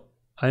so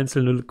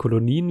einzelne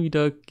Kolonien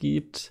wieder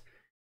gibt,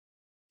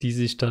 die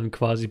sich dann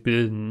quasi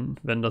bilden,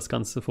 wenn das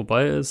Ganze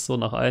vorbei ist, so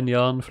nach 1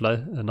 Jahr,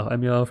 nach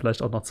einem Jahr,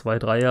 vielleicht auch nach 2,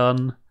 3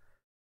 Jahren,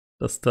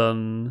 dass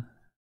dann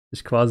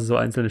sich quasi so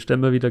einzelne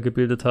Stämme wieder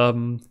gebildet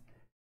haben,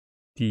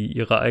 die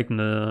ihre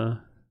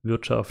eigene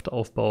Wirtschaft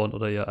aufbauen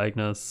oder ihre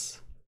eigene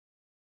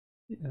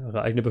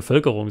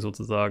Bevölkerung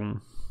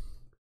sozusagen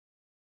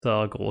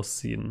da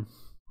großziehen.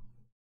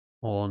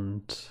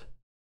 Und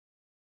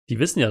die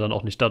wissen ja dann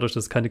auch nicht, dadurch,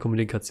 dass es keine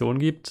Kommunikation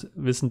gibt,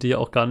 wissen die ja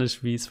auch gar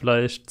nicht, wie es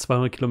vielleicht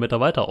 200 Kilometer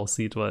weiter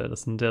aussieht, weil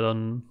das sind ja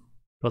dann,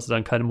 du hast ja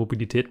dann keine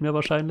Mobilität mehr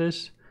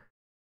wahrscheinlich.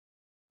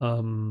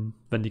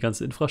 Wenn die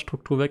ganze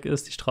Infrastruktur weg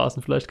ist, die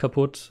Straßen vielleicht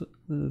kaputt,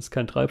 es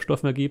keinen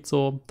Treibstoff mehr gibt,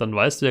 so, dann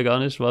weißt du ja gar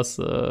nicht, was,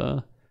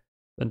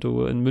 wenn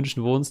du in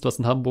München wohnst, was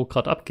in Hamburg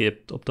gerade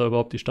abgeht, ob da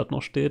überhaupt die Stadt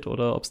noch steht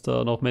oder ob es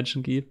da noch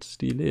Menschen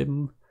gibt, die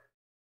leben.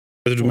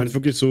 Also du meinst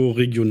Und wirklich so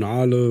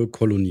regionale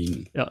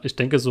Kolonien. ja, ich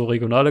denke, so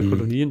regionale Mhm.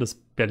 Kolonien, dass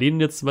Berlin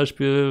jetzt zum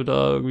Beispiel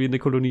da irgendwie eine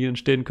Kolonie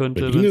entstehen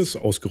könnte, Berlin ist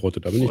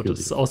ausgerottet, da bin ich mir das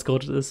sicher.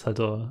 ausgerottet ist, halt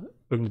da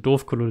irgendeine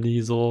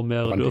Dorfkolonie, so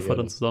mehrere Brannte Dörfer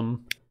dann Erde.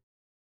 zusammen.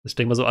 Ich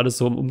denke mal so alles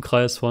so im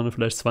Umkreis von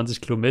vielleicht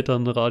 20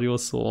 Kilometern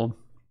Radius, so,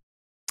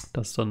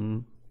 dass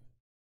dann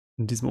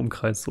in diesem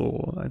Umkreis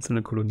so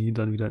einzelne Kolonien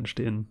dann wieder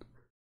entstehen.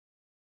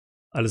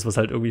 Alles, was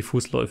halt irgendwie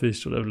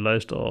fußläufig oder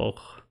vielleicht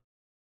auch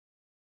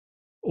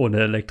ohne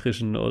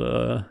elektrischen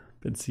oder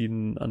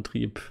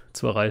Benzinantrieb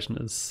zu erreichen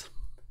ist,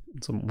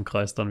 in so einem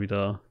Umkreis dann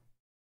wieder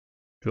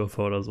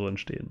Dörfer oder so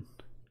entstehen.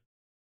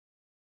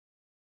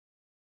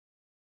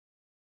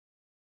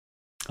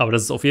 Aber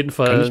dass es auf jeden Kann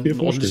Fall ich mir ein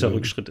ordentlicher vorstellen.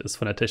 Rückschritt ist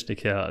von der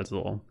Technik her.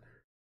 Also,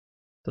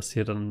 dass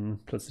hier dann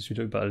plötzlich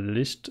wieder überall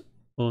Licht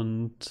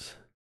und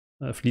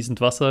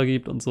fließend Wasser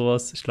gibt und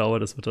sowas. Ich glaube,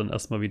 das wird dann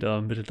erstmal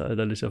wieder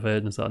mittelalterliche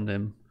Verhältnisse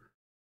annehmen.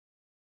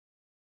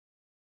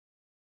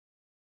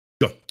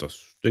 Ja,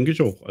 das denke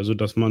ich auch. Also,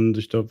 dass man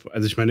sich da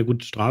also ich meine,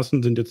 gut,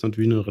 Straßen sind jetzt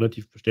natürlich eine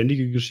relativ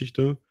beständige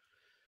Geschichte,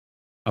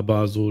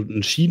 aber so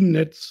ein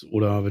Schienennetz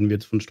oder wenn wir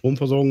jetzt von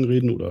Stromversorgung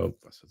reden oder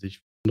was weiß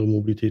ich, andere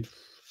Mobilität,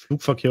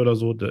 Flugverkehr oder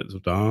so,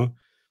 da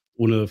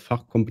ohne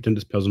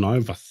fachkompetentes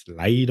Personal, was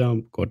leider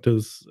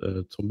Gottes,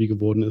 Zombie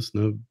geworden ist,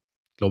 ne,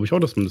 glaube ich auch,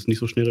 dass man das nicht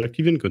so schnell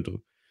reaktivieren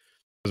könnte.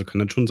 Also, kann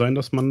dann schon sein,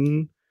 dass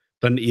man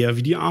dann eher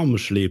wie die Arme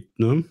schläbt,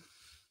 ne?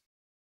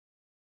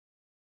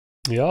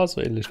 Ja, so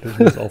ähnlich stelle ich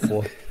mir das auch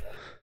vor.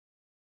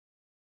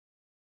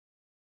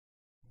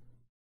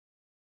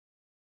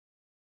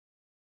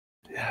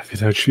 Ja,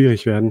 wird halt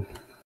schwierig werden.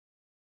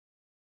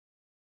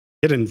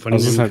 Ja, denn vor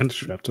Also es ist allem halt kannst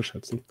schwer zu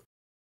schätzen.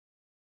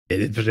 ja,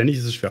 selbstverständlich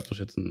ist es schwer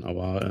abzuschätzen,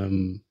 aber,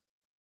 dann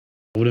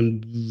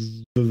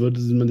würde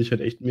man sich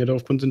halt echt mehr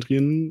darauf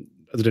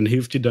konzentrieren. Also, dann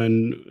hilft dir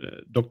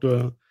dein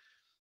Doktor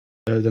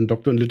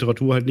in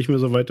Literatur halt nicht mehr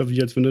so weiter,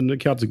 wie als wenn du eine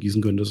Kerze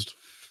gießen könntest.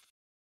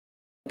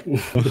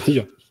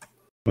 Ja.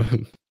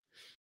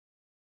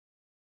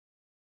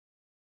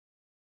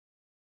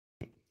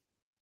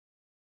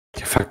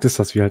 Der Fakt ist,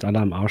 dass wir halt alle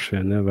am Arsch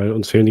wären, ne? Weil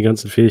uns fehlen die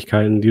ganzen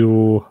Fähigkeiten, die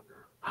du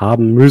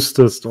haben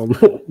müsstest, um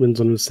in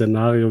so einem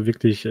Szenario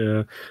wirklich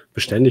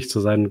beständig zu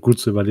sein und gut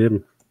zu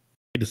überleben.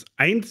 Das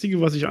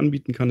Einzige, was ich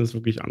anbieten kann, ist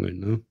wirklich Angeln,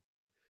 ne?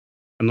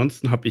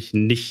 Ansonsten habe ich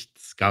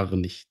nichts, gar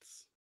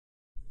nichts.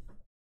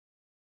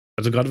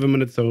 Also, gerade wenn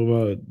man jetzt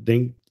darüber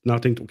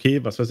nachdenkt,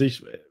 okay, was weiß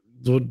ich,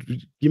 so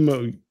gehen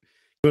wir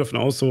davon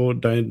aus, so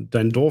dein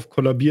Dorf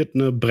kollabiert,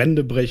 ne,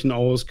 Brände brechen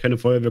aus, keine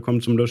Feuerwehr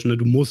kommt zum Löschen, ne,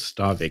 du musst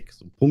da weg.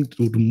 So, Punkt,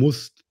 du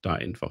musst da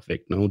einfach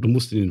weg, ne, und du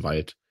musst in den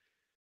Wald.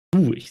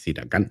 Ich sehe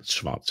da ganz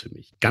schwarz für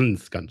mich.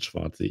 Ganz, ganz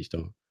schwarz sehe ich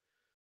da.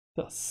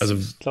 Also,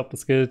 Ich glaube,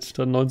 das gilt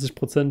dann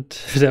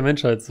 90% der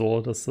Menschheit so,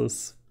 dass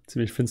das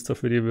ziemlich finster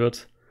für die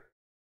wird.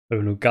 Weil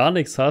wenn du gar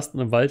nichts hast und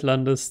im Wald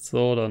landest,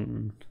 so,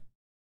 dann.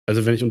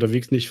 also wenn ich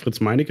unterwegs nicht Fritz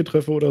Meinecke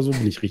treffe oder so,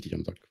 bin ich richtig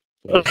am Sack.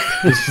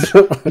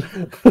 So.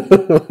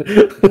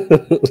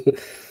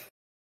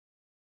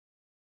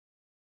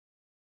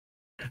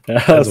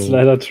 Ja, Also, ist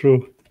leider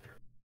true.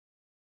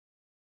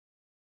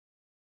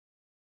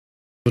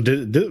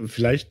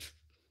 vielleicht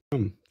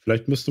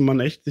müsste man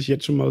echt sich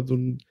jetzt schon mal so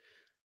ein,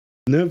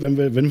 ne, wenn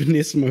wir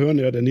nächstes Mal hören,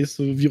 ja, der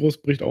nächste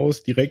Virus bricht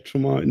aus, direkt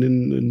schon mal in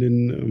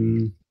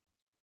den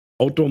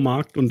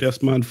Outdoor-Markt und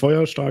erstmal einen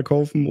Feuerstahl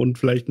kaufen und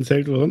vielleicht ein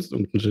Zelt oder sonst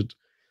irgendein Shit.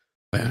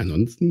 Weil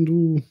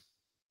ansonsten,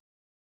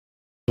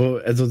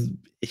 also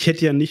ich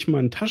hätte ja nicht mal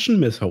ein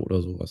Taschenmesser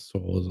oder sowas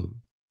zu Hause.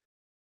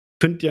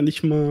 Könnt ja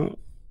nicht mal.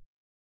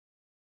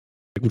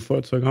 Ja gut,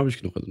 Feuerzeuge habe ich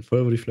genug. Also ein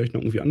Feuer würde ich vielleicht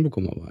noch irgendwie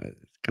anbekommen, aber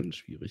ist ganz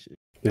schwierig.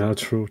 Ja,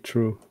 true.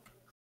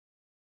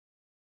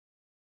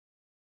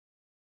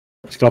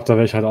 Ich glaube, da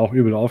wäre ich halt auch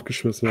übel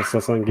aufgeschmissen, was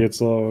das angeht,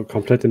 so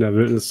komplett in der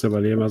Wildnis zu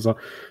überleben. Also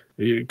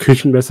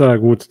Küchenmesser,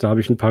 gut, da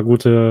habe ich ein paar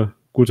gute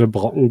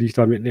Brocken, die ich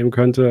da mitnehmen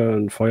könnte.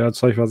 Ein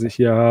Feuerzeug, was ich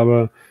hier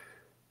habe.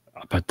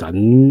 Aber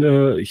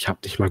dann, ich habe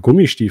nicht mal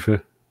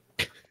Gummistiefel.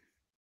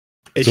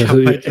 Ich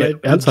habe halt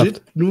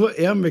legit nur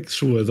Air Max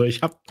Schuhe. Also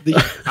ich habe nicht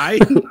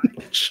einen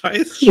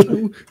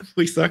Scheißschuh,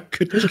 wo ich sage,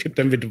 ich könnte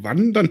damit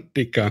wandern,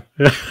 Dicker.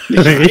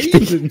 Ja,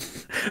 richtig,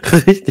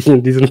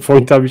 in diesem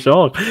Punkt habe ich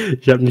auch.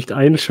 Ich habe nicht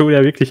einen Schuh,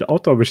 der wirklich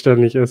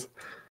outdoorbeständig ist.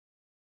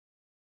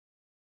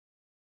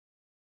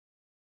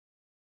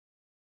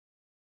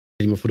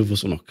 Stell dir mal vor, du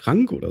wirst auch noch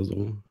krank oder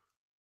so.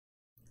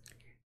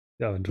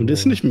 Ja, wenn du und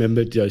ist nicht mehr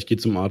mit, ja, ich gehe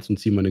zum Arzt und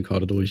ziehe meine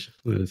Karte durch.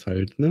 Das ist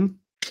halt, ne?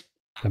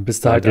 Dann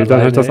bist du halt gilt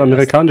dann halt das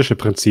amerikanische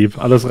Prinzip.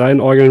 Alles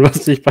reinorgeln,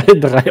 was nicht bei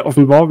 3 auf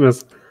dem Baum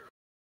ist.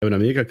 Aber in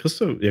Amerika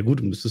kriegst du, ja gut,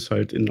 du müsstest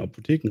halt in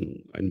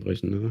Apotheken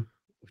einbrechen, ne?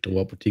 Ich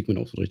glaube, Apotheken sind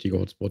auch so ein richtiger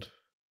Hotspot.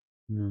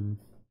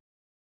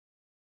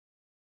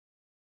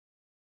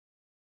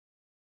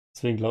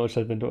 Deswegen glaube ich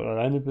halt, wenn du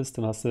alleine bist,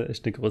 dann hast du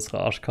echt eine größere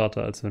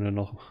Arschkarte, als wenn du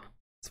noch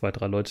 2,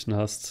 3 Leutchen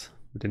hast,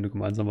 mit denen du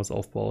gemeinsam was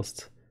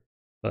aufbaust.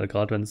 Weil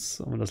gerade wenn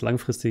es um das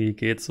Langfristige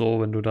geht,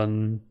 so, wenn du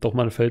dann doch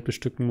mal ein Feld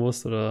bestücken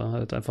musst oder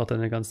halt einfach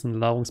deine ganzen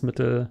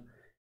Nahrungsmittel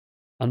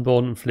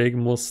anbauen und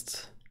pflegen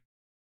musst.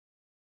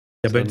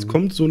 Ja, aber jetzt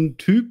kommt so ein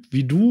Typ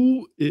wie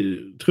du,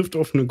 trifft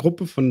auf eine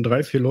Gruppe von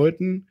 3, 4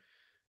 Leuten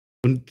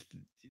und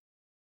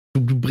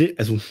du bringst,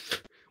 also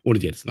ohne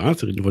dir jetzt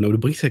nachzureden wollen, aber du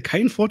bringst ja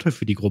keinen Vorteil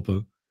für die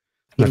Gruppe.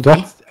 Na du doch.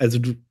 Kannst, also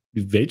du,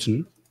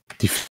 welchen?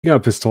 Die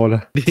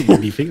Fingerpistole.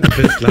 Die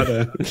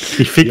Fingerpistole.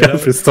 Die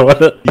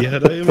Fingerpistole. Die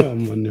hat er immer,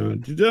 Mann, ja.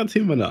 Die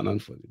erzählen wir in einer anderen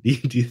Folge.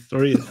 Die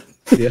Story ist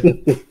sehr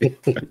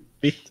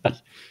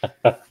wichtig.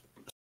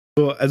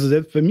 So, also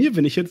selbst bei mir,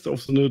 wenn ich jetzt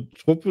auf so eine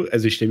Truppe,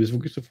 also ich stelle mir das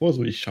wirklich so vor,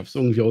 so ich schaff's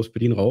irgendwie aus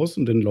Berlin raus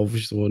und dann laufe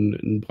ich so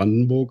in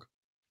Brandenburg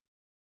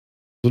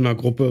so einer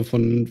Gruppe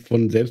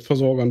von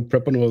Selbstversorgern,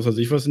 Preppern oder was weiß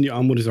ich was in die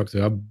Arme und ich sage so,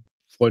 ja,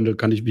 Freunde,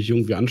 kann ich mich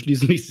irgendwie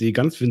anschließen? Ich sehe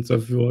ganz finster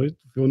für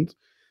uns.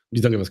 Und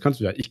die sagen, ja, was kannst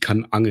du? Ja, ich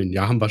kann angeln.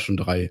 Ja, haben wir schon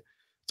 3.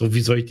 So,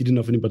 wie soll ich die denn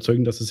davon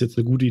überzeugen, dass es jetzt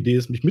eine gute Idee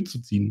ist, mich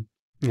mitzuziehen?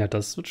 Ja,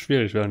 das wird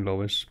schwierig werden,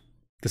 glaube ich.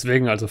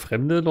 Deswegen, also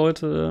fremde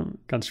Leute,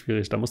 ganz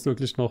schwierig. Da musst du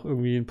wirklich noch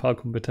irgendwie ein paar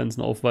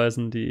Kompetenzen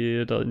aufweisen,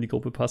 die da in die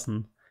Gruppe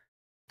passen.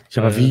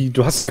 Ja, aber wie?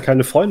 Du hast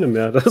keine Freunde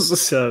mehr. Das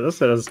ist ja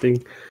das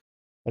Ding.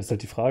 Das ist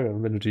halt die Frage.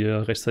 Wenn du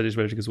dir rechtzeitig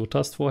welche gesucht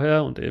hast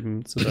vorher und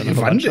eben zu deiner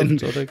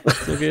Verwandtschaft oder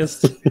so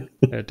gehst,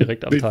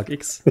 direkt am Tag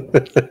X.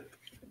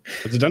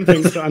 Also dann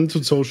fängst du an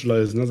zu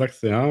socialisen. Dann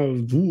sagst du, ja,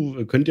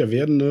 du könnt ja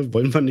werden, ne?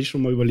 Wollen wir nicht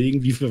schon mal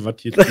überlegen, wie wir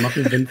was jetzt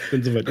machen, wenn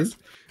es soweit ist?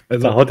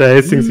 Also, da haut der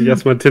Hastings sich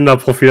erstmal ein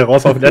Tinder-Profil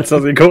raus auf letzter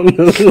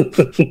Sekunde.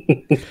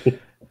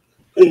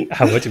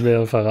 Wollt ihr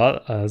mir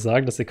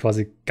sagen, dass ihr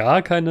quasi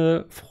gar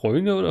keine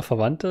Freunde oder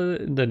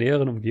Verwandte in der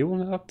näheren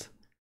Umgebung habt?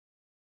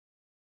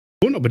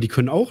 Schon, aber die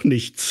können auch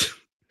nichts.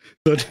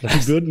 Die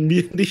würden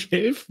mir nicht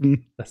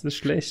helfen. Das ist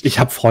schlecht. Ich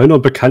habe Freunde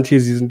und Bekannte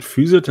hier, sie sind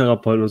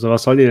Physiotherapeuten und so.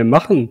 Was sollen die denn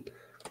machen?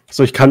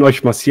 So, ich kann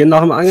euch massieren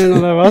nach dem Angeln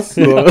oder was?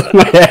 So,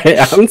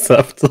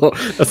 ernsthaft. So,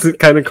 das sind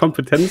keine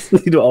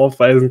Kompetenzen, die du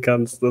aufweisen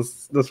kannst.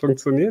 Das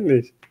funktioniert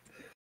nicht.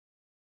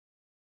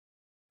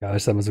 Ja,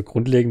 ich sag mal so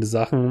grundlegende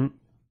Sachen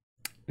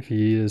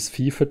wie das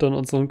Vieh füttern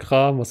und so ein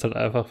Kram, was halt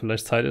einfach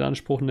vielleicht Zeit in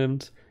Anspruch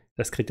nimmt,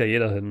 das kriegt ja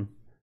jeder hin.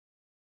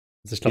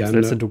 Also ich glaube,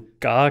 selbst wenn du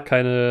gar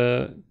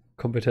keine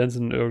Kompetenz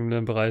in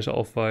irgendeinem Bereich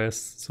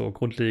aufweist, so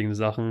grundlegende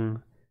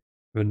Sachen,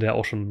 würden dir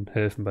auch schon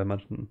helfen bei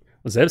manchen.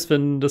 Und selbst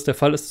wenn das der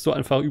Fall ist, dass du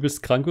einfach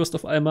übelst krank wirst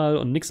auf einmal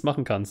und nichts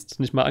machen kannst,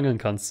 nicht mal angeln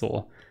kannst,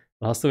 so,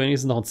 dann hast du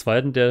wenigstens noch einen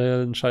zweiten,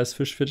 der einen scheiß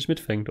Fisch für dich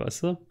mitfängt,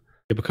 weißt du? Ja,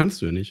 aber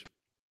kannst du ja nicht.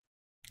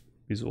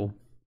 Wieso?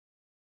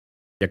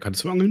 Ja,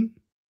 kannst du angeln?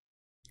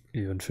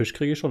 Ja, einen Fisch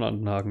kriege ich schon an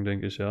den Haken,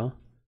 denke ich, ja.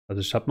 Also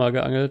ich habe mal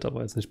geangelt,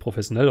 aber jetzt nicht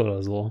professionell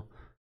oder so.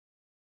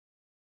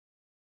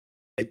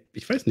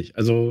 Ich weiß nicht.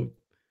 Also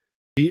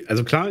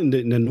klar, in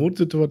der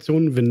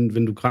Notsituation,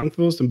 wenn du krank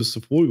wirst, dann bist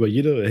du froh über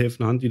jede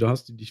helfende Hand, die du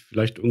hast, die dich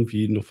vielleicht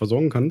irgendwie noch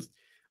versorgen kannst.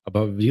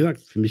 Aber wie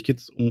gesagt, für mich geht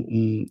es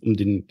um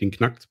den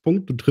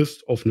Knackpunkt. Du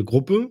triffst auf eine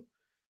Gruppe,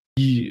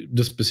 die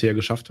das bisher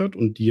geschafft hat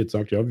und die jetzt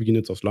sagt, ja, wir gehen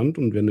jetzt aufs Land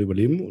und werden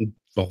überleben. Und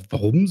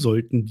warum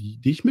sollten die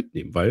dich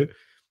mitnehmen? Weil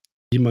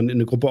jemanden in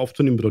eine Gruppe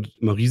aufzunehmen bedeutet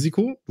immer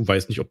Risiko. Du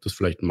weißt nicht, ob das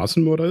vielleicht ein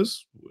Massenmörder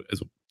ist.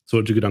 Also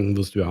solche Gedanken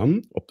wirst du ja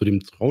haben, ob du dem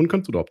trauen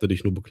kannst oder ob der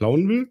dich nur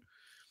beklauen will.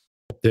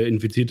 Ob der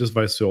infiziert ist,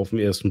 weißt du ja auf den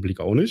ersten Blick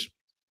auch nicht.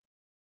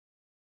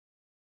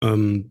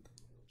 Man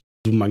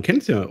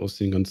kennt es ja aus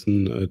den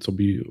ganzen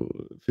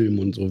Zombie-Filmen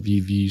und so,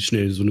 wie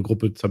schnell so eine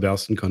Gruppe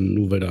zerbersten kann,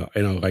 nur weil da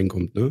einer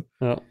reinkommt, ne?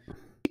 Ja.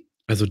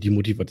 Also die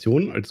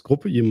Motivation als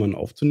Gruppe, jemanden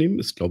aufzunehmen,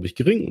 ist, glaube ich,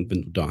 gering. Und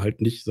wenn du da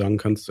halt nicht sagen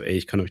kannst, so, ey,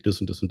 ich kann euch das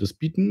und das und das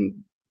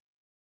bieten,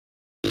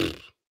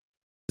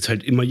 ist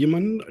halt immer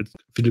jemand,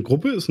 für eine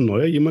Gruppe ist ein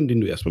neuer jemand, den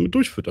du erstmal mit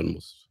durchfüttern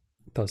musst.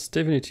 Das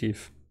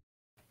definitiv.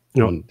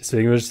 Ja. Und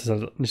deswegen würde ich das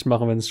halt nicht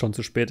machen, wenn es schon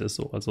zu spät ist.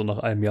 So. Also nach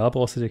einem Jahr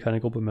brauchst du dir keine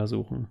Gruppe mehr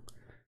suchen.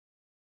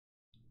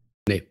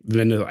 Nee,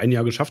 wenn du ein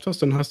Jahr geschafft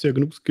hast, dann hast du ja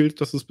genug Skills,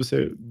 dass du es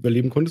bisher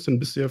überleben konntest, dann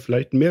bist du ja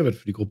vielleicht ein Mehrwert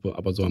für die Gruppe.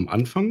 Aber so am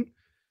Anfang,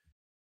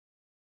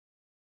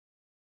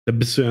 da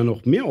bist du ja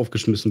noch mehr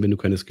aufgeschmissen, wenn du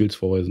keine Skills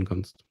vorweisen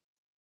kannst.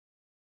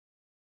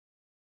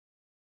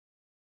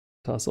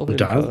 Das auf Und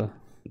jeden Fall.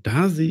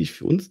 da sehe ich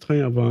für uns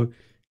drei aber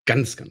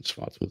ganz, ganz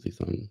schwarz, muss ich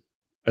sagen.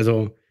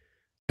 Also,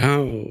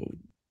 ja,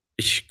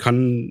 ich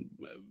kann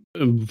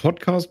einen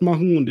Podcast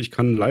machen und ich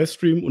kann einen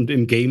Livestream und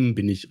im Game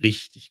bin ich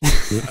richtig gut.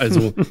 Ne?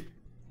 Also,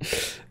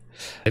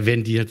 da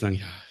werden die halt sagen,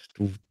 ja,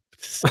 du,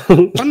 das ist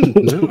spannend,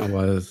 ne?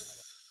 Aber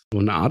so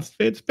ein Arzt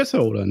wäre jetzt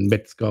besser oder ein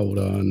Metzger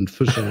oder ein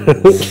Fischer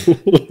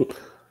oder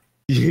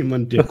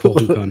jemand, der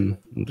kochen kann.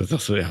 Und da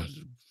sagst du, ja,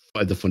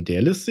 also von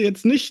der Liste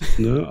jetzt nichts,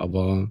 ne?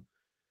 Aber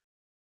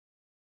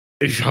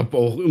ich habe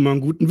auch immer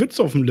einen guten Witz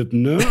auf den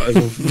Lippen, ne?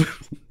 Also,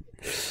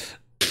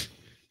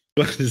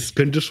 das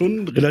könnte schon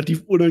ein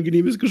relativ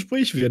unangenehmes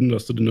Gespräch werden,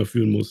 das du denn da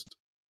führen musst.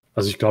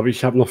 Also ich glaube,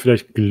 ich habe noch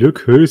vielleicht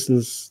Glück,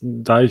 höchstens,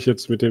 da ich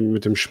jetzt mit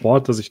dem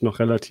Sport, dass ich noch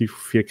relativ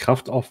viel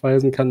Kraft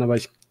aufweisen kann, aber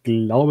ich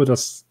glaube,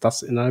 dass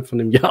das innerhalb von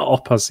dem Jahr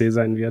auch passé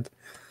sein wird.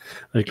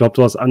 Ich glaube,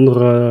 du hast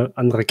andere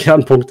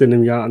Kernpunkte in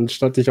dem Jahr,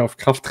 anstatt dich auf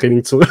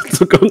Krafttraining zu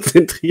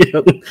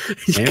konzentrieren.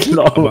 Ich Ja, gut,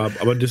 glaube.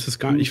 aber das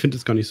ist ich finde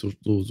das gar nicht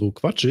so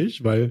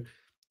quatschig, weil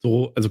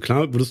so, also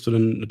klar würdest du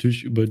dann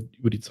natürlich über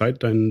die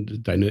Zeit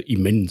deine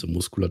immense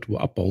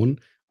Muskulatur abbauen,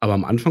 aber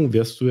am Anfang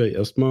wärst du ja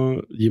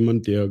erstmal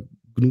jemand, der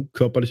genug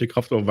körperliche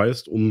Kraft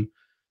aufweist, um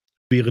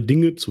schwere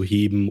Dinge zu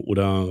heben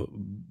oder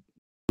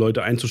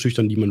Leute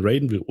einzuschüchtern, die man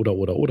raiden will,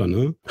 oder,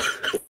 ne?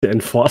 Der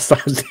Enforcer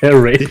der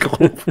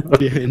Raid-Gruppe.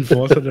 Der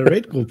Enforcer der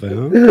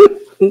Raid-Gruppe,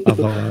 ja.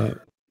 Aber,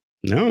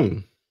 ja.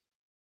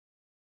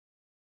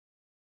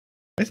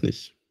 Weiß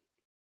nicht.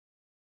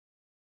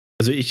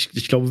 Also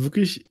ich glaube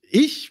wirklich,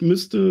 ich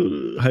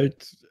müsste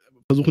halt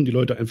versuchen, die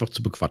Leute einfach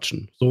zu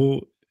bequatschen.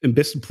 So im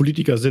besten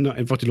Politiker-Sinne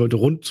einfach die Leute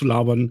rund zu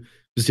labern,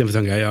 bis die einfach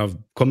sagen, ja,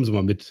 kommen Sie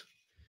mal mit.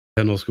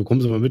 Herr Nosko,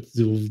 kommen Sie mal mit.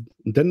 So,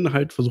 und dann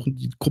halt versuchen,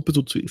 die Gruppe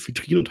so zu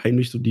infiltrieren und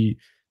heimlich so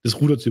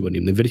das Ruder zu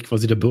übernehmen. Dann werde ich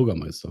quasi der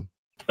Bürgermeister.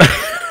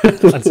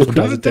 Also Und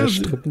quasi der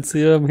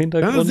Strippenzieher im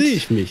Hintergrund. Da sehe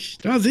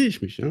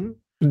ich mich, ja.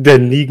 Der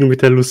Nigen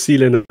mit der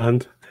Lucille in der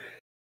Hand.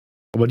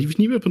 Aber die ich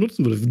nie mehr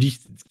benutzen würde, die ich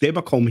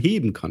selber kaum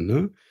heben kann,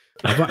 ne?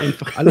 Aber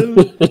einfach alle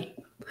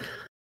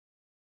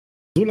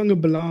so lange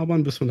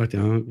belabern, bis man sagt,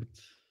 ja, gut.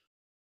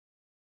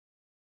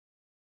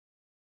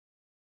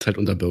 Ist halt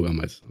unser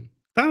Bürgermeister.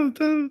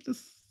 Das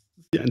ist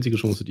die einzige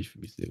Chance, die ich für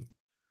mich sehe.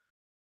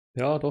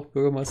 Ja, doch,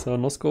 Bürgermeister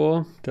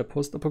Nosko, der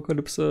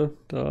Postapokalypse,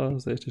 da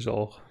sehe ich dich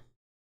auch.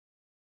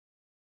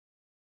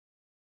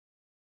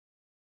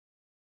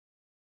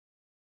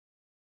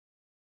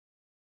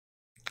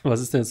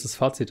 Was ist denn jetzt das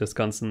Fazit des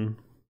Ganzen?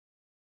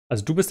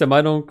 Also du bist der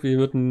Meinung, wir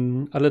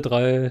würden alle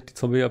drei die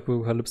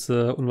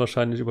Zombie-Apokalypse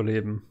unwahrscheinlich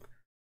überleben,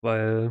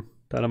 weil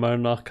deiner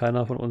Meinung nach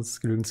keiner von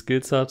uns genügend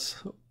Skills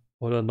hat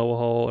oder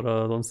Know-how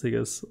oder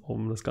sonstiges,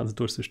 um das Ganze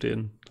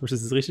durchzustehen. Habe ich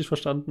das jetzt richtig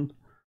verstanden?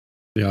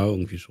 Ja,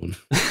 irgendwie schon.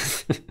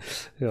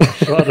 Ja,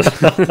 schade.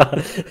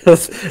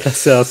 Das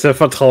ist ja sehr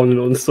Vertrauen in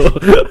uns so.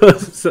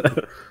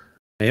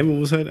 Naja, man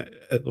muss halt.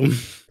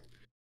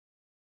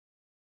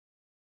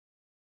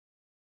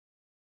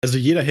 Also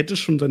jeder hätte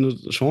schon seine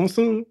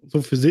Chance,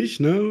 so für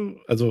sich, ne?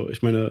 Also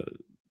ich meine,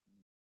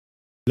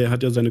 er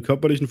hat ja seine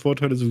körperlichen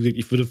Vorteile, so gesagt,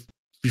 ich würde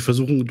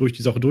versuchen, durch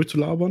die Sache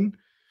durchzulabern.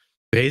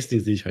 Base,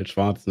 den sehe ich halt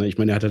schwarz, ne? Ich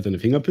meine, er hat halt seine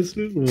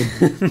Fingerpistole.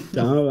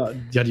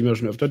 Die hat ihm ja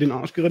schon öfter den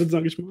Arsch gerettet,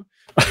 sage ich mal.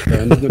 Da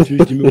sind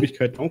natürlich die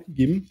Möglichkeiten auch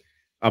gegeben.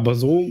 Aber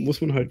so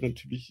muss man halt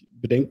natürlich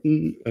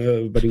bedenken,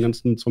 bei den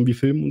ganzen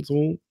Zombie-Filmen und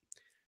so.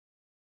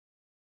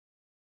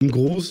 Im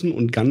Großen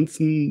und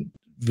Ganzen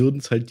würden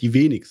es halt die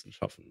wenigsten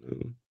schaffen.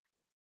 Ne?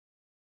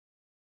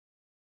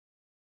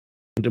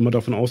 Und immer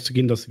davon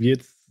auszugehen, dass wir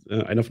jetzt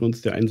einer von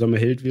uns der einsame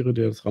Held wäre,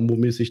 der es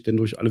Rambo-mäßig denn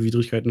durch alle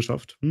Widrigkeiten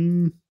schafft.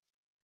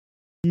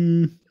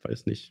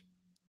 Weiß nicht.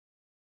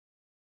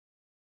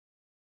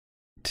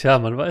 Tja,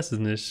 man weiß es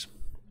nicht.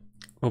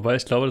 Wobei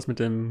ich glaube, das mit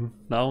dem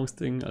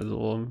Nahrungsding,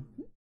 also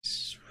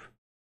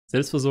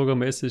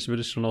selbstversorgermäßig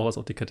würde ich schon noch was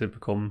auf die Kette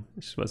bekommen.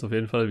 Ich weiß auf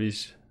jeden Fall, wie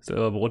ich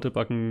selber Brote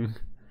backen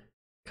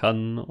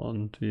kann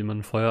und wie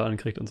man Feuer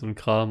ankriegt und so ein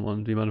Kram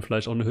und wie man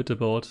vielleicht auch eine Hütte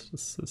baut.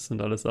 Das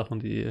sind alles Sachen,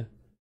 die.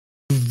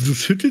 Du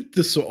schüttelst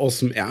das so aus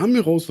dem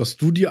Ärmel raus, was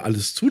du dir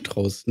alles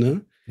zutraust,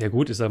 ne? Ja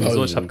gut, ich sag mal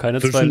so, ich habe keine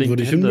Fischen zwei linken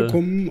würde ich Hände.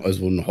 hinbekommen,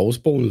 also ein Haus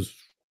bauen ist.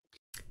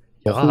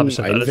 Ja, habe ich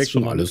halt alles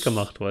schon mal alles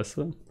mitgemacht, weißt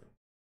du?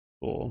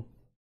 So.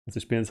 Also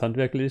ich bin jetzt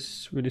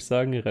handwerklich, würde ich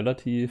sagen,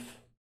 relativ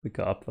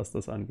begabt, was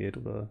das angeht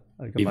oder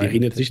allgemein. Wir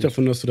reden jetzt nicht technisch.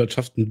 davon, dass du da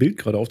schaffst, ein Bild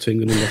gerade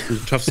aufzuhängen, sondern dass du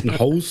schaffst, ein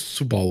Haus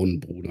zu bauen,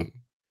 Bruder.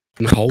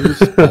 Ein Haus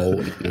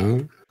bauen, ja.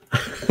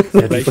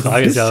 Ja, die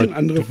Frage ist ja,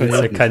 andere du willst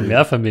ja kein Verhältnisse.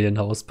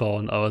 Mehrfamilienhaus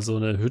bauen, aber so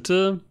eine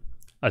Hütte,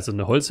 also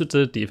eine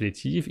Holzhütte,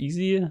 definitiv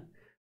easy.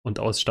 Und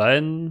aus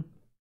Stein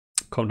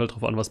kommt halt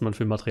drauf an, was man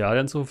für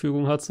Materialien zur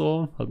Verfügung hat.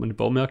 So hat man die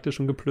Baumärkte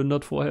schon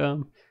geplündert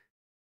vorher.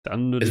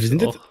 Dann würde Also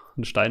ich auch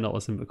ein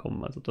Steinhaus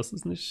hinbekommen. Also das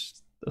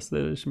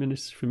stelle ich mir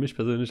nicht für mich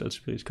persönlich als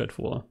Schwierigkeit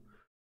vor.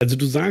 Also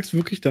du sagst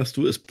wirklich, dass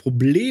du es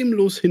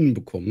problemlos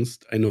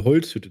hinbekommst, eine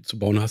Holzhütte zu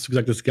bauen. Da hast du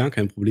gesagt, das ist gar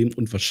kein Problem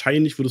und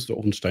wahrscheinlich würdest du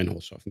auch ein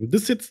Steinhaus schaffen.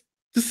 Das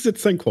ist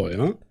jetzt dein Call,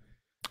 ja?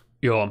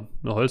 Ja,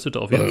 eine Holzhütte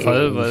auf jeden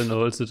Fall, weil eine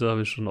Holzhütte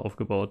habe ich schon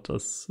aufgebaut.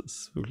 Das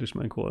ist wirklich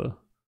mein Call.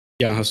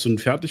 Ja, hast du ein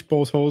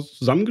Fertigbaushaus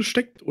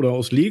zusammengesteckt oder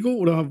aus Lego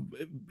oder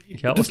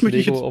Ja, das aus möchte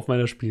ich Lego jetzt, auf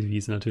meiner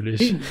Spielwiese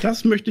natürlich.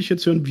 das möchte ich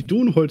jetzt hören, wie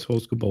du ein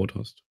Holzhaus gebaut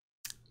hast.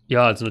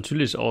 Ja, also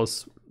natürlich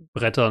aus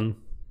Brettern,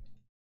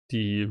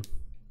 die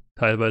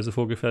teilweise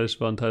vorgefertigt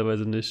waren,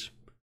 teilweise nicht.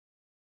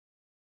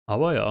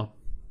 Aber ja,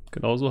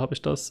 genauso habe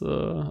ich das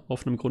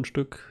auf einem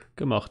Grundstück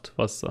gemacht,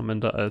 was am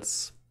Ende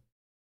als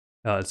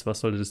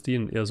was sollte das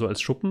dienen? Eher so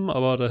als Schuppen,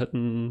 aber da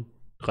hätten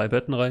 3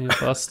 Betten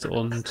reingepasst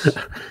und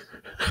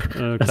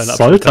kleine Es sollte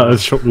Abstellkammer.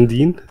 als Schuppen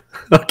dienen.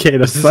 Okay,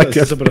 das Das sagt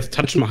ist aber das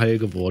Taj Mahal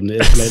geworden. Er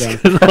ist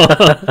leider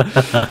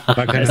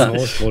war keine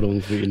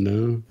Herausforderung für ihn,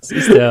 ne? Das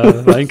ist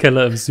der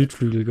Weinkeller im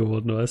Südflügel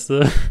geworden, weißt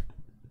du?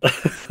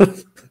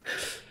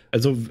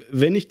 Also,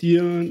 wenn ich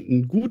dir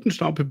einen guten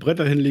Stapel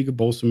Bretter hinlege,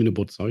 baust du mir eine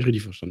Butze. Habe ich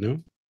richtig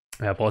verstanden,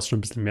 ja? Ja, brauchst schon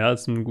ein bisschen mehr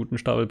als einen guten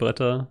Stapel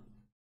Bretter.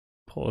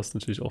 Brauchst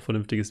natürlich auch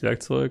vernünftiges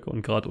Werkzeug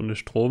und gerade ohne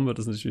Strom wird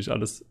es natürlich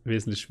alles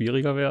wesentlich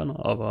schwieriger werden,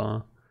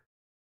 aber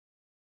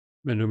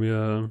wenn du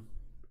mir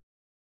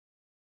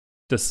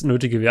das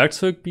nötige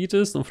Werkzeug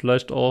bietest und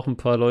vielleicht auch ein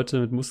paar Leute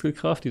mit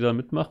Muskelkraft, die da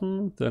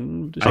mitmachen,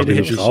 dann würde ich Einen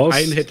hätte ich raus.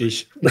 Einen hätte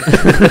ich.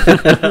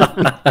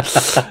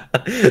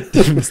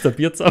 den Mr.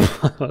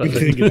 Bierzapf.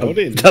 Genau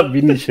den. Da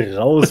bin ich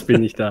raus,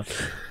 bin ich da.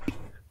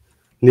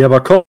 Nee,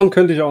 aber kochen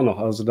könnte ich auch noch.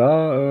 Also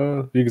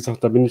da, wie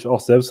gesagt, da bin ich auch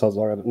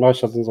Selbstversorger. Das mache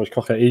ich das so. Ich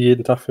koche ja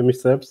jeden Tag für mich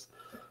selbst.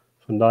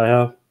 Von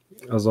daher,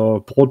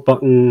 also Brot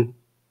backen,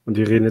 und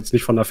die reden jetzt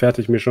nicht von der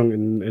Fertigmischung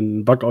in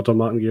einen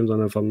Backautomaten geben,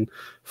 sondern von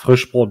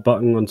Frischbrot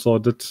backen und so.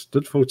 Das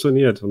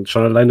funktioniert. Und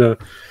schon alleine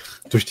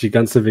durch die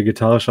ganze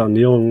vegetarische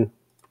Ernährung,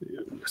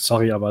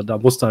 sorry, aber da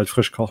musst du halt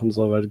frisch kochen,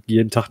 so, weil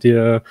jeden Tag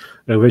dir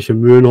irgendwelche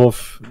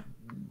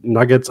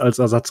Mühlenhof-Nuggets als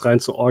Ersatz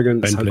reinzuorgeln,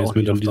 Ein ist halt auch Placement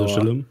nicht an auf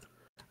dieser Dauer. Stelle.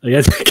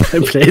 Jetzt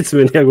kein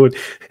Placement, ja gut.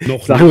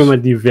 Noch Sagen wir nicht.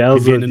 mal Wir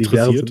diverse wären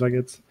interessiert.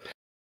 Nuggets.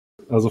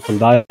 Also von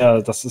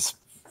daher, das ist,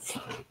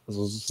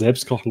 also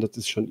selbst kochen, das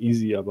ist schon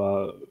easy,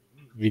 aber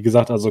wie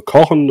gesagt, also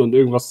kochen und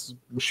irgendwas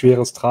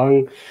Schweres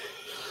tragen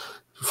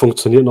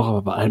funktioniert noch,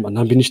 aber bei allem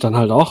anderen bin ich dann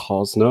halt auch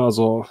raus, ne?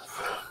 Also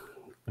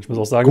Ich muss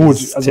auch sagen, gut,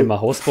 das also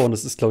Thema Hausbauen,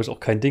 das ist, glaube ich, auch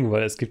kein Ding,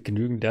 weil es gibt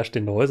genügend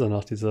leerstehende Häuser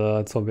nach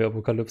dieser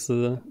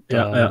Zombie-Apokalypse.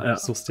 Da ja.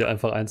 suchst du dir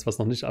einfach eins, was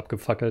noch nicht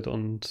abgefackelt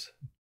und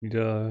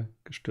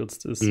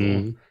niedergestürzt ist. So.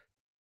 Mhm.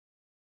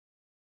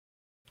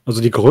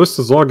 Also die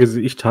größte Sorge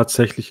sehe ich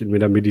tatsächlich in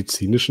der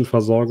medizinischen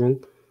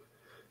Versorgung,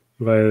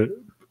 weil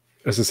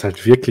es ist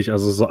halt wirklich,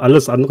 also so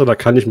alles andere, da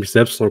kann ich mich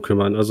selbst drum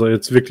kümmern. Also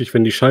jetzt wirklich,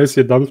 wenn die Scheiße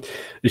hier dampft,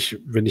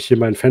 wenn ich hier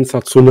mein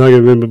Fenster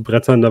zunageln will mit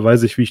Brettern, da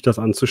weiß ich, wie ich das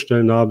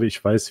anzustellen habe.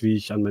 Ich weiß, wie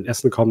ich an mein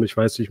Essen komme. Ich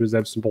weiß, wie ich mir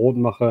selbst ein Brot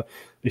mache.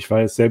 Ich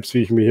weiß selbst,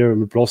 wie ich mir hier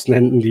mit bloßen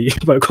Händen die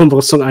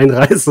Balkonbrüstung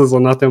einreiße, so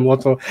nach dem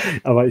Motto.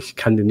 Aber ich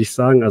kann dir nicht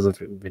sagen, also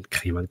wenn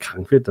jemand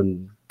krank wird,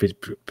 dann bist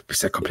du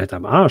ja komplett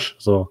am Arsch.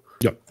 So.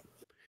 Ja.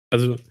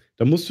 Also,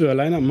 da musst du ja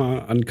alleine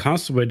mal an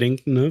Castaway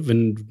denken, ne?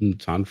 Wenn du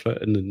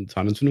eine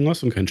Zahnentzündung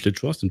hast und keinen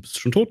Schlittschuh hast, dann bist du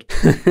schon tot.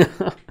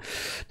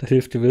 Da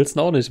hilft die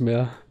Wilson auch nicht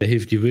mehr. Da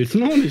hilft die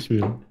Wilson auch nicht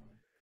mehr.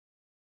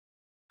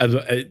 Also,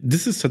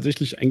 das ist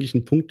tatsächlich eigentlich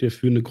ein Punkt, der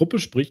für eine Gruppe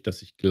spricht,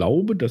 dass ich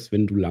glaube, dass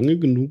wenn du lange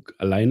genug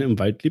alleine im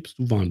Wald lebst,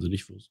 du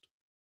wahnsinnig wirst.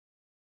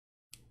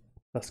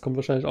 Das kommt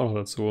wahrscheinlich auch noch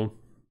dazu.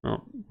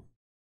 Ja.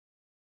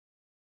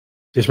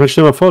 Ich meine,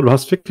 stell dir mal vor, du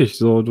hast wirklich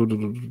so, du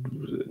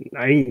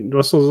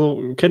hast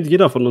so, kennt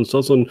jeder von uns, du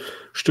hast so ein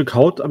Stück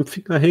Haut am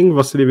Finger hängen,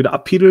 was du dir wieder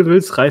abpiedeln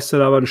willst, reißt du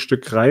da aber ein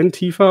Stück rein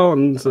tiefer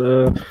und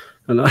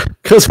dann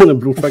kriegst du eine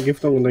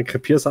Blutvergiftung und dann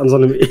krepierst du an so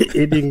einem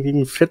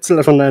ewigen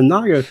Fetzel von deinem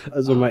Nagel.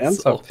 Also mal Das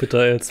ist ernsthaft. auch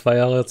bitter, ey, 2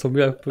 Jahre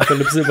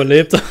Zombie-Apokalypse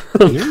überlebt.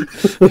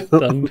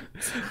 Dann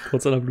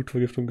kurz an der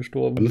Blutvergiftung Und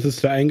gestorben. das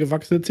ist der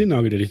eingewachsene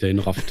Zehennagel, der dich dahin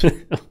rafft.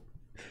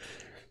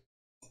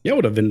 Ja,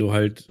 oder wenn du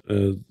halt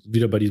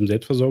wieder bei diesem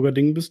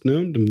Selbstversorger-Ding bist,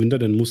 ne? Im Winter,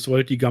 dann musst du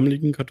halt die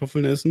gammeligen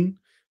Kartoffeln essen,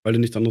 weil du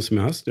nichts anderes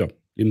mehr hast. Ja,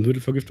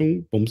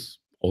 Lebensmittelvergiftung,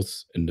 Bums,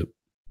 aus, Ende.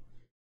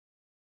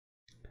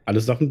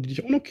 Alles Sachen, die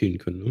dich auch noch killen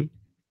können, ne?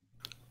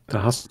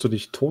 Da hast du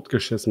dich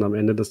totgeschissen am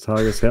Ende des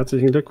Tages.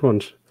 Herzlichen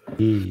Glückwunsch.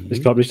 Mhm.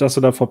 Ich glaube nicht, dass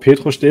du da vor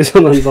Petro stehst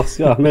und dann sagst,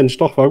 ja, Mensch,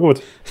 doch, war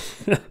gut.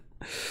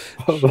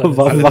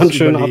 war ein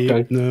schöner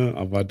Abgang. Ne?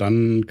 Aber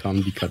dann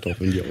kamen die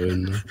Kartoffeln, die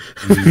Eulen. Ne?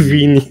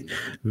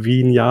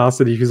 Wie ein Jahr hast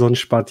du dich wie so ein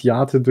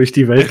Spatiate durch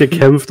die Welt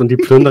gekämpft und die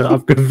Plünderer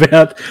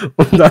abgewehrt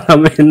und dann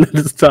am Ende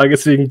des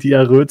Tages wegen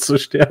Diarrhoe zu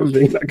sterben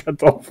wegen der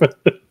Kartoffel.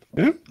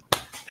 Ja?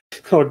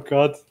 Oh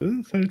Gott. Das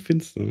ist halt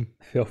finster.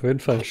 Ja, auf jeden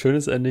Fall ein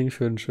schönes Ending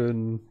für einen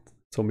schönen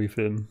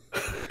Zombie-Film.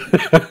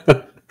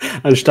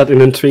 Anstatt in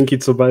den Twinkie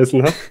zu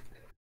beißen, ha?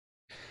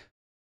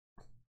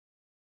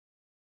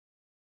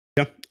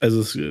 Ja,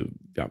 also das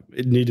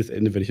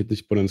Ende werde ich jetzt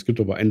nicht spoilern. Es gibt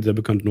aber einen sehr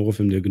bekannten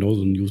Horrorfilm, der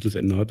genauso ein useless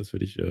Ende hat. Das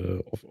werde ich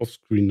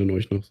offscreen dann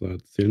euch noch so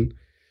erzählen.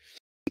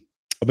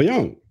 Aber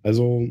ja,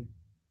 also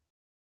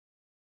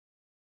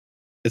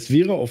es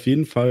wäre auf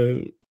jeden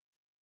Fall,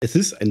 es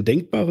ist ein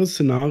denkbares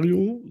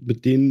Szenario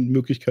mit den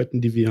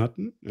Möglichkeiten, die wir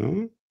hatten, ja.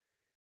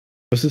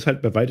 Das ist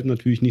halt bei weitem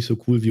natürlich nicht so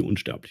cool wie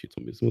unsterbliche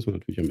Zombies. Das muss man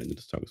natürlich am Ende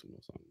des Tages auch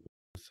noch sagen.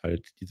 Das ist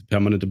halt diese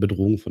permanente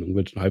Bedrohung von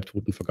irgendwelchen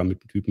halbtoten,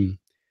 vergammelten Typen.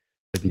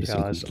 Halt ein bisschen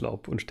Ja, ich cooler.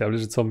 glaube,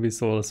 unsterbliche Zombies,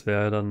 so, das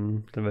wäre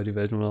dann wäre die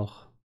Welt nur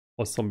noch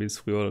aus Zombies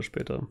früher oder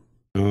später.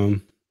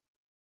 Ähm,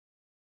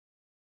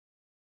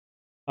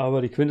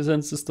 Aber die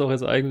Quintessenz ist doch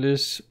jetzt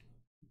eigentlich,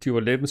 die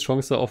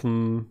Überlebenschance auf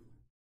dem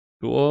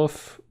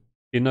Dorf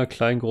in einer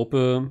kleinen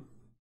Gruppe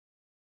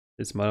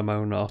ist meiner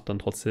Meinung nach dann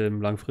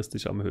trotzdem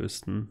langfristig am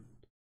höchsten.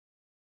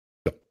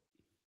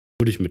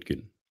 würde ich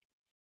mitgehen.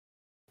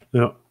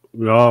 Ja,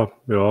 ja,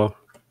 ja.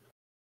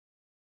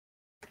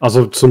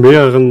 Also zu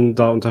mehreren,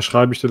 da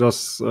unterschreibe ich dir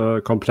das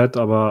komplett,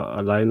 aber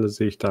alleine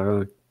sehe ich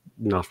da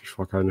nach wie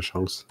vor keine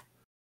Chance.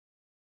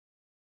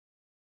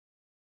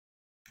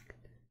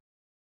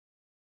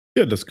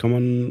 Ja, das kann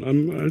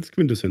man als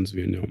Quintessenz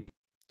wählen, ja.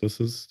 Das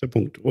ist der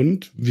Punkt.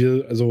 Und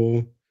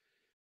also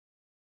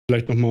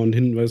vielleicht nochmal ein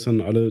Hinweis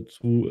an alle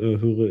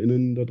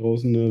ZuhörerInnen da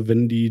draußen, ne,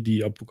 wenn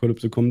die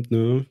Apokalypse kommt,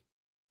 ne,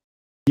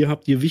 hier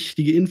habt ihr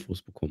wichtige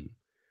Infos bekommen.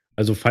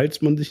 Also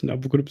falls man sich in der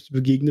Apokalypse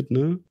begegnet,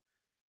 ne,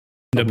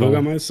 der Nochmal-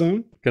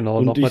 Bürgermeister Genau,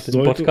 und nochmal ich den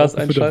sollte Podcast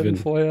auch gefüttert einschalten werden.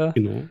 vorher.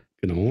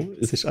 Genau.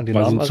 Sich Ist an die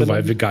quasi Namen ein Survival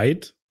erinnern.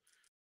 Guide,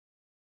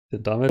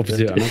 Denn damit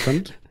offiziell werdet,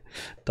 anerkannt.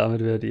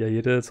 damit werdet ihr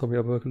jede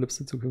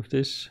Zombie-Apokalypse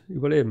zukünftig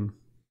überleben.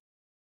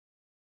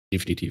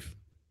 Definitiv.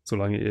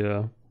 Solange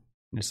ihr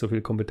nicht so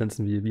viele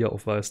Kompetenzen wie wir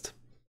aufweist.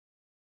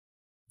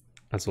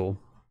 Also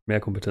mehr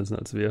Kompetenzen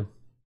als wir.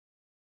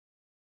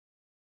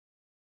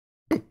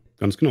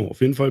 Ganz genau.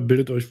 Auf jeden Fall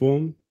bildet euch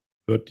vor,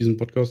 hört diesen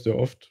Podcast sehr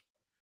oft.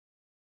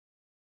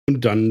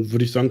 Und dann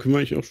würde ich sagen, können wir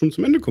eigentlich auch schon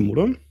zum Ende kommen,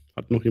 oder?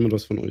 Hat noch jemand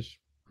was von euch?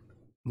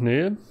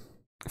 Nee,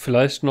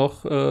 vielleicht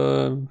noch,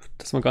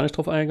 dass man gar nicht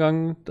drauf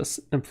eingegangen, das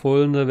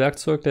empfohlene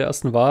Werkzeug der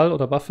ersten Wahl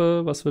oder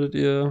Waffe, was würdet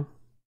ihr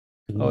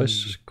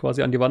euch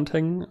quasi an die Wand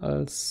hängen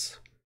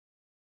als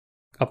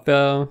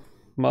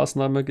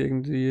Abwehrmaßnahme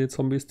gegen die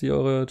Zombies, die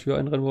eure Tür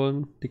einrennen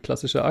wollen? Die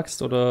klassische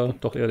Axt oder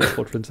doch eher die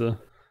Schrotflinte?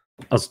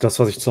 Also das,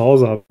 was ich zu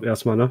Hause habe,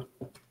 erstmal, ne?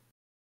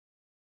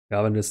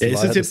 Ja, wenn du jetzt Ja, die ist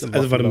Wahl es hättest jetzt, im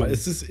also warte mal,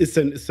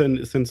 Waffenladen. ist denn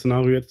ein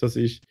Szenario jetzt, dass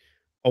ich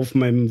auf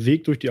meinem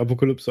Weg durch die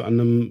Apokalypse an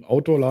einem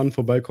Outdoor-Laden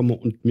vorbeikomme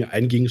und mir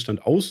einen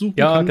Gegenstand aussuchen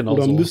Ja, kann? genau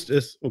Oder so. müsste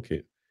es,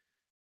 okay,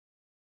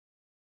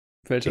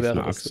 Welche safe wäre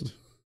eine das denn? Axt.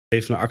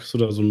 Safe eine Axt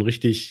oder so ein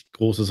richtig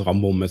großes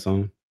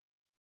Rambo-Messer.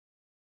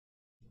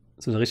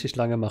 So eine richtig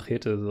lange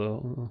Machete.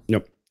 So. Ja,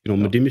 genau,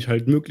 Ja. mit dem ich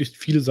halt möglichst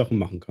viele Sachen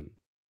machen kann.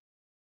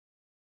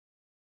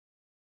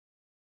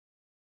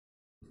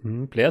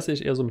 Blair sehe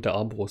ich eher so mit der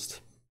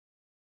Armbrust.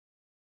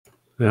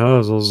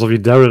 Ja, so wie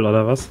Daryl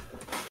oder was?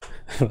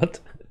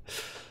 Was?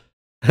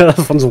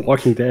 Von so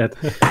Walking Dead.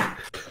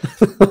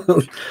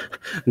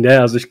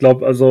 Naja, also ich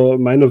glaube, also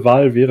meine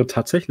Wahl wäre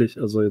tatsächlich,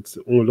 also jetzt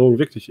ungelogen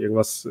wirklich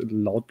irgendwas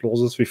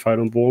Lautloses wie Pfeil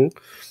und Bogen.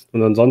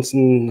 Und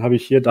ansonsten habe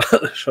ich hier da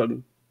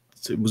schon,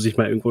 muss ich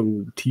mal irgendwo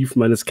im Tief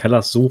meines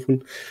Kellers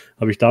suchen,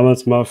 habe ich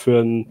damals mal für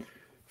einen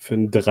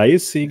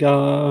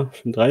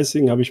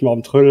 30er habe ich mal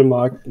am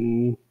Trödelmarkt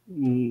ein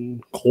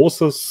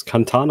großes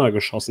Katana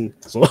geschossen.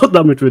 So,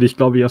 damit würde ich,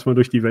 glaube ich, erstmal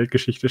durch die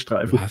Weltgeschichte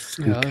streifen. Du hast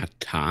ein Ja,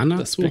 Katana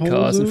Das zu BK ist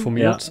Hause?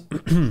 informiert.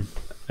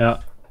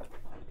 Ja.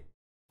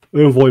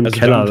 Irgendwo im Also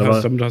Keller.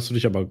 damit hast du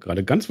dich aber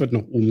gerade ganz weit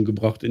nach oben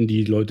gebracht in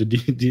die Leute,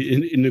 die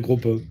in eine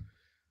Gruppe.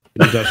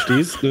 Wenn du da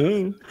stehst,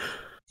 ne?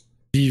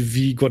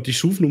 Wie Gott dich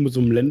schuf, nur mit so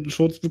einem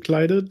Lendenschurz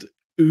bekleidet,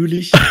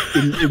 ölig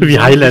im Wie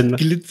Highlander.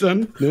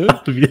 glitzernd, ne?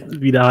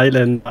 Wie der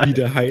Highlander. Wie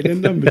der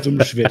Highlander mit so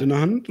einem Schwert in der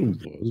Hand.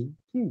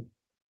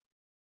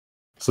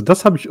 So,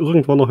 das habe ich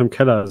irgendwo noch im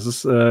Keller. Es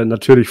ist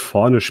natürlich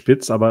vorne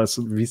spitz, aber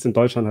wie es in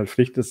Deutschland halt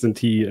Pflicht ist,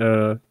 ist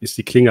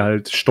die Klinge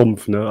halt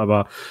stumpf. Ne?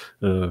 Aber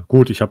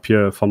gut, ich habe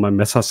hier von meinem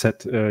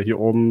Messerset hier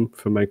oben,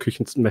 für mein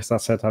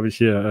Küchenmesserset habe ich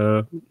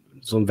hier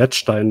so einen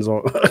Wettstein.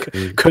 So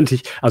könnte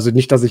ich, also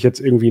nicht, dass ich jetzt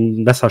irgendwie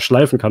ein Messer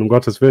schleifen kann, um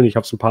Gottes Willen. Ich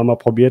habe es ein paar Mal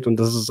probiert und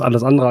das ist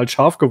alles andere als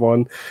scharf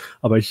geworden.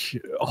 Aber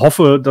ich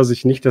hoffe, dass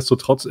ich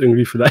nichtsdestotrotz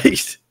irgendwie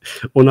vielleicht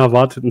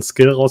unerwarteten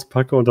Skill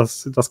rauspacke und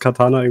das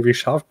Katana irgendwie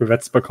scharf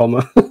gewetzt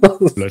bekomme.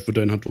 Vielleicht wird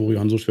dein Hattori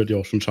Hanzo-Schwert ja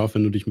auch schon scharf,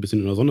 wenn du dich ein bisschen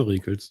in der Sonne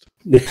regelst.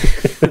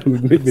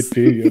 mit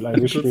Babyöl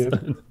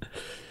eingeschmiert.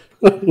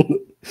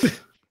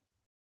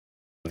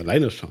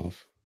 Alleine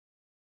scharf.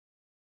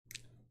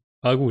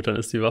 Ah gut, dann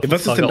ist die Waffe. Ja,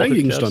 was ist denn dein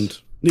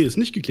Gegenstand? Nee, ist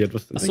nicht geklärt.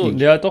 Was ist denn dein Achso,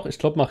 Gegenstand? ja doch, ich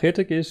glaube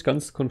Machete gehe ich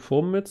ganz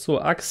konform mit. So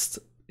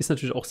Axt ist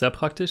natürlich auch sehr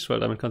praktisch, weil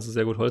damit kannst du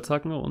sehr gut Holz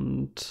hacken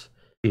und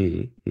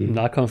im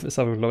Nahkampf ist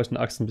aber, glaube ich, eine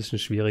Axt ein bisschen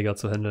schwieriger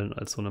zu handeln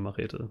als so eine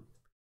Machete.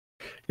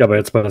 Ja, aber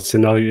jetzt bei das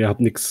Szenario, ihr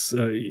habt nichts,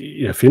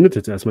 ihr findet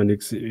jetzt erstmal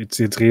nichts.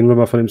 Jetzt reden wir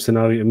mal von dem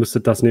Szenario, ihr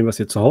müsstet das nehmen, was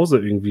ihr zu Hause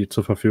irgendwie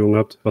zur Verfügung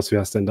habt. Was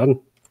wäre es denn dann?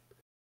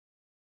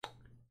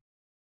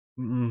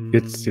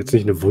 Jetzt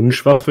nicht eine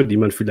Wunschwaffe, die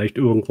man vielleicht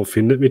irgendwo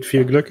findet mit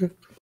 4 Glöcke?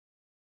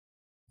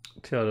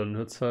 Tja, dann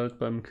hört es halt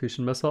beim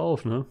Küchenmesser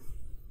auf, ne?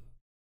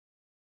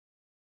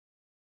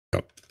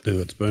 Ja, der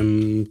hört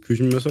beim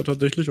Küchenmesser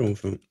tatsächlich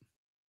auf, ja.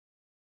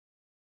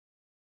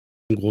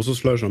 Ein großes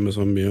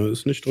Fleischermesser, mehr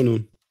ist nicht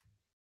drin.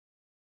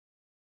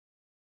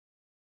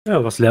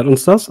 Ja, was lehrt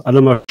uns das?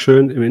 Alle mal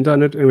schön im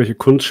Internet irgendwelche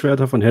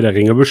Kunstschwerter von Herr der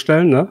Ringe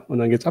bestellen, ne? Und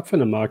dann geht's ab für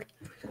eine Mark.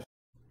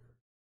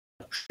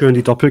 Schön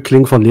die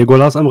Doppelklingen von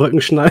Legolas am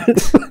Rücken schneiden.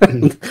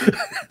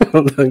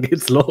 Und dann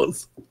geht's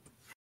los.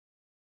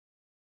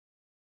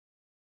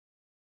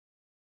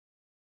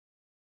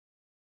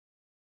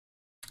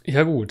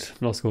 Ja gut,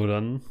 Nosko,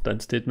 dann dein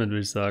Statement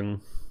würde ich sagen.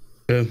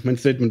 Mein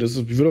Statement ist,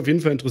 mich würde auf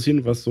jeden Fall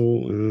interessieren, was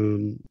so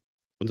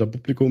unser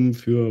Publikum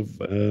für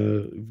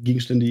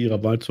Gegenstände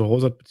ihrer Wahl zu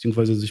Hause hat,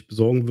 beziehungsweise sich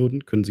besorgen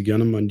würden. Können Sie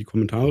gerne mal in die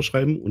Kommentare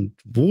schreiben.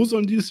 Und wo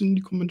sollen die es in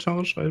die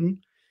Kommentare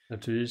schreiben?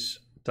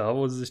 Natürlich da,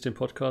 wo Sie sich den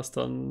Podcast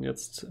dann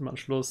jetzt im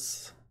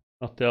Anschluss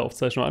nach der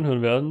Aufzeichnung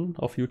anhören werden,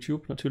 auf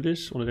YouTube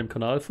natürlich, unter dem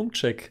Kanal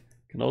Funkcheck.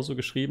 Genauso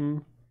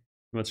geschrieben,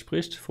 wie man es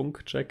spricht,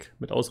 Funkcheck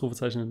mit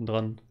Ausrufezeichen hinten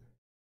dran.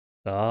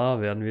 Da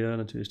werden wir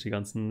natürlich die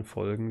ganzen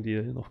Folgen,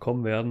 die noch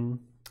kommen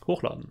werden,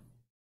 hochladen.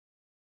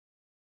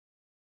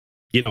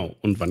 Genau.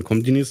 Und wann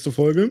kommt die nächste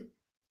Folge?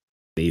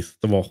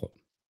 Nächste Woche.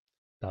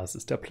 Das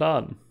ist der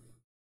Plan.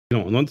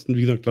 Genau. Ansonsten,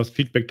 wie gesagt, lasst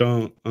Feedback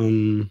da.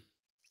 Gerne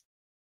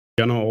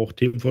auch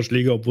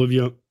Themenvorschläge, obwohl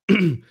wir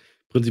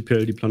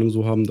prinzipiell die Planung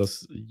so haben,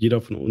 dass jeder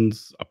von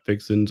uns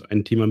abwechselnd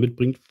ein Thema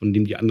mitbringt, von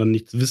dem die anderen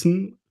nichts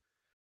wissen.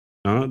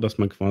 Ja, dass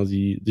man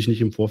quasi sich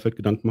nicht im Vorfeld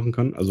Gedanken machen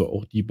kann. Also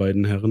auch die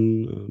beiden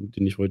Herren, mit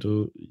denen ich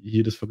heute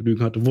hier das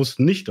Vergnügen hatte,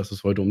 wussten nicht, dass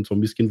es heute um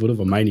Zombies gehen würde.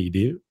 War meine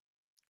Idee.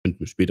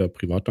 Könnt mir später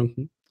privat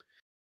danken.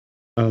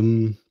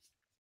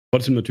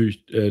 Trotzdem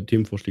natürlich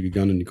Themenvorschläge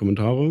gerne in die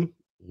Kommentare.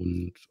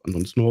 Und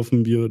ansonsten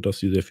hoffen wir,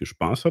 dass ihr sehr viel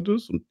Spaß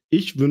hattet. Und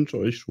ich wünsche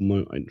euch schon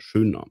mal einen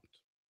schönen Abend.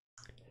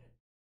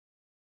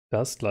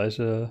 Das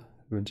gleiche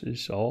wünsche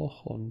ich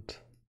auch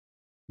und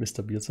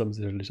Mr. Biersam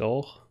sicherlich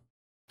auch.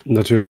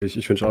 Natürlich,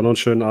 ich wünsche auch noch einen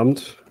schönen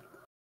Abend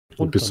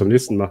und bis zum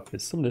nächsten Mal.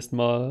 Bis zum nächsten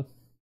Mal.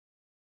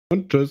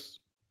 Und tschüss.